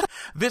now.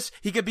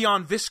 He could be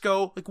on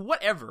Visco, like,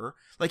 whatever.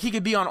 Like, he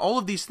could be on all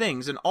of these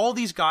things, and all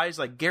these guys,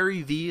 like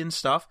Gary Vee and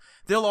stuff,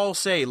 they'll all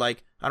say,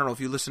 like, I don't know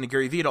if you listen to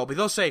Gary Vee at all, but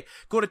they'll say,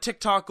 go to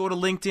TikTok, go to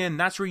LinkedIn,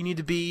 that's where you need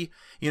to be.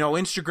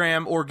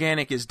 Instagram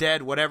organic is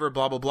dead, whatever,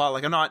 blah, blah, blah.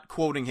 Like, I'm not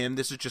quoting him.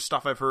 This is just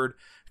stuff I've heard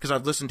because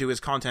I've listened to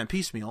his content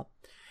piecemeal.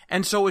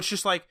 And so it's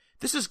just like,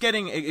 this is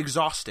getting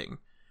exhausting.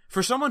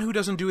 For someone who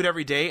doesn't do it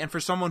every day, and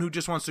for someone who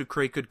just wants to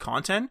create good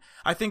content,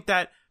 I think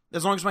that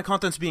as long as my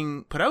content's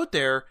being put out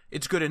there,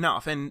 it's good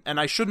enough. And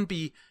I should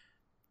be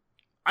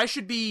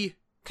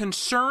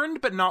concerned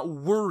but not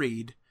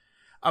worried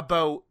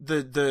about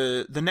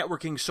the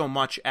networking so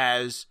much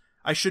as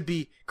I should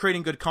be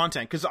creating good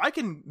content. Because I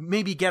can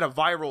maybe get a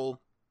viral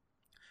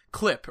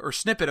clip or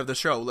snippet of the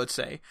show, let's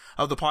say,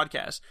 of the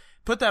podcast,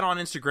 put that on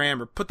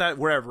Instagram or put that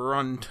wherever,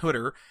 on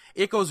Twitter,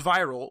 it goes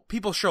viral,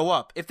 people show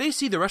up. If they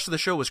see the rest of the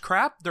show was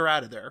crap, they're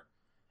out of there.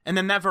 And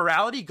then that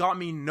virality got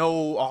me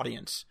no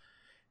audience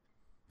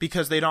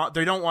because they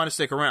don't want to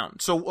stick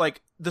around. So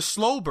like the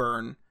slow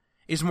burn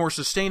is more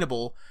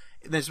sustainable.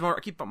 There's more. I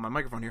keep my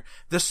microphone here.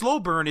 The slow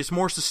burn is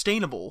more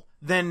sustainable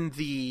than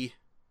the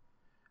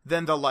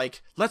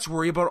like, let's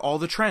worry about all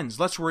the trends.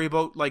 Let's worry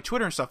about like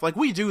Twitter and stuff. Like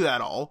we do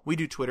that all. We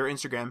do Twitter,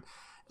 Instagram,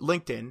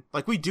 LinkedIn.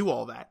 Like we do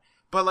all that.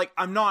 But like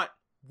I'm not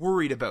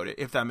worried about it,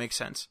 if that makes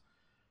sense.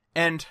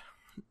 And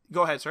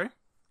go ahead, sorry.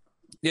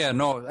 Yeah,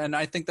 no, and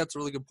I think that's a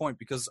really good point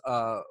because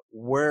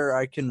where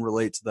I can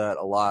relate to that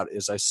a lot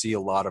is I see a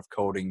lot of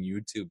coding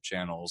YouTube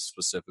channels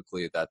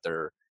specifically that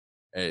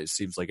it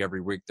seems like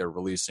every week they're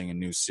releasing a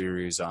new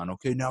series on,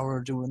 okay, now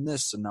we're doing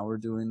this, and now we're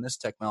doing this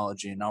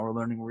technology, and now we're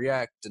learning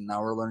React, and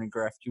now we're learning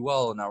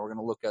GraphQL, and now we're going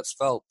to look at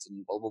Svelte,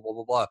 and blah, blah, blah,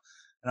 blah, blah.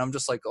 And I'm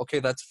just like, okay,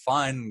 that's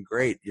fine,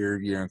 great.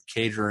 You're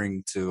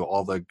catering to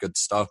all the good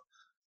stuff.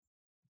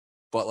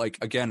 But, like,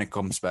 again, it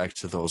comes back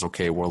to those,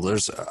 okay, well,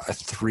 there's a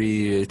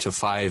 3 to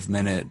 5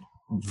 minute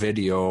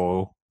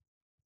video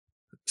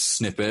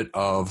snippet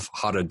of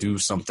how to do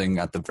something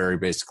at the very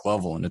basic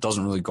level, and it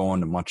doesn't really go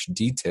into much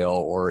detail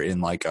or in,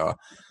 like, a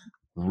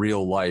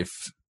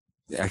real-life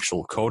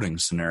actual coding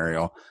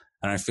scenario.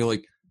 And I feel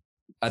like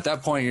at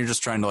that point, you're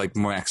just trying to, like,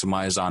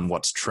 maximize on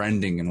what's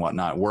trending and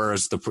whatnot,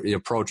 whereas the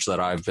approach that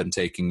I've been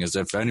taking is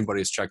if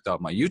anybody's checked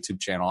out my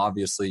YouTube channel,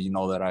 obviously you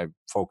know that I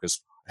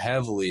focus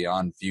heavily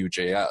on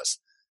Vue.js.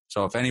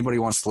 So if anybody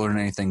wants to learn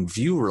anything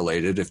Vue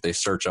related, if they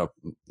search up,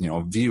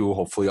 Vue,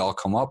 hopefully I'll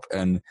come up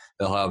and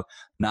they'll have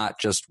not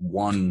just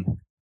one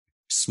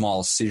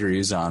small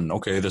series on,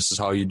 okay, this is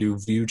how you do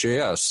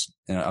Vue.js,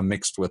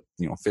 mixed with,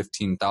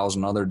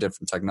 15,000 other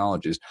different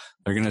technologies.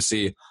 They're going to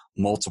see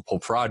multiple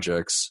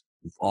projects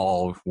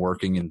all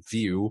working in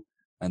Vue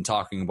and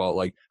talking about,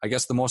 like, I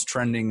guess the most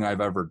trending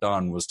I've ever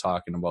done was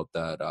talking about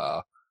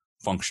that,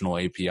 functional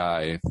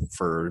API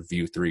for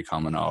Vue 3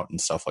 coming out and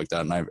stuff like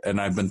that.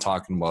 And I've been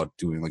talking about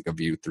doing like a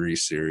Vue 3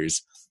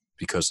 series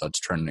because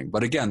that's trending.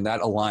 But again, that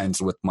aligns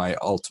with my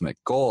ultimate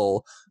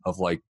goal of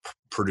like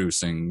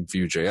producing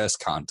Vue.js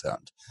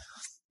content.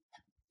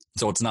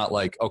 So it's not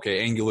like,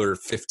 okay, Angular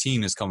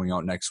 15 is coming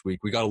out next week.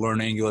 We got to learn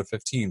Angular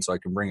 15 so I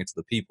can bring it to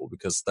the people,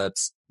 because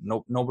that's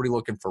nobody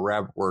looking for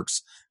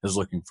RabbitWorks is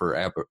looking for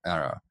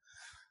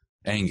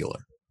Angular.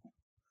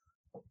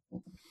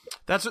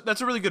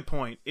 That's a really good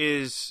point.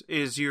 Is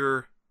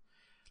you're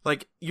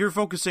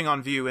focusing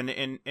on Vue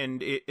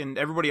and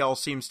everybody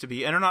else seems to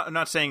be, and I'm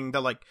not saying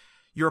that like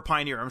you're a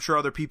pioneer. I'm sure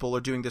other people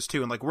are doing this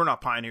too, and like we're not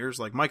pioneers.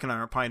 Like Mike and I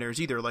aren't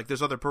pioneers either. Like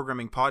there's other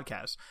programming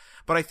podcasts,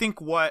 but I think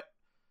what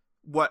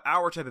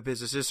our type of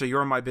business is, so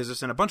you're in my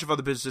business and a bunch of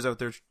other businesses out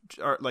there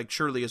are like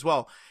surely as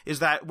well, is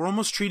that we're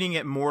almost treating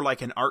it more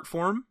like an art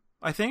form.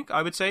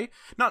 I would say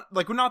not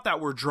that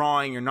we're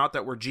drawing or not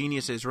that we're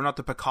geniuses. We're not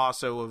the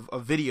Picasso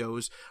of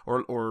videos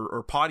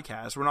or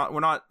podcasts.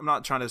 I'm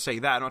not trying to say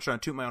that. I'm not trying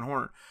to toot my own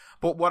horn.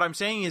 But what I'm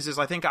saying is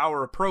I think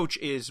our approach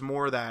is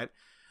more that,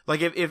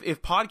 like,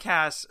 if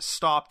podcasts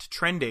stopped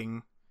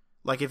trending,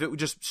 like if it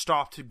just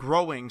stopped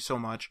growing so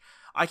much,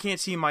 I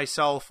can't see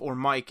myself or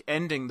Mike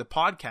ending the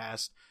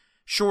podcast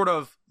short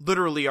of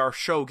literally our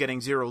show getting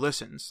 0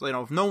 listens.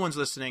 If no one's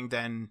listening,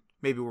 then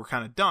maybe we're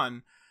kind of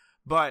done.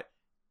 But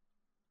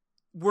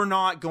we're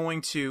not going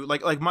to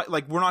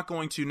we're not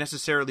going to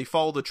necessarily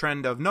follow the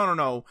trend of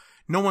no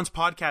one's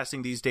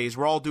podcasting these days.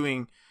 We're all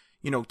doing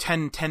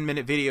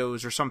 10-minute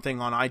videos or something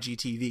on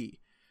IGTV.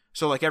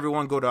 So like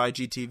everyone go to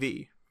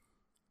IGTV.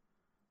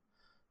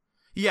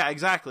 Yeah,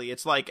 exactly.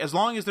 It's like as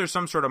long as there's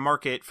some sort of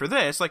market for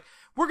this, like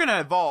we're going to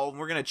evolve,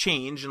 we're going to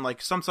change, and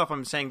like some stuff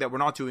I'm saying that we're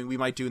not doing, we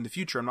might do in the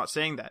future. I'm not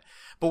saying that.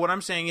 But what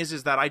I'm saying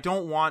is that I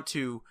don't want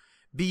to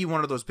be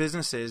one of those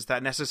businesses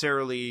that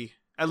necessarily,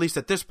 at least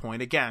at this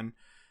point, again,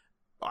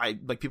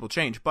 people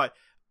change, but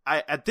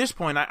at this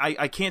point,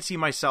 I can't see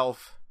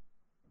myself,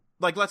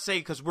 like, let's say,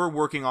 because we're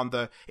working on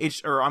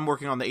I'm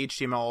working on the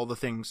HTML All the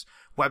Things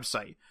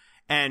website,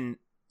 and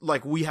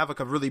like we have like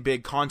a really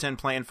big content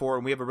plan for it,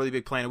 and we have a really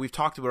big plan, and we've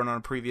talked about it on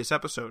a previous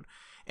episode,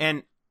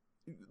 and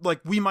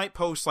like we might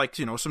post like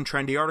some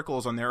trendy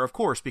articles on there, of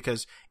course,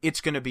 because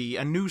it's going to be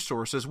a news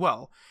source as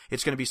well.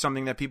 It's going to be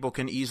something that people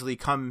can easily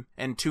come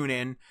and tune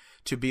in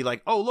to be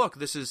like, oh look,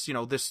 this is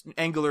this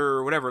Angular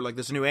or whatever, like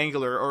this new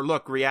Angular, or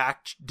look,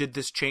 React did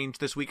this change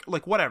this week,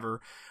 like whatever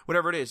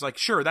it is. Like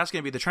sure, that's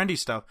going to be the trendy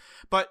stuff,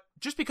 but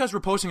just because we're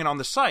posting it on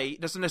the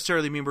site doesn't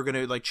necessarily mean we're going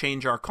to like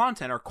change our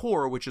content, our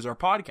core, which is our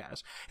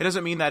podcast. It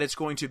doesn't mean that it's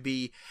going to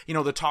be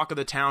the talk of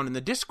the town in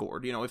the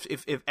Discord.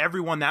 If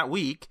everyone that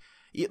week,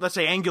 let's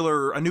say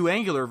a new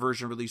Angular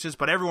version releases,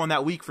 but everyone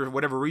that week for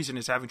whatever reason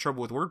is having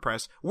trouble with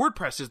WordPress.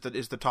 WordPress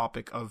is the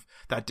topic of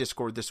that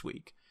Discord this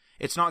week.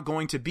 It's not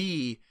going to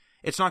be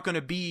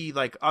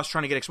like us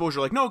trying to get exposure.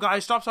 Like, no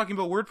guys, stop talking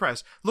about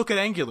WordPress. Look at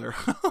Angular.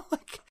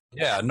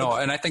 Yeah, no,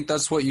 and I think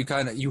that's what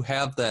you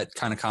have that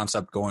kind of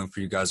concept going for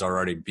you guys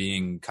already,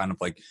 being kind of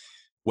like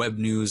web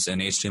news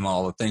and HTML,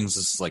 all the things.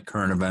 This is like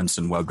current events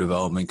and web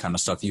development kind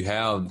of stuff. You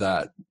have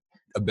that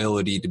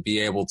ability to be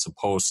able to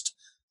post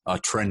a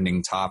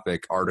trending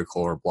topic,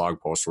 article, or blog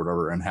post or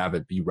whatever, and have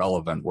it be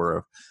relevant. Where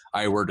if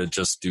I were to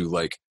just do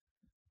like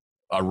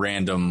a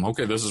random,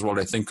 okay, this is what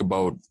I think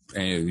about,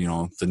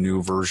 the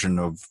new version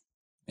of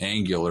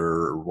Angular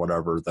or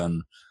whatever,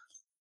 then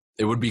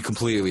it would be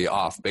completely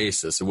off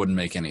basis. It wouldn't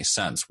make any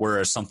sense.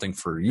 Whereas something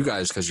for you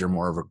guys, because you're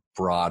more of a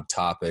broad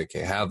topic,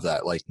 you have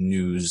that like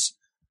news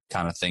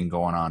kind of thing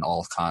going on,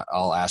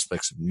 all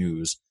aspects of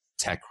news,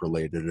 tech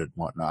related and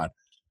whatnot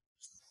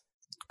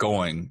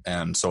going.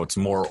 And so it's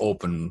more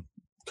open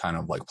kind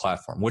of like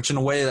platform, which in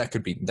a way that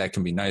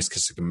can be nice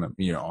because it can,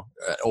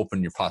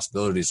 open your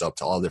possibilities up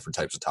to all different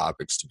types of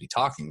topics to be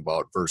talking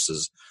about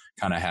versus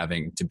kind of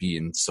having to be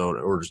in sort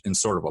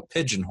of a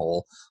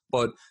pigeonhole.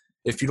 But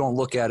if you don't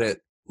look at it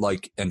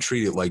like and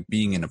treat it like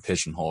being in a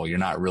pigeonhole, you're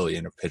not really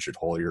in a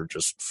pigeonhole. You're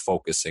just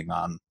focusing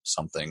on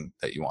something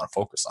that you want to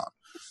focus on.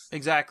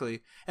 Exactly.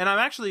 And I'm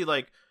actually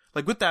like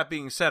with that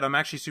being said, I'm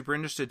actually super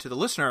interested to the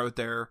listener out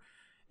there.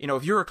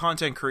 If you're a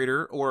content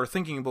creator or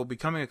thinking about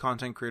becoming a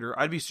content creator,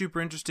 I'd be super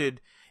interested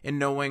in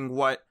knowing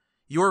what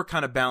your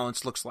kind of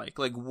balance looks like.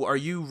 Like, are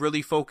you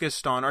really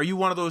focused on, are you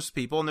one of those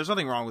people, and there's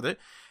nothing wrong with it,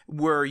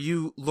 where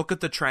you look at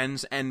the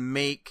trends and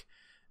make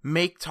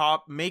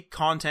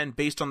content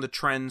based on the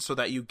trends so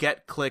that you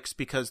get clicks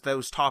because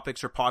those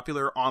topics are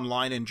popular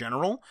online in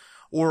general?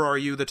 Or are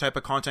you the type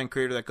of content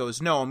creator that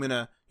goes, no, I'm going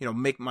to,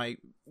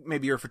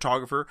 maybe you're a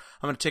photographer,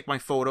 I'm going to take my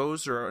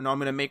photos, or no, I'm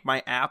going to make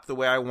my app the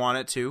way I want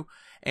it to.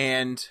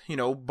 And,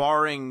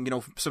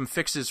 barring, some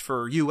fixes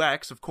for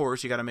UX, of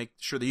course, you got to make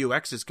sure the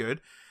UX is good.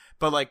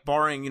 But like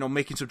barring,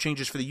 making some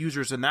changes for the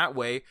users in that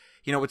way,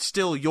 it's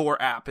still your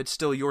app. It's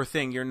still your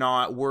thing. You're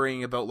not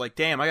worrying about like,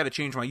 damn, I got to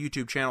change my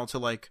YouTube channel to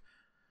like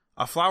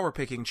a flower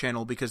picking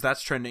channel because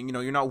that's trending.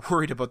 You're not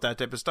worried about that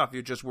type of stuff.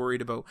 You're just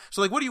worried about,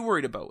 so like, what are you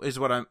worried about is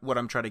what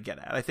I'm trying to get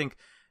at. I think,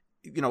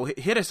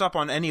 hit us up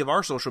on any of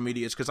our social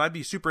medias, because I'd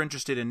be super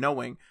interested in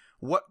knowing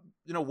what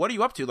are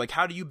you up to? Like,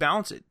 how do you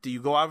balance it? Do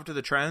you go after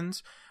the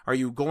trends? Are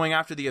you going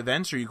after the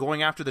events? Are you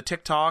going after the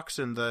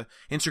TikToks and the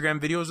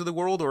Instagram videos of the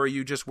world? Or are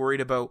you just worried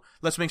about,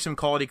 let's make some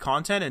quality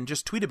content and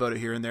just tweet about it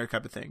here and there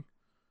type of thing?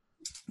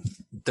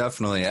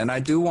 Definitely. And I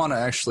do want to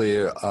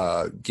actually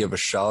give a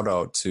shout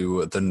out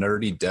to the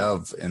nerdy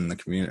dev in the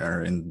community,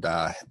 or in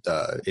the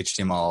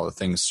HTML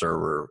things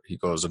server. He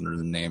goes under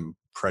the name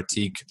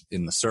Pratik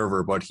in the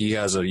server, but he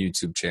has a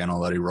YouTube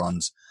channel that he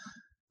runs,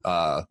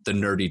 the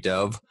nerdy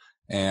dev.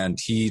 And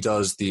he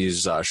does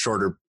these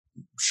shorter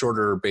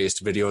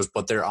based videos,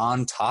 but they're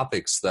on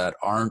topics that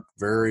aren't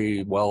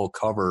very well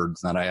covered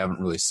that I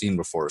haven't really seen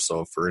before.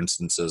 So for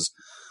instances,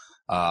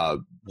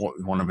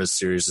 one of his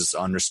series is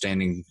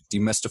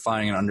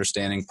demystifying and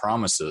understanding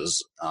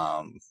promises,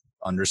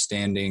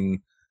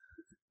 understanding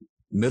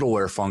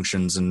middleware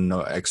functions in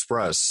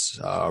Express,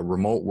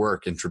 remote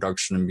work,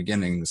 introduction and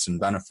beginnings and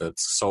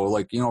benefits. So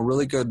like,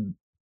 really good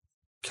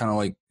kind of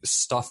like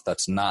stuff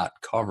that's not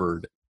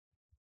covered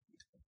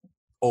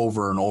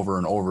over and over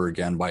and over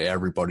again by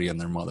everybody and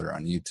their mother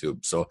on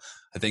YouTube. So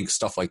I think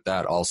stuff like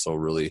that also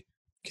really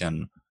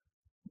can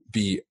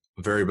be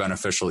very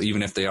beneficial,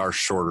 even if they are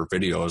shorter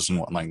videos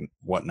and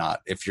whatnot.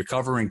 If you're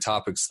covering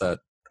topics that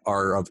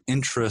are of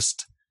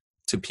interest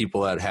to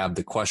people that have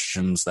the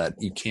questions that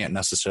you can't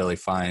necessarily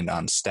find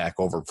on Stack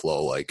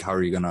Overflow, like how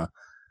are you going to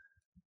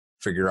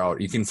figure out,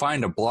 you can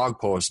find a blog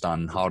post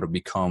on how to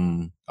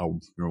become a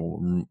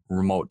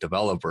remote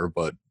developer,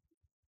 but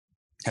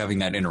having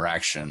that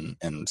interaction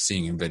and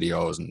seeing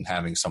videos and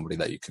having somebody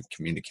that you can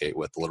communicate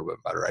with a little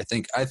bit better, I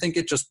think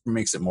it just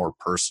makes it more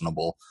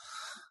personable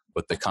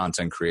with the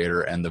content creator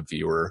and the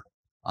viewer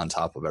on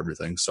top of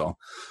everything. So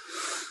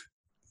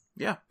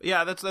yeah,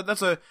 I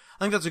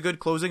think that's a good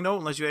closing note,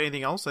 unless you had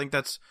anything else. I think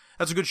that's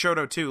a good shout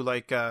out too.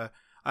 Like I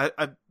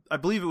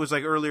believe it was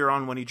like earlier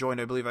on when he joined,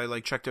 I believe I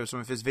like checked out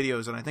some of his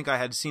videos, and I think I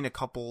had seen a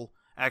couple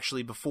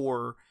actually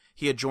before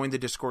he had joined the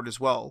Discord as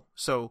well.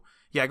 So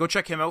yeah, go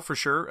check him out for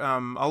sure.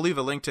 I'll leave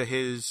a link to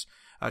his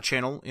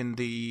channel in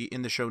the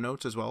show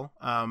notes as well.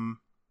 And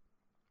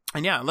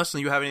yeah, unless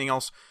you have anything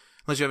else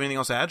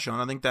to add, Sean,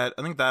 I think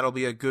that'll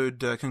be a good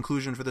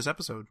conclusion for this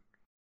episode.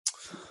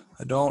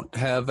 I don't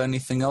have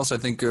anything else. I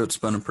think it's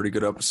been a pretty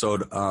good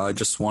episode. I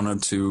just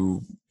wanted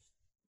to,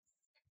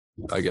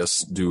 I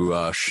guess, do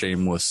a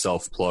shameless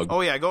self-plug.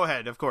 Oh, yeah, go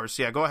ahead. Of course.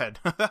 Yeah, go ahead.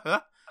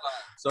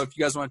 So if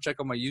you guys want to check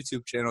out my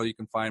YouTube channel, you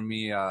can find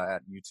me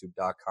at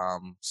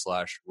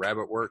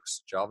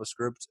youtube.com/rabbitworks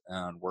JavaScript,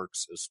 and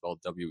works is spelled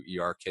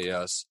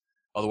WERKS.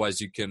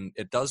 Otherwise,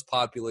 it does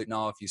populate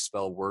now if you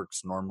spell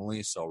works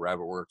normally. So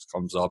RabbitWorks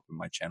comes up and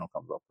my channel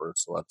comes up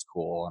first. So that's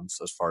cool. And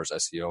so as far as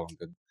SEO and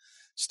good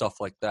stuff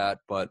like that.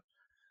 But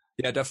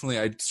yeah, definitely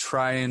I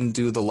try and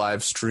do the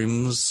live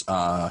streams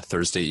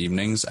Thursday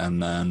evenings and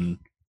then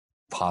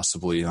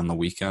possibly on the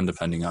weekend,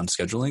 depending on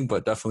scheduling.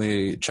 But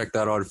definitely check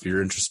that out if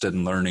you're interested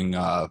in learning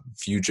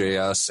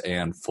Vue.js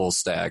and full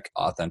stack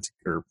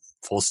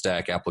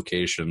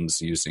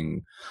applications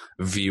using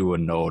Vue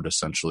and Node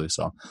essentially.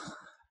 So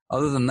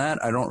Other than that,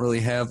 I don't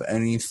really have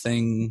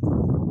anything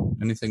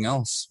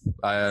else.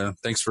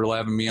 Thanks for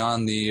having me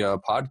on the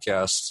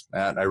podcast,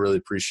 Matt. I really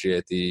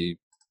appreciate the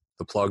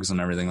plugs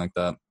and everything like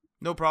that.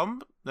 No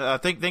problem.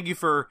 Thank you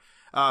for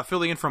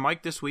filling in for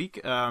Mike this week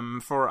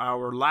for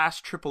our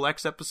last Triple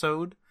X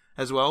episode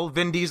as well.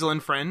 Vin Diesel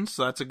and Friends.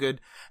 So that's a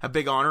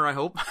big honor, I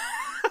hope.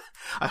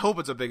 I hope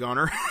it's a big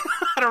honor.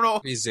 I don't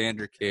know. Hey,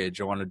 Xander Cage.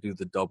 I want to do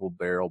the double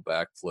barrel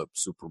backflip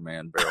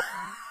Superman barrel.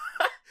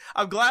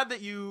 I'm glad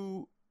that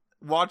you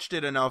watched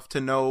it enough to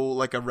know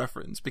like a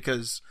reference,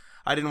 because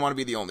I didn't want to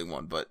be the only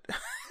one, but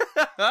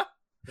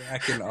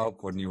backing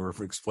up when you were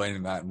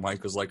explaining that, and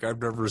Mike was like,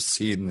 I've never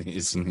seen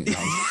these, and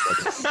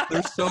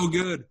they're so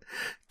good.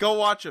 Go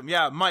watch them.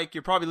 Yeah, Mike,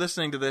 you're probably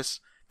listening to this.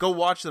 Go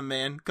watch them,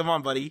 man. Come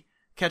on, buddy.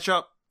 Catch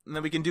up, and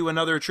then we can do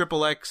another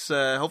Triple X.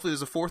 Hopefully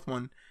there's a fourth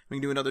one. We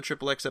can do another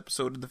Triple X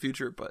episode in the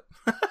future, but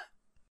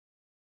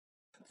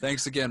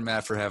thanks again,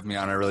 Matt, for having me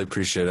on. I really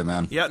appreciate it,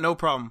 man. Yeah, no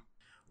problem.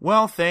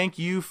 Well, thank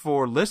you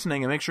for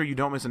listening, and make sure you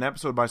don't miss an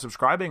episode by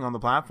subscribing on the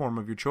platform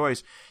of your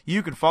choice.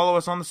 You can follow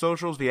us on the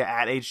socials via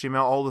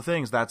 @HTML All the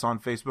Things. That's on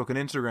Facebook and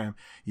Instagram.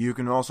 You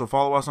can also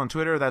follow us on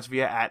Twitter. That's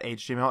via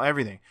 @HTML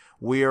Everything.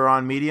 We are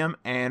on Medium,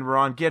 and we're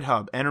on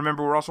GitHub. And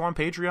remember, we're also on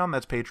Patreon.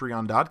 That's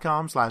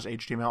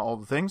patreon.com/HTML All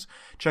the Things.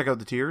 Check out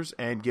the tiers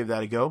and give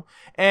that a go.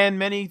 And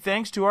many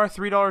thanks to our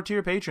 $3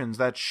 tier patrons.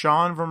 That's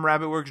Sean from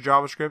RabbitWorks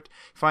JavaScript.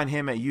 Find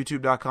him at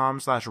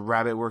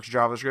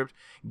youtube.com/RabbitWorksJavaScript.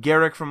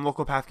 Garrick from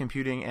Local Path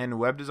Computing and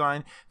Web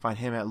Design. Find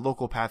him at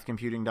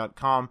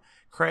localpathcomputing.com.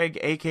 Craig,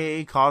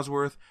 aka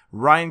Cosworth.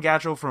 Ryan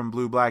Gatchell from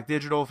Blue Black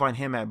Digital. Find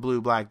him at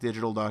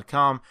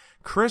blueblackdigital.com.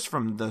 Chris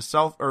from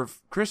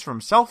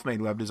Selfmade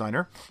Web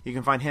Designer. You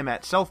can find him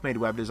at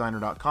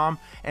selfmadewebdesigner.com.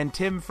 And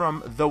Tim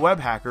from The Web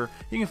Hacker.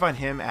 You can find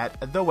him at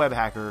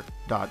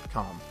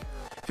thewebhacker.com.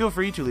 Feel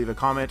free to leave a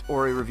comment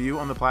or a review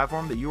on the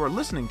platform that you are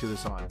listening to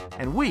this on.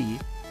 And we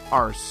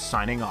are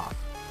signing off.